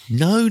 JP?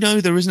 No,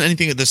 there isn't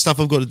anything. The stuff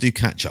I've got to do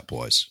catch-up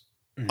wise,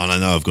 and I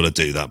know I've got to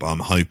do that, but I'm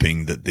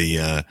hoping that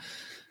the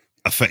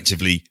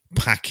effectively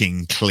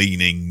packing,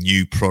 cleaning,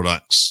 new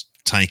products,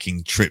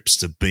 taking trips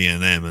to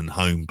B&M and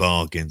Home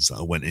Bargains that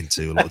I went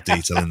into a lot of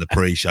detail in the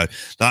pre-show,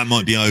 that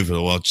might be over,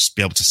 or I'll just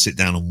be able to sit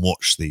down and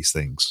watch these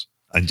things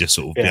and just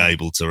sort of be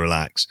able to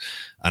relax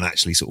and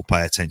actually sort of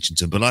pay attention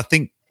to them. But I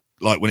think,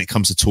 like, when it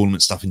comes to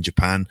tournament stuff in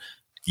Japan,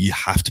 you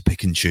have to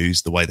pick and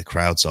choose the way the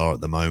crowds are at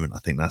the moment. I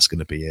think that's going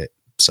to be it.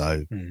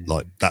 So,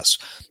 like, that's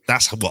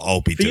what I'll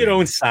be doing. For your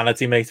own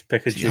sanity, mate,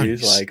 pick and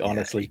choose. Like,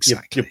 honestly,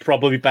 exactly. You're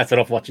probably better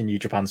off watching New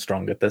Japan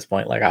Strong at this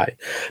point. Like,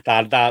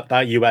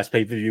 that US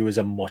pay-per-view is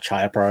a much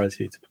higher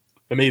priority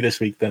for me this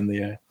week than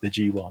the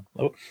G1.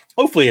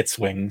 Hopefully it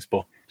swings,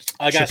 but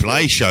I guess...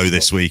 AAA show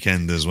this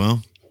weekend as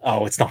well.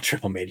 Oh, it's not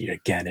Triple Mania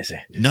again, is it?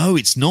 No,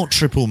 it's not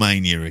Triple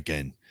Mania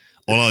again.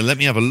 Well, let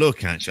me have a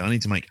look. Actually, I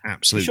need to make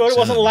absolute. Sure, it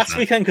wasn't last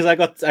weekend because I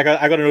got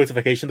a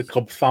notification the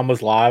Cubs fan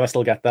was live. I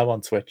still get them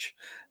on Twitch.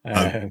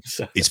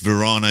 It's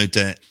Verano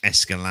de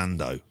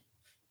Escalando.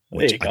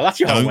 There you go. That's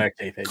your homework,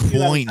 JP.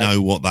 Quite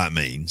know what that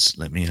means.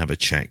 Let me have a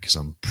check because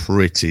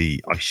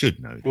I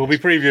should know. We'll be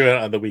previewing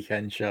it on the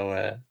weekend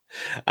show.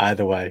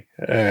 Either way,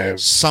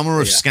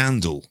 Summer of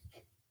Scandal.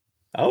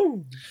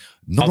 Oh,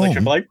 Not like wrong.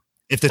 Triple H.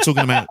 If they're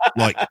talking about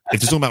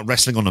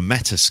wrestling on a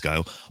meta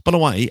scale. By the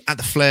way, at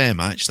the Flair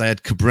match, they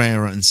had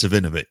Cabrera and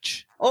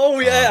Savinovic. Oh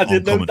yeah, I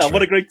did know that.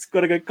 commentary.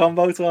 What a great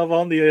combo to have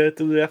on the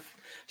WF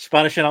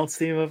Spanish announce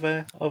team of.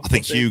 I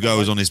think Hugo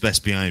was on his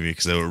best behaviour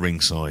because they were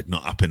ringside,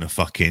 not up in a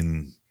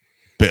fucking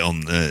bit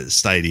on the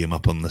stadium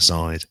up on the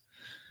side.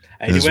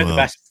 And they weren't the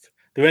best.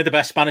 They weren't the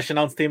best Spanish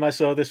announce team I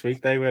saw this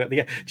week. They were.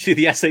 The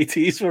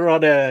SATs were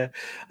on. I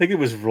think it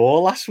was Raw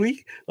last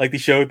week. Like they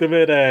showed them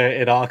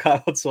in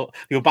archive. So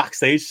they were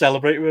backstage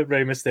celebrating with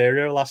Rey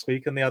Mysterio last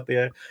week, and they had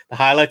the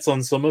highlights on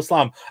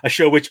SummerSlam, a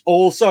show which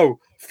also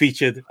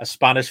featured a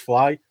Spanish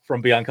fly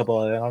from Bianca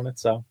Belair on it.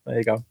 So there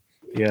you go.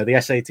 Yeah, the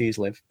SATs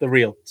live. The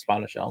real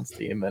Spanish announce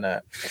team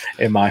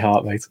in my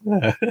heart, mate.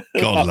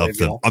 God love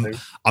them.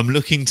 I'm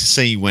looking to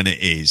see when it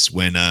is.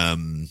 When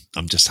I'm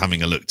just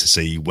having a look to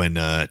see when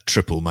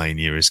Triple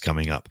Mania is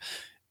coming up.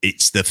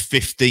 It's the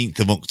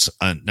 15th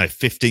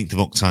of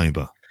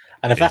October.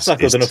 And if that's not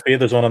good enough for you,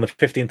 there's one on the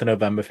 15th of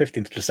November,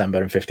 15th of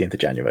December, and 15th of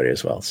January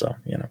as well. So,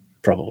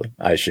 probably,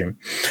 I assume.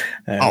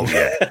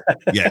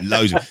 Yeah,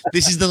 loads.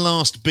 This is the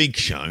last big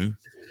show.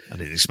 I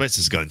didn't expect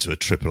us to go into a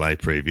AAA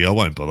preview. I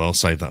won't bother. I'll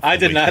save that for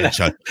the weekend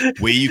show,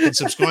 where you can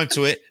subscribe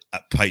to it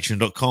at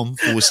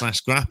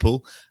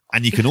patreon.com/grapple.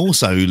 And you can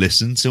also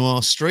listen to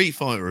our Street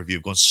Fighter review.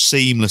 We've gone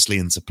seamlessly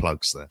into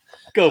plugs there.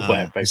 Go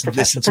for it, professional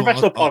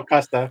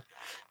podcaster.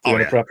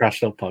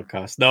 Professional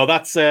podcast. No,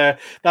 that's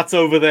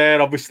over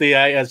there. Obviously,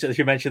 as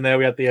you mentioned there,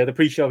 we had the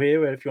pre-show here.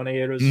 Where if you want to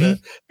hear us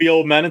be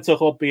old men and talk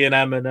about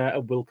B&M and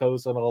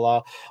Wilco's and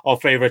all our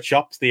favorite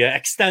shops, the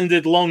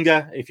extended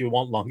longer, if you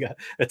want longer,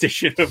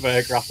 edition of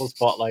Grapple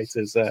Spotlight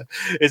is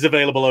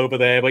available over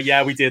there. But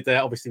yeah, we did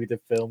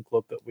Film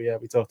Club that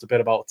we talked a bit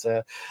about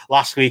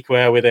last week,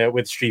 where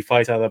with Street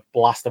Fighter, had a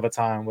blast of a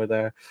time with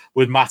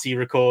Matty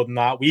recording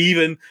that. We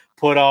even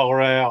put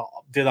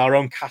did our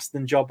own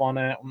casting job on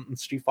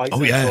Street Fighter.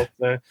 Oh yeah,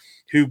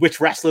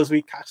 which wrestlers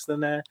we cast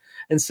in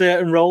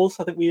certain roles.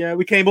 I think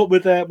we came up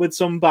with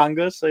some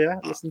bangers. So yeah,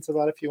 listen to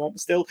that if you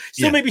want. Still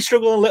maybe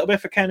struggling a little bit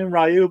for Ken and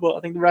Ryu, but I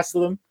think the rest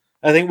of them,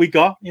 I think we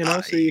got.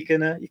 So you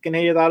can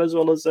hear that as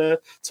well as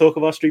talk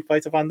about Street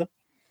Fighter fandom.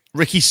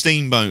 Ricky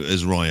Steamboat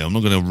as Ryu. I'm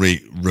not going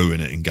to ruin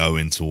it and go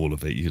into all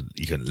of it. You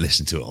can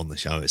listen to it on the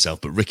show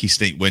itself. But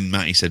when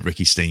Matty said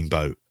Ricky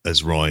Steamboat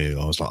as Ryu,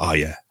 I was like, oh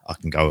yeah, I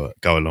can go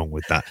along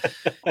with that.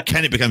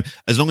 Ken, it became,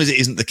 as long as it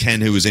isn't the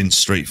Ken who was in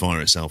Street Fighter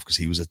itself, because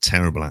he was a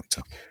terrible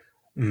actor.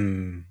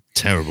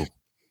 Terrible.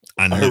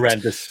 And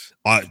horrendous.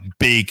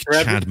 Big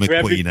Chad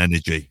McQueen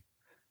energy.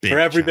 For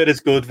every bit as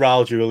good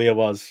Raul Julia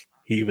was,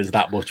 he was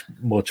that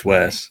much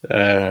worse.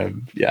 There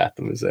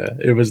was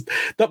it was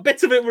the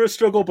bits of it were a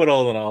struggle, but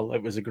all in all,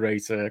 it was a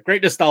great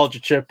nostalgia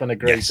trip and a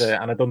great.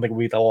 And I don't think we'll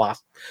be the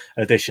last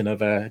edition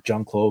of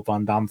Jean-Claude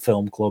Van Damme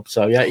Film Club.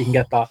 So yeah, you can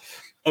get that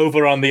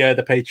over on the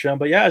Patreon.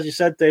 But yeah, as you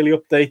said, daily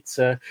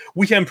updates,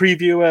 weekend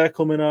preview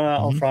coming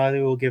on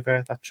Friday. We'll give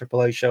that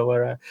AAA show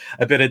a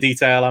bit of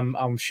detail,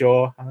 I'm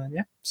sure. And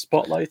then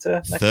Spotlight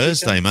next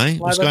Thursday, weekend. mate.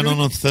 What's going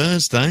on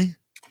Thursday?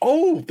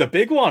 Oh, the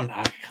big one.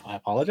 I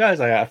apologize.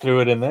 I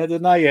threw it in there,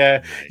 didn't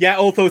I? Yeah,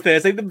 also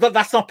Thursday.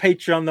 That's not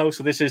Patreon, though,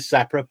 so this is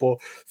separate.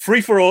 But free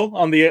for all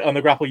on the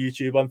Grapple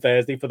YouTube on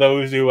Thursday for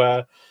those who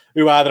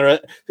either...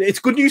 It's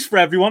good news for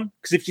everyone,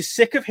 because if you're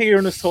sick of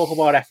hearing us talk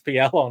about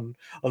FPL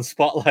on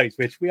Spotlight,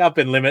 which we have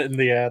been limiting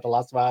the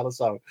last while or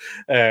so,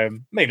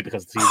 mainly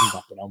because the season's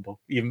not been on, but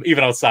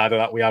even outside of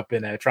that, we have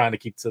been trying to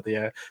keep to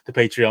the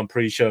Patreon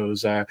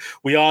pre-shows.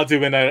 We are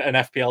doing an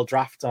FPL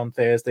draft on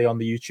Thursday on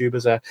the YouTube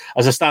as a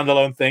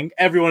standalone thing.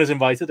 Everyone is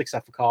invited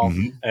except for Carl.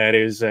 It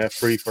is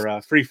free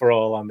for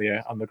all on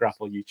the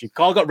Grapple YouTube.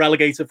 Carl got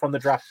relegated from the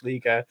draft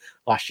league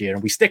last year,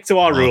 and we stick to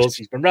our rules.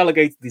 He's been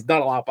relegated. He's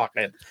not allowed back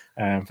in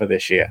for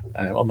this year,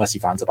 unless he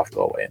finds a back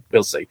doorway in.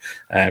 We'll see.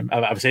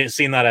 I've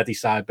seen that Eddie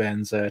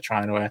Sideburns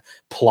trying to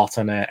plot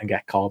and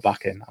get Carl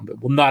back in.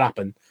 It will not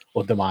happen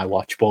under my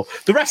watch, but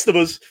the rest of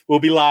us will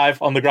be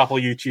live on the Grapple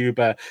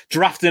YouTube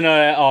drafting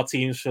our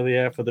teams for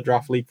the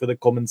draft league for the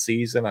coming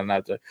season, and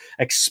I'd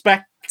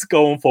expect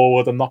going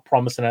forward, I'm not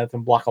promising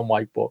anything black and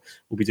white, but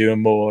we'll be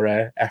doing more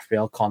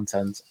FPL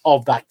content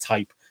of that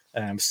type,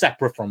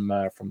 separate from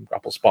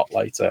Grapple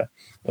Spotlight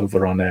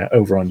over on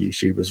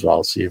YouTube as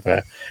well. So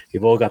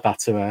you've all got that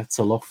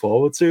to look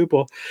forward to.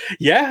 But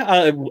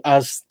yeah,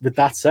 as with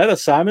that said,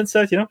 as Simon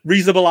said,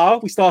 reasonable hour.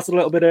 We started a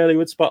little bit early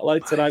with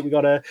Spotlight tonight. We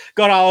got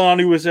Allan on,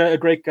 who was a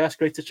great guest.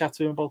 Great to chat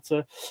to him about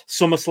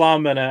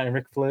SummerSlam and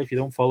Ric Flair. If you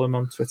don't follow him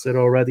on Twitter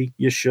already,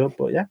 you should.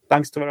 But yeah,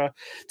 thanks to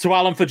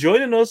Allan for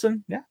joining us.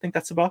 And yeah, I think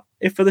that's about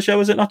it for the show.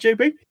 Is it not,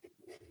 JB?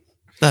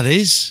 That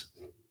is.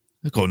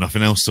 I've got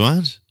nothing else to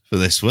add for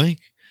this week.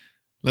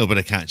 A little bit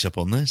of catch up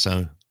on there.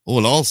 So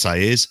all I'll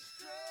say is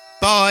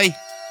bye.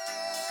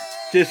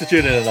 Cheers for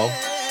tuning in, along.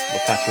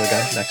 We'll catch you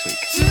again next week.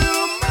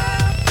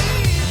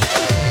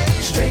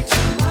 Straight to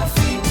my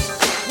feet.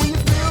 When you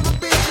feel the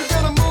beat, you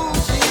gotta move.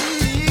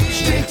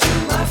 Straight to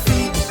my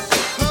feet.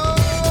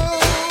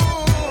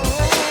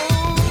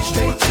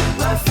 Straight to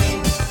my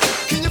feet.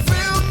 Can you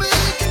feel me?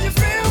 Can you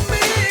feel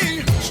me?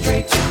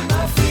 Straight to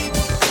my feet.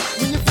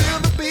 When you feel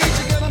the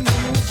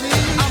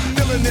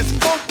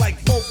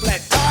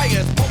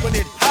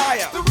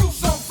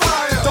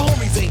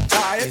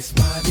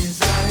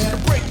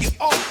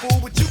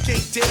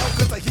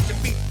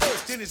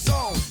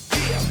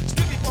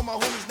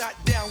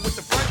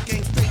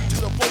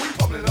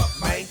double it up.